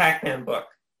 your Pac-Man book.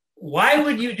 Why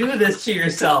would you do this to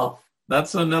yourself?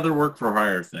 That's another work for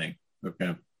hire thing.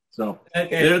 Okay. So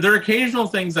there are occasional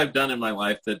things I've done in my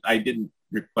life that I didn't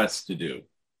request to do.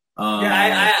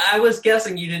 I was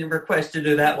guessing you didn't request to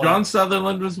do that one. John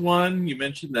Sutherland was one. You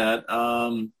mentioned that.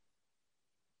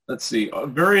 Let's see.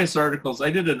 Various articles. I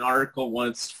did an article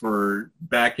once for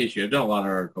Back Issue. I've done a lot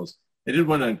of articles. I did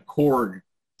one on Korg,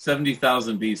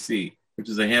 70,000 BC, which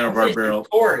is a Hanna-Barbera.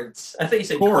 Korg. I think you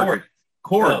said Korg.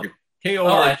 Korg.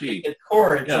 K-O-R-G. It's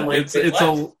Korg.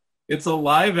 Yeah, it's a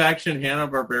live-action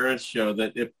Hanna-Barbera show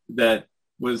that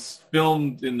was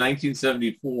filmed in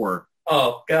 1974.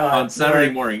 Oh, God. On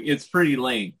Saturday morning. It's pretty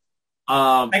lame.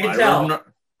 I can tell.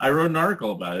 I wrote an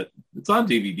article about it. It's on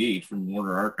DVD from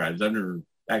Warner Archives. I've never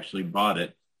actually bought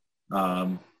it.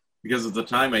 Because at the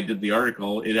time I did the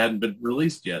article, it hadn't been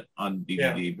released yet on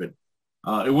DVD. Yeah.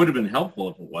 But it would have been helpful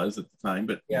if it was at the time.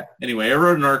 But anyway, I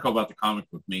wrote an article about the comic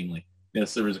book mainly.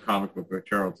 Yes, there was a comic book by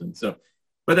Charlton. So,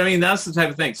 but I mean, that's the type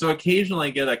of thing. So occasionally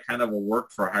I get a kind of a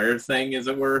work for hire thing, as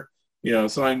it were.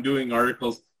 So I'm doing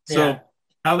articles. So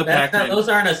how the Pac-Man... Those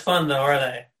aren't as fun, though, are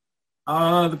they?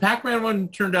 The Pac-Man one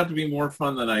turned out to be more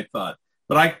fun than I thought.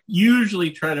 But I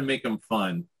usually try to make them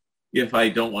fun if I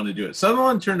don't want to do it.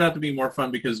 Sutherland turned out to be more fun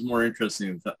because it's more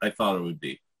interesting than I thought it would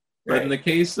be. Right. But in the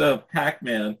case of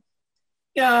Pac-Man,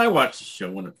 I watched the show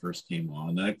when it first came on.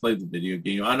 And I played the video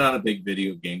game. I'm not a big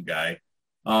video game guy.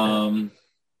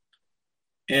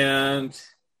 And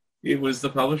it was the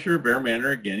publisher, Bear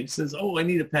Manor, again. He says, I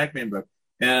need a Pac-Man book.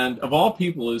 And of all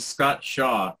people, it was Scott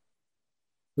Shaw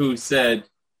who said,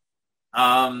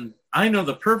 I know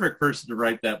the perfect person to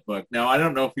write that book. Now, I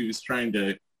don't know if he was trying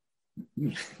to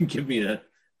give me a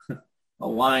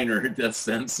line or a death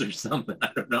sentence or something. I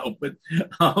don't know. But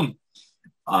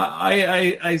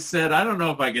I said, I don't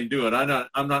know if I can do it.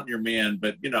 I'm not your man.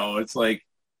 But, it's like,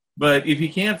 But if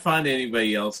you can't find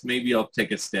anybody else, maybe I'll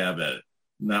take a stab at it.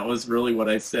 And that was really what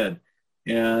I said.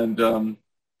 And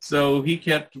so he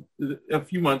kept, a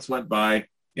few months went by,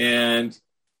 and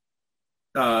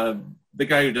the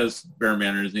guy who does Bear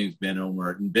Manor, his name's Ben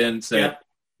Omart, and Ben said,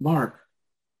 Mark,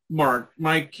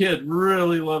 my kid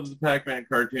really loves the Pac-Man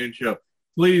cartoon show.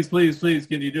 Please, please, please,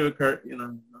 can you do a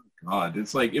oh God,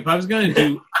 it's like if I was going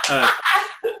to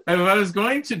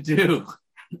do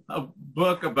a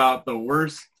book about the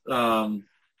worst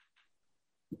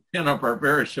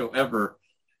Hanna-Barbera show ever.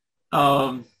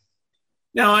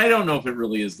 Now, I don't know if it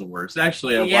really is the worst.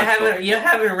 Actually, you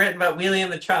haven't written about Wheelie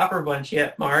and the Chopper Bunch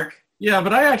yet, Mark. Yeah,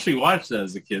 but I actually watched that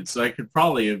as a kid, so I could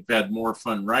probably have had more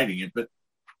fun writing it. But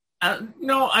so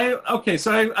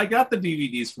I got the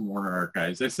DVDs from Warner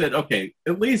Archives. I said, okay,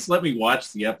 at least let me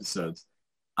watch the episodes.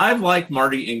 I've liked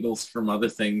Marty Ingalls from other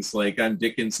things, like I'm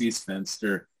Dickens East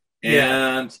Fenster.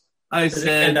 And I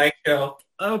said,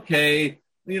 okay,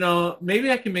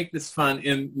 maybe I can make this fun.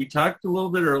 And we talked a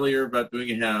little bit earlier about doing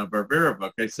a Hanna-Barbera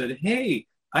book. I said, hey,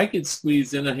 I could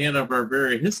squeeze in a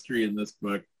Hanna-Barbera history in this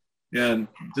book and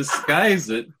disguise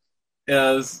it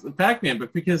as a Pac-Man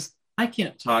book, because I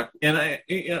can't talk, and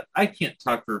I can't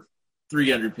talk for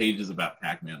 300 pages about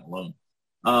Pac-Man alone.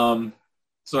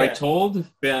 I told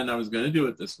Ben I was going to do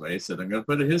it this way. I said, I'm going to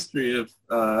put a history of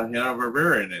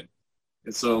Hanna-Barbera in it.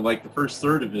 And so, like, the first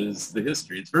third of it is the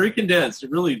history. It's very condensed.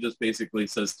 It really just basically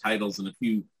says titles and a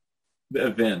few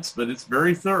events, but it's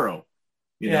very thorough,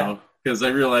 you know, because I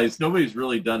realized nobody's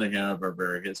really done a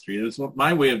Hanna-Barbera history. It was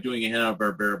my way of doing a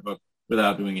Hanna-Barbera book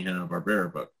without doing a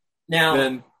Hanna-Barbera book.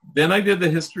 Now, then I did the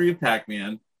history of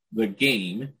Pac-Man, the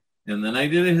game, and then I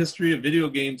did a history of video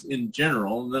games in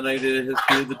general, and then I did a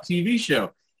history of the TV show.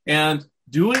 And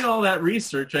doing all that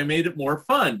research, I made it more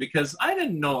fun, because I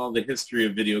didn't know all the history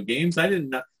of video games. I didn't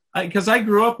know, because I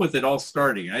grew up with it all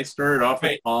starting. I started off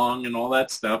at Pong and all that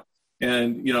stuff.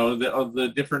 And,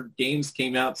 the different games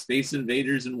came out, Space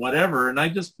Invaders and whatever, and I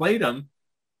just played them,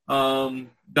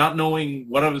 not knowing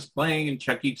what I was playing, and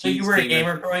Chuck E. Cheese. So you were a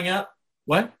gamer growing up?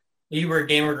 What? You were a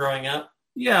gamer growing up?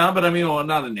 Yeah, but I'm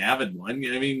not an avid one.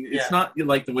 It's not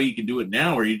like the way you can do it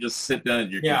now, where you just sit down at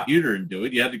your computer and do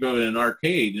it. You had to go to an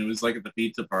arcade, and it was like at the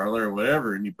pizza parlor or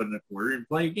whatever, and you put in a quarter and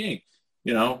play a game.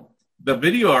 The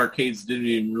video arcades didn't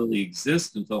even really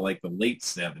exist until like the late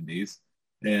 70s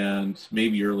and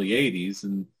maybe early 80s,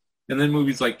 and then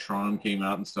movies like Tron came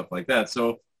out and stuff like that.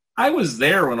 So I was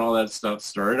there when all that stuff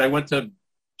started. I went to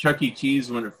Chuck E.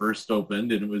 Cheese when it first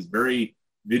opened, and it was very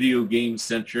video game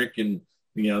centric, and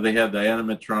they had the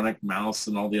animatronic mouse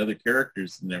and all the other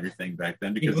characters and everything back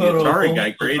then, because the Atari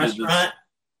guy created this.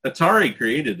 Atari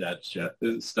created that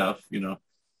stuff, and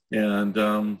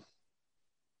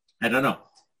I don't know.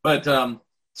 But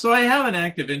so I have an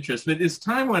active interest. But as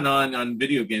time went on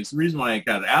video games, the reason why I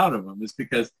got out of them is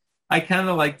because I kind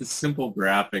of like the simple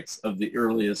graphics of the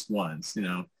earliest ones,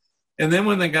 And then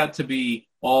when they got to be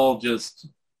all just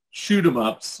shoot 'em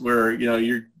ups, where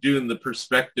you're doing the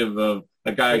perspective of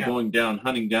a guy going down,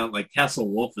 hunting down, like Castle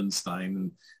Wolfenstein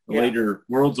and later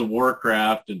Worlds of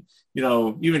Warcraft, and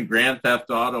even Grand Theft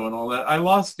Auto and all that, I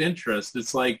lost interest.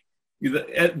 It's like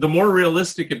the more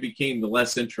realistic it became, the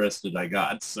less interested I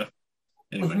got. So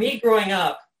anyway. With me growing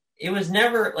up, it was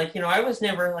never like I was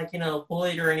never like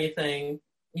bullied or anything.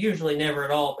 Usually never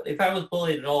at all. But if I was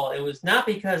bullied at all, it was not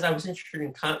because I was interested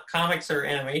in comics or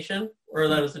animation, or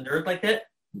that I was a nerd like that.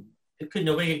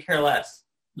 Nobody could care less.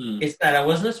 It's that I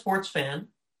wasn't a sports fan.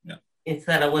 Yeah. It's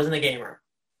that I wasn't a gamer.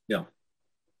 Yeah.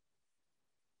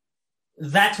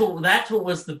 That's what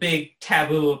was the big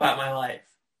taboo about my life.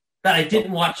 That I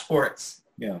didn't watch sports.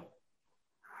 Yeah.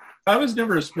 I was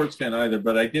never a sports fan either,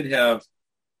 but I did have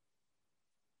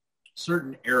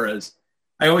certain eras.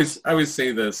 I always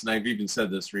say this, and I've even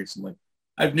said this recently.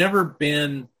 I've never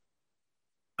been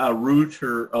a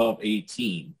rooter of a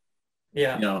team.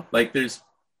 Yeah. Like there's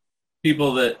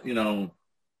people that,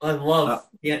 I love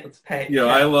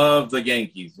I love the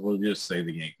Yankees. We'll just say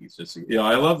the Yankees.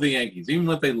 I love the Yankees. Even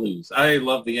when they lose, I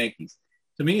love the Yankees.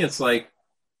 To me, it's like,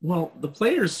 well, the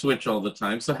players switch all the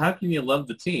time, so how can you love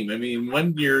the team? I mean,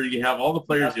 one year you have all the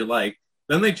players you like,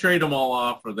 then they trade them all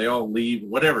off, or they all leave,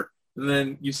 whatever, and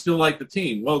then you still like the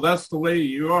team. Well, that's the way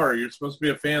you are. You're supposed to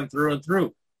be a fan through and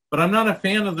through. But I'm not a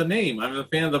fan of the name. I'm a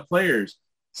fan of the players.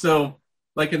 So,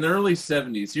 like in the early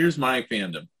 70s, here's my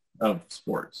fandom of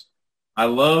sports. I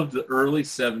loved the early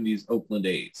 70s Oakland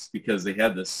A's because they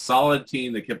had this solid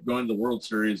team that kept going to the World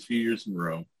Series a few years in a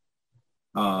row.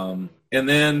 And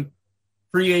then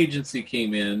free agency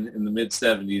came in the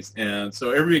mid-70s, and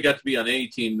so everybody got to be on any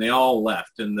team. They all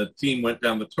left, and the team went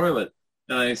down the toilet.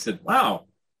 And I said, wow,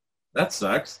 that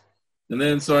sucks. And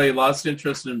then so I lost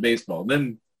interest in baseball.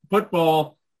 Then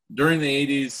football during the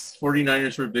 80s,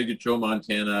 49ers were big at Joe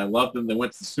Montana. I loved them. They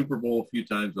went to the Super Bowl a few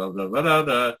times, blah, blah, blah, blah,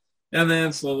 blah. And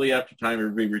then slowly after time,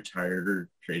 everybody retired or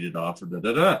traded off or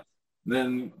da-da-da.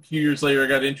 Then a few years later, I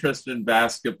got interested in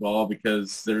basketball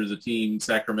because there was a team,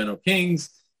 Sacramento Kings,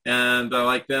 and I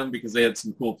liked them because they had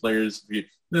some cool players. And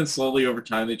then slowly over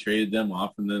time, they traded them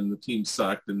off, and then the team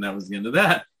sucked, and that was the end of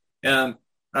that. And,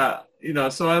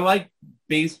 so I like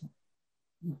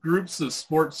groups of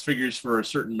sports figures for a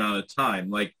certain amount of time.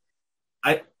 Like,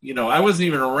 I wasn't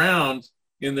even around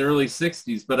in the early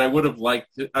 60s, but I would have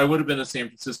been a San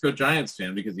Francisco Giants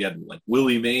fan because you had like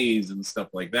Willie Mays and stuff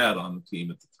like that on the team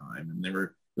at the time. And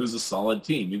it was a solid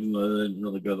team, even though they didn't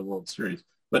really go to the World Series.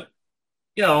 But,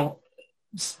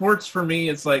 sports for me,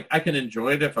 it's like I can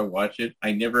enjoy it if I watch it.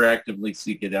 I never actively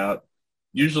seek it out.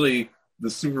 Usually the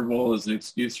Super Bowl is an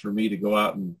excuse for me to go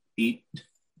out and eat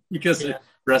because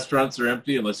restaurants are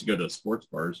empty unless you go to sports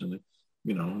bars. And,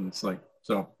 and it's like,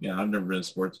 so, yeah, I've never been a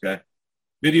sports guy.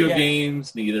 Video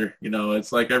games, neither.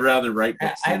 It's like I'd rather write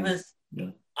books.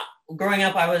 Growing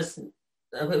up,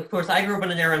 of course, I grew up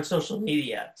in an era on social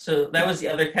media. So that was the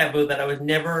other taboo, that I was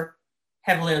never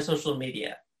heavily on social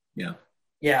media. Yeah.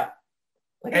 Yeah.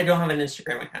 Like I don't have an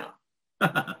Instagram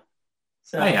account.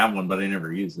 So I have one, but I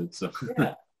never use it. So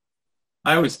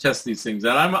I always test these things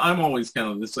out. I'm always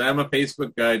kind of this way. I'm a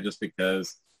Facebook guy just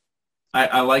because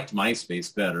I liked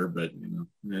MySpace better, but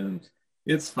and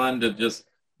it's fun to just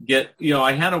get,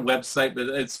 I had a website, but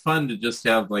it's fun to just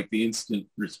have like the instant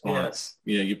response.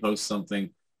 You post something,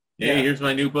 hey, here's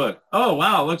my new book. Oh,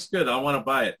 wow, looks good. I want to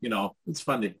buy it. It's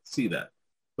fun to see that.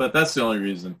 But that's the only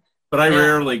reason. But I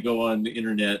rarely go on the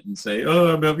internet and say,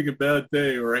 oh, I'm having a bad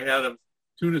day, or I had a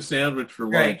tuna sandwich for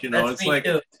lunch. It's like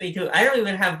me too. I don't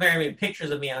even have very many pictures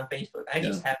of me on Facebook. I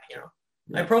just have,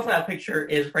 my profile picture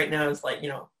is right now is like,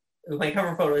 my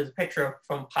cover photo is a picture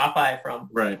from Popeye from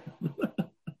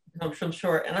some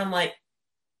short, and I'm like,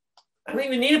 I don't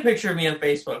even need a picture of me on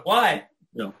Facebook. Why?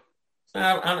 Yeah.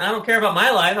 I don't care about my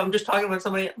life. I'm just talking about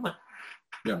somebody.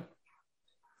 Yeah.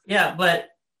 Yeah, but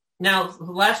now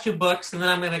the last two books, and then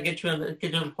I'm going to get to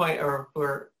the point,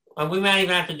 or we might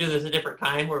even have to do this a different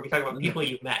time where we talk about people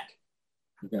you've met.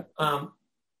 Okay.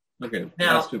 Okay.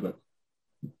 Now, last two books.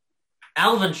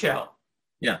 Alvin Show.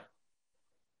 Yeah.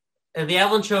 And the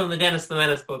Alvin Show and the Dennis the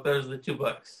Menace book. Those are the two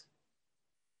books.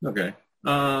 Okay.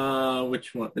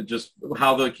 Which one? Just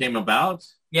how they came about?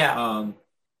 Yeah.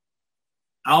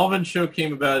 Alvin Show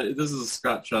came about. This is a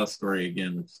Scott Shaw story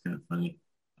again, which is kind of funny.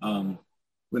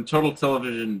 When Total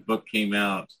Television book came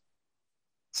out,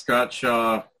 Scott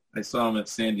Shaw, I saw him at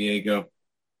San Diego.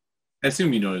 I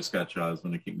assume you know who Scott Shaw is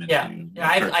when I keep mentioning him. Yeah,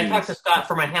 I talked to Scott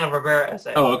for my Hanna-Barbera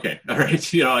essay. Oh, okay. All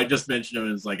right. I just mentioned him,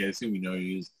 and it's like, I assume you know who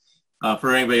he is.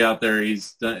 For anybody out there,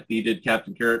 he did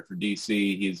Captain Carrot for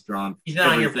DC. He's drawn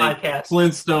on your podcast,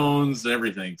 Flintstones,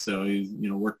 everything. So he's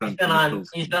worked on.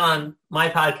 He's been on my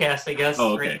podcast, I guess.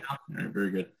 Oh, okay. All right, very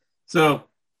good. So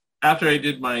after I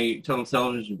did my Total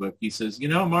Television book, he says,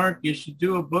 Mark, you should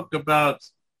do a book about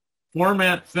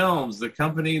Format Films, the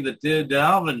company that did the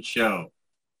Alvin Show.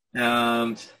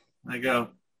 And I go,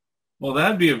 well,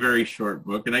 that'd be a very short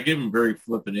book. And I gave him a very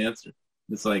flippant answer.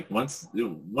 It's like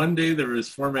one day there was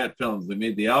Format Films. They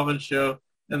made the Alvin Show,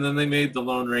 and then they made the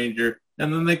Lone Ranger,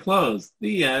 and then they closed.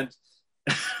 The end.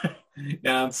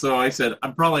 And so I said,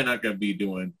 I'm probably not going to be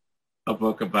doing a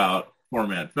book about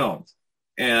Format Films.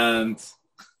 And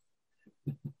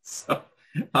so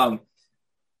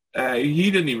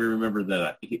he didn't even remember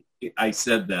that I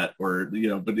said that, or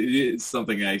but it is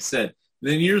something I said.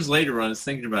 And then years later, when I was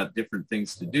thinking about different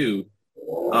things to do,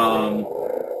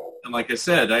 and like I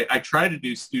said, I try to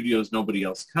do studios nobody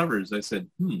else covers. I said,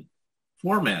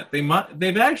 format.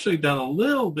 They've actually done a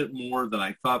little bit more than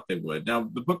I thought they would. Now,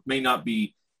 the book may not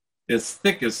be as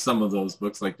thick as some of those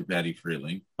books like the Patty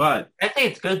Freeling, but I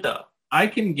think it's good, though. I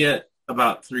can get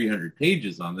about 300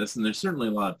 pages on this, and there's certainly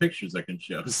a lot of pictures I can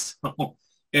show. So,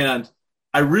 and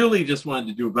I really just wanted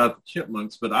to do about the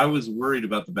chipmunks, but I was worried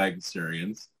about the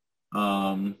Bagdasarians.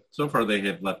 So far, they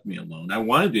have left me alone. I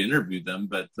wanted to interview them,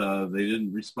 but they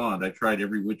didn't respond. I tried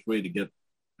every which way to get.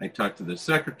 I talked to their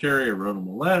secretary. I wrote them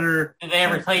a letter. Did they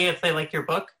ever tell you if they liked your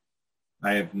book?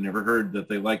 I have never heard that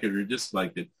they like it or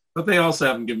disliked it. But they also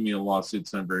haven't given me a lawsuit,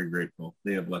 so I'm very grateful.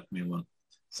 They have left me alone.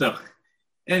 So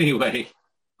anyway,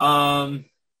 but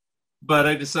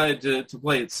I decided to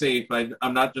play it safe.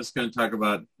 I'm not just going to talk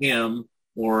about him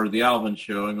or the Alvin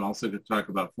Show. I'm also going to talk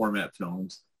about Format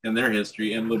Films and their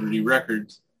history, and Liberty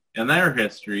Records and their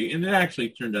history. And it actually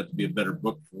turned out to be a better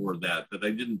book for that I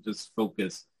didn't just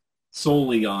focus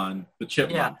solely on the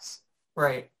chipmunks. Yeah.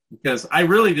 Right. because I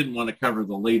really didn't want to cover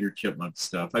the later Chipmunk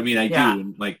stuff. I mean, I do,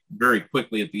 and like very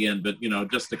quickly at the end, but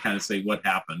just to kind of say what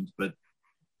happened. But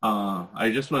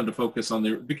I just wanted to focus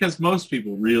on because most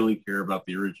people really care about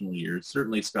the original years.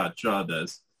 Certainly Scott Shaw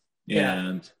does. Yeah.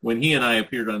 And when he and I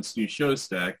appeared on Stu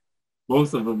Showstack,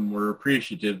 both of them were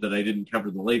appreciative that I didn't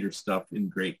cover the later stuff in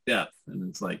great depth. And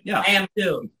it's like, yeah. I am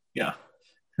too. Yeah.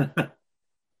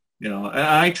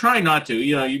 I try not to.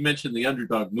 You mentioned the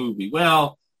Underdog movie.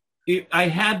 Well, I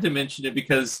had to mention it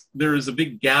because there is a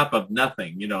big gap of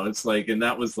nothing. It's like, and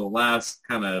that was the last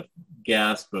kind of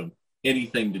gasp of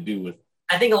anything to do with.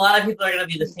 I think a lot of people are going to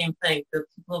be the same thing. The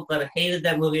people that hated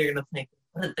that movie are going to think,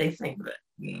 what did they think of it?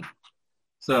 Yeah.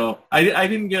 So I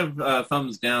didn't give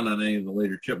thumbs down on any of the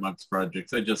later Chipmunks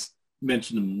projects. I just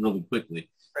mentioned them really quickly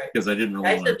because I didn't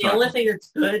really want to talk. The only thing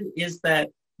that's good is that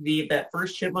that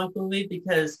first Chipmunk movie,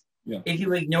 because if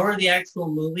you ignore the actual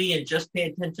movie and just pay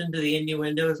attention to the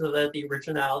innuendos of the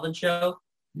original Alvin show,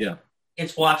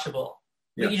 it's watchable.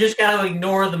 Yeah. But you just got to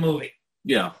ignore the movie.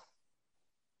 Yeah.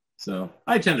 So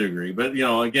I tend to agree, but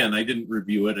again, I didn't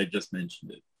review it. I just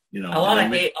mentioned it. A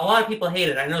lot of people hate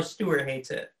it. I know Stuart hates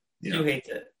it. Stu hates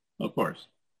it. Of course.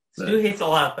 Stu hates a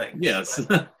lot of things. Yes.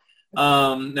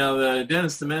 Now the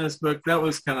Dennis the Menace book, that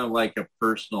was kind of like a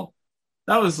personal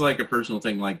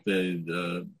thing, like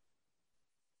the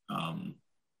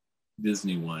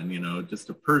Disney one, just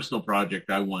a personal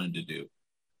project I wanted to do.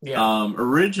 Yeah.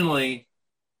 Originally,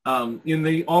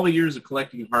 in all the years of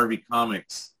collecting Harvey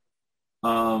comics,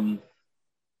 you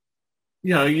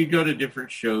go to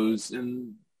different shows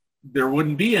and there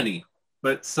wouldn't be any.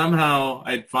 But somehow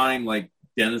I'd find like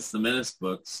Dennis the Menace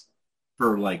books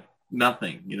for like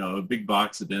nothing, a big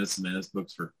box of Dennis the Menace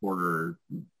books for $1 or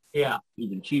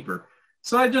even cheaper.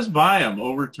 So I just buy them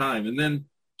over time, and then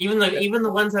even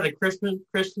the ones that are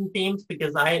Christian themes,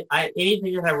 because I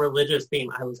anything that had religious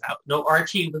theme, I was out. No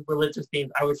Archie with religious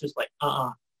themes, I was just like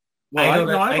Well,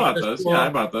 I bought those. Yeah, I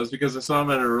bought those because I saw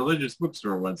them at a religious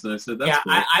bookstore once, and I said, "That's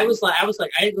cool." I was like,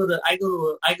 I go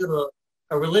to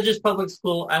a religious public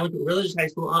school. I went to a religious high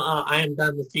school. I am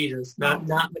done with Jesus. Not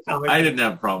the comic. I didn't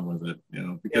have a problem with it,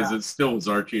 because it still was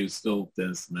Archie. It was still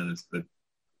Dennis the Menace. But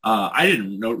I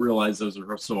didn't realize those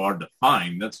were so hard to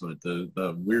find. That's what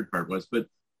the weird part was. But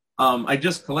I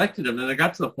just collected them, and I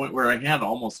got to the point where I had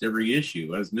almost every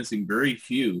issue. I was missing very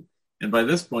few. And by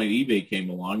this point, eBay came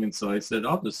along, and so I said,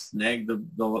 I'll just snag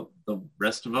the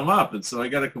rest of them up. And so I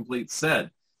got a complete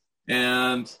set.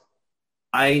 And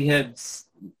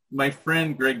my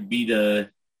friend Greg Beda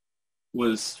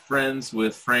was friends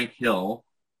with Frank Hill,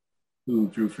 who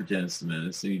drew for Dennis the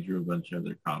Menace, and he drew a bunch of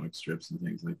other comic strips and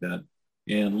things like that,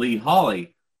 and Lee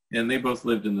Hawley, and they both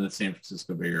lived in the San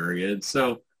Francisco Bay Area. And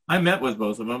so I met with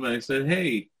both of them, and I said,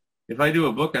 hey, if I do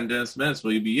a book on Dennis the Menace,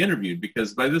 will you be interviewed?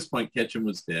 Because by this point, Ketchum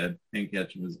was dead. Hank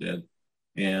Ketchum was dead.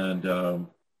 And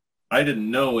I didn't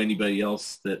know anybody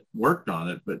else that worked on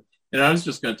it, and I was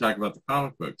just going to talk about the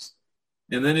comic books.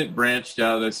 And then it branched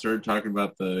out. I started talking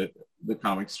about the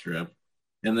comic strip.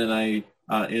 And then I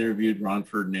interviewed Ron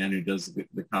Ferdinand, who does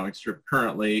the comic strip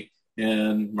currently,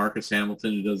 and Marcus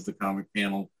Hamilton, who does the comic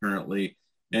panel currently.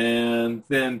 And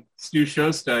then Stu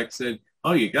Showstack said,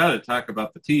 oh, you got to talk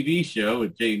about the TV show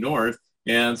with Jay North.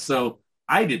 And so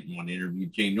I didn't want to interview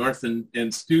Jay North.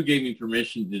 And Stu gave me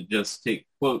permission to just take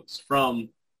quotes from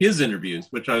his interviews,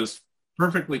 which I was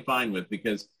perfectly fine with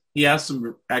because he asked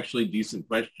some actually decent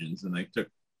questions, and I took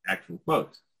actual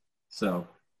quotes. So,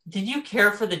 did you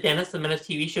care for the Dennis the Menace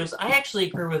TV shows? I actually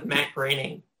agree with Matt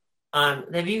Groening.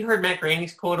 Have you heard Matt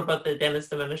Groening's quote about the Dennis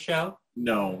the Menace show?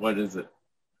 No, what is it?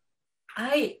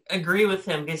 I agree with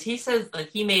him because he says that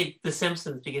he made The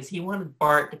Simpsons because he wanted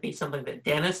Bart to be something that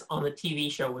Dennis on the TV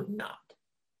show was not.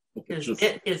 Because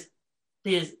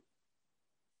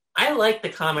I like the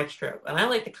comic strip, and I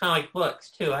like the comic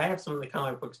books, too. I have some of the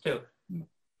comic books, too.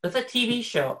 But the TV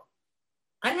show,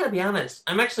 I gotta be honest,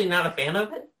 I'm actually not a fan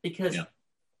of it because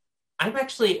I'm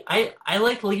actually, I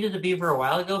liked Leave to Beaver a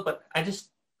while ago, but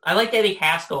I like Eddie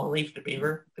Haskell and Leave to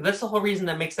Beaver. That's the whole reason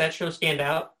that makes that show stand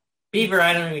out. Beaver,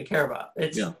 I don't even care about.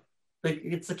 It's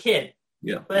the kid.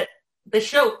 Yeah. But the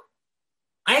show,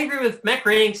 I agree with Matt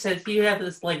Groening said you have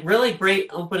this like really great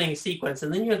opening sequence,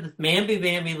 and then you have this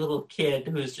mamby-bamby little kid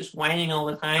who's just whining all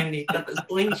the time, and he's got this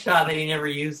bling shot that he never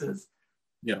uses.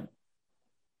 Yeah.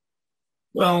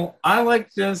 Well, I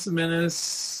like Dennis the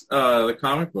Menace, the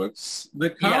comic books. The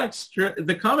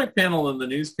comic panel in the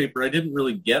newspaper I didn't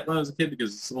really get when I was a kid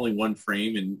because it's only one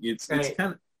frame, and it's kind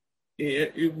of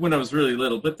when I was really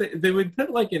little. But they would put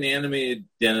like an animated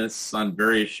Dennis on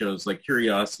various shows, like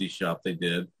Curiosity Shop. They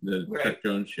did the Chuck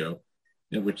Jones show,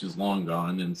 which is long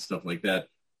gone and stuff like that.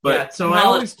 But so I Mellis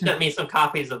always sent me some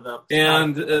copies of them.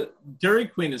 And Dairy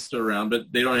Queen is still around,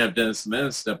 but they don't have Dennis the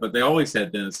Menace stuff. But they always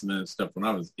had Dennis the Menace stuff when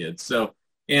I was a kid. So,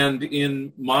 and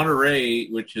in Monterey,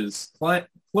 which is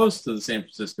close to the San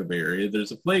Francisco Bay Area,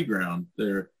 there's a playground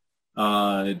there,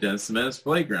 Dennis the Menace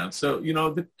playground. So, you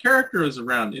know, the character is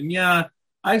around. And yeah,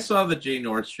 I saw the Jay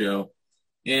North show,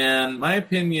 and my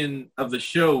opinion of the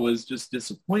show was just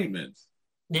disappointment.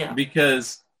 Yeah.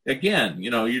 Because again,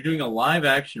 you know, you're doing a live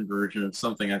action version of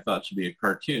something I thought should be a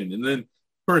cartoon. And then, of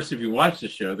course, if you watch the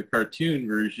show, the cartoon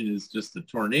version is just a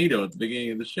tornado at the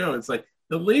beginning of the show. It's like,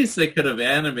 at least they could have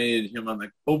animated him on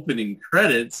the opening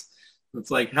credits. It's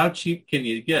like, how cheap can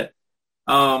you get?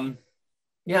 Yeah,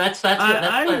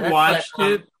 I watched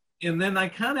it, and then I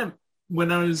kind of,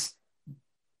 when I was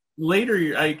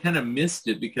later, I kind of missed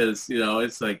it because, you know,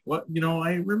 it's like, what, you know,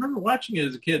 I remember watching it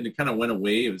as a kid, and it kind of went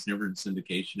away. It was never in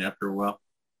syndication after a while.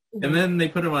 And then they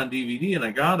put them on DVD, and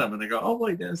I got them, and I go, oh,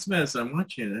 wait, Dennis Menace. I'm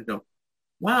watching it, and I go,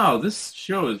 wow, this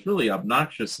show is really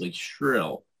obnoxiously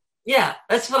shrill. Yeah,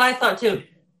 that's what I thought, too.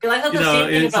 Because I thought the same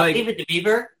thing about like, Leave It to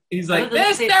Beaver. He's like,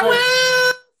 Mr.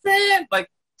 Wilson! Like,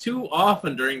 too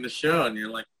often during the show, and you're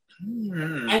like,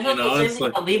 I thought the same thing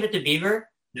about Leave It to Beaver.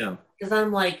 Yeah. Because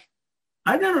I'm like,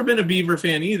 I've never been a Beaver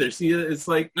fan either. See, it's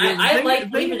like, I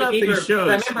like Leave It to Beaver. Shows.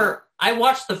 I remember I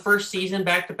watched the first season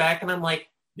back to back, and I'm like,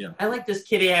 yeah, I like this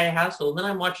kid Eddie Haskell. Then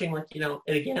I'm watching, like, you know,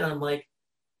 it again. I'm like,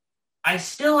 I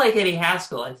still like Eddie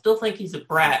Haskell. I still think he's a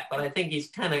brat, but I think he's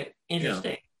kind of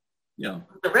interesting. Yeah.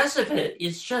 The rest of it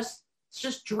is just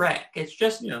dreck. It's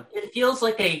just it feels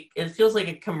like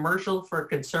a commercial for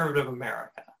conservative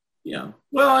America. Yeah.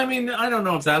 Well, I mean, I don't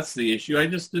know if that's the issue. I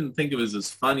just didn't think it was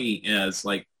as funny as,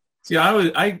 like, see,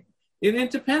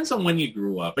 it depends on when you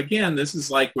grew up. Again, this is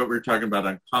like what we were talking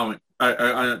about on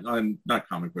not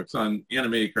comic books, on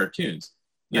animated cartoons.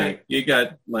 Yeah, right. You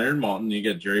got Leonard Maltin, you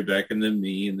got Jerry Beck, and then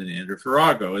me, and then Andrew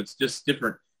Farago. It's just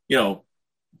different, you know,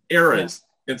 eras.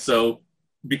 Yeah. And so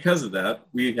because of that,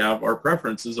 we have our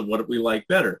preferences of what we like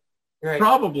better. Right.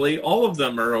 Probably all of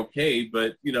them are okay,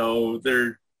 but, you know,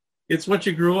 it's what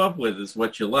you grew up with is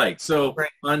what you like. So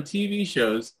on TV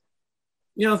shows,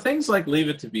 you know, things like Leave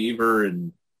It to Beaver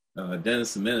and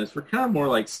Dennis the Menace were kind of more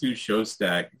like Stu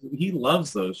Showstack. He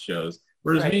loves those shows.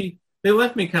 Whereas me, they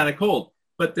left me kind of cold.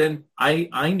 But then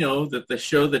I know that the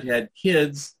show that had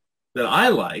kids that I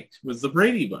liked was the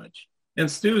Brady Bunch. And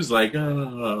Stu's like,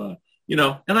 you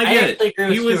know, and I get it.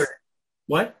 Agree with Stewart.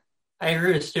 What? I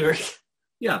agree with Stewart.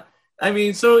 Yeah. I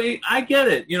mean, so I get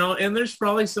it, you know, and there's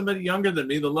probably somebody younger than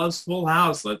me that loves Full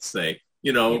House, let's say,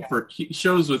 you know, for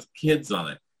shows with kids on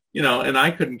it. You know, and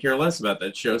I couldn't care less about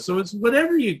that show. So it's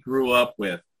whatever you grew up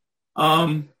with.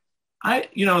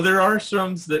 You know, there are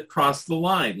some that cross the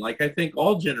line. Like, I think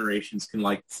all generations can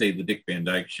like, say, the Dick Van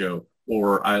Dyke Show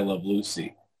or I Love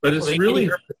Lucy. But it's really... Andy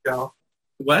Griffith Show.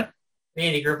 What? The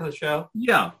Andy Griffith Show.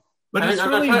 Yeah. But it's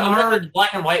really hard. I'm talking the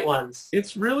black and white ones.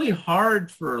 It's really hard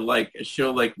for, like, a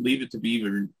show like Leave It to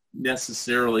Beaver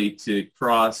necessarily to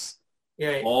cross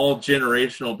all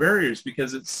generational barriers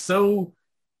because it's so...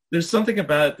 There's something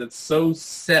about it that's so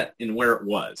set in where it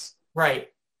was. Right.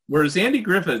 Whereas Andy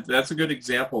Griffith, that's a good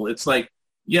example. It's like,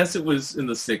 yes, it was in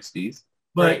the 60s,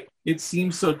 but it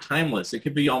seems so timeless. It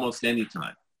could be almost any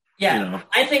time. Yeah. You know?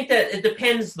 I think that it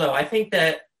depends, though. I think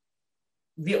that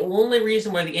the only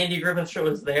reason why the Andy Griffith Show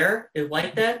is there is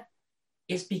like that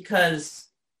is because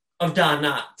of Don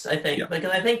Knotts, I think.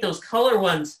 Because I think those color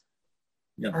ones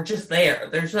are just there.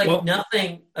 There's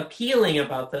nothing appealing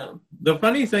about them. The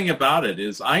funny thing about it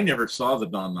is I never saw the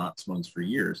Don Knotts ones for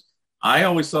years. I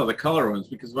always saw the color ones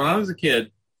because when I was a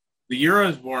kid, the year I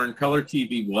was born, color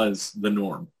TV was the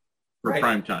norm for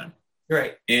prime time.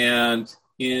 Right. And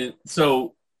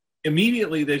so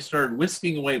immediately they started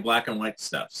whisking away black and white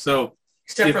stuff. So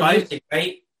except for Lucy,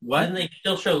 right? What? Didn't they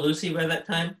still show Lucy by that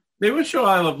time? They would show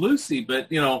I Love Lucy,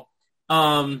 but, you know,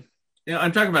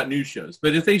 I'm talking about news shows.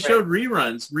 But if they showed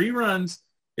reruns,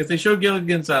 if they showed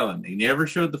Gilligan's Island, they never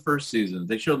showed the first season.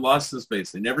 They showed Lost in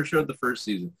Space. They never showed the first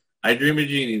season. I Dream of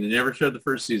Jeannie. They never showed the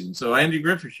first season. So Andy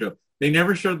Griffith Show, they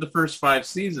never showed the first 5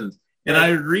 seasons. And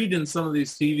I would read in some of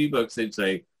these TV books, they'd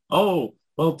say, oh,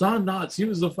 well, Don Knotts, he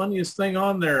was the funniest thing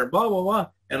on there, blah, blah, blah.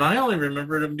 And I only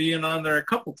remembered him being on there a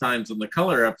couple times in the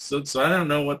color episode, so I don't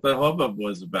know what the hubbub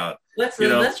was about. That's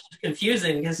just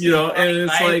confusing. You know, and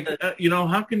it's like, you know,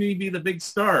 how can he be the big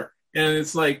star? And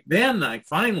it's like, then I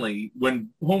finally, when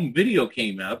home video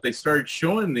came out, they started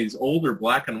showing these older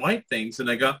black and white things, and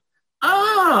I go,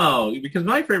 oh, because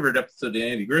my favorite episode of the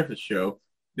Andy Griffith Show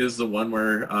is the one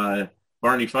where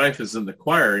Barney Fife is in the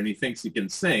choir, and he thinks he can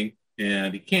sing,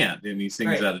 and he can't, and he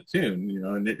sings out of tune, you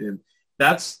know, and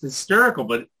that's hysterical,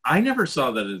 but I never saw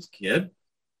that as a kid.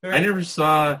 Right. I never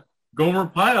saw Gomer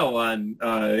Pyle on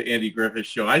Andy Griffith's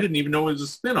show. I didn't even know it was a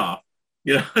spinoff.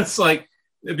 You know, it's like,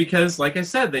 because like I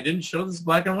said, they didn't show this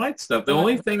black and white stuff. The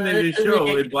only thing they did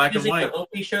show in black and white. When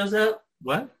Opie shows up?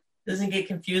 What? Doesn't it get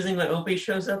confusing when Opie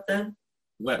shows up then?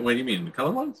 What do you mean? The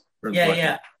color ones?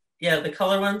 Yeah, the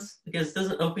color ones. Because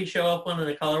doesn't Opie show up in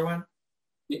the color one?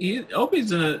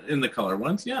 Opie's in the color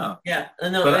ones, yeah. Yeah,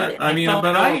 no, but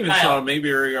I even saw maybe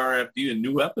RFD in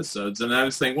new episodes, and I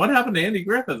was thinking, what happened to Andy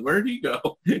Griffith? Where did he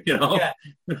go? You know. Yeah.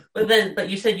 But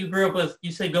you said you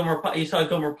saw Gomer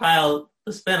Pyle,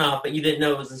 the spinoff, but you didn't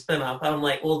know it was a spinoff. I'm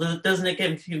like, well, doesn't it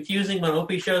get confusing when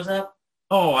Opie shows up?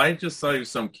 Oh, I just thought he was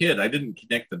some kid. I didn't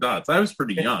connect the dots. I was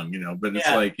pretty young, you know, but it's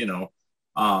like, you know,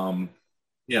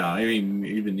 yeah. I mean,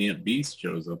 even Aunt Beast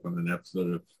shows up on an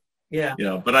episode of. Yeah. You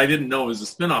know, but I didn't know it was a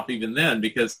spinoff even then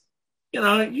because, you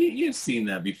know, you've seen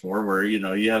that before where, you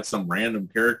know, you have some random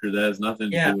character that has nothing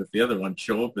to do with the other one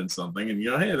show up in something and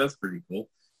you go, hey, that's pretty cool,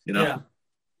 you know. Yeah.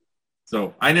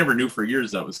 So I never knew for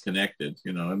years that was connected,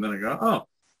 you know, and then I go, oh,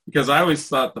 because I always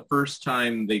thought the first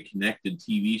time they connected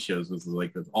TV shows was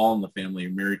like with All in the Family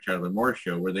and Mary Tyler Moore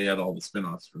show where they had all the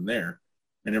spinoffs from there.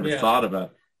 I never thought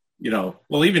about you know,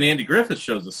 well, even Andy Griffith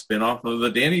shows a spinoff of the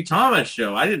Danny Thomas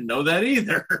show. I didn't know that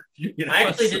either. You know? I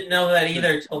actually didn't know that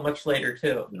either until much later,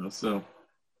 too. You know, so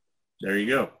there you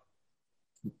go.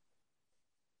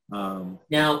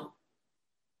 Now,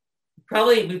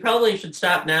 we probably should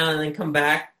stop now and then come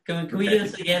back. Can we do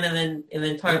this again and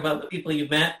then talk about the people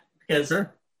you've met? Because I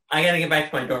got to get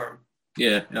back to my dorm.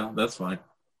 Yeah, that's fine.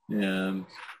 And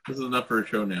this is enough for a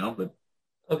show now, but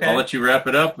okay. I'll let you wrap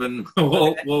it up, and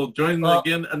we'll join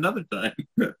again another time.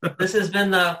 This has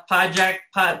been the podcast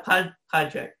I've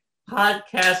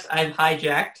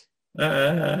hijacked.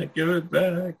 Give it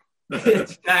back.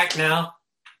 It's back now.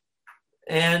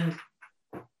 And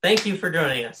thank you for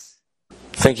joining us.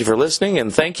 Thank you for listening,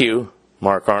 and thank you,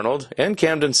 Mark Arnold and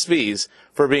Camden Spies,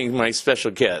 for being my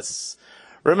special guests.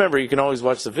 Remember, you can always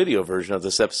watch the video version of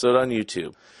this episode on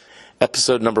YouTube.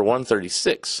 Episode number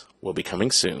 136 will be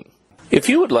coming soon. If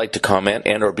you would like to comment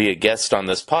and or be a guest on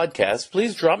this podcast,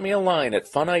 please drop me a line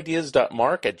at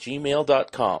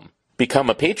funideas.mark@gmail.com.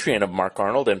 Become a Patreon of Mark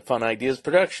Arnold and Fun Ideas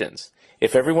Productions.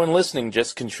 If everyone listening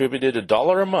just contributed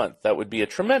 $1 a month, that would be a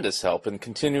tremendous help in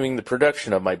continuing the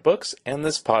production of my books and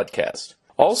this podcast.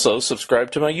 Also, subscribe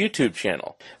to my YouTube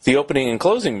channel. The opening and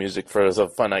closing music for the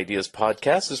Fun Ideas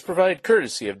podcast is provided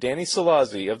courtesy of Danny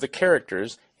Salazzi of The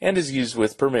Characters and is used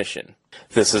with permission.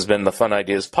 This has been the Fun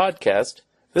Ideas podcast.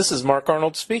 This is Mark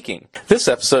Arnold speaking. This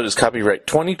episode is copyright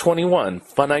 2021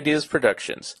 Fun Ideas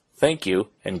Productions. Thank you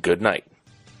and good night.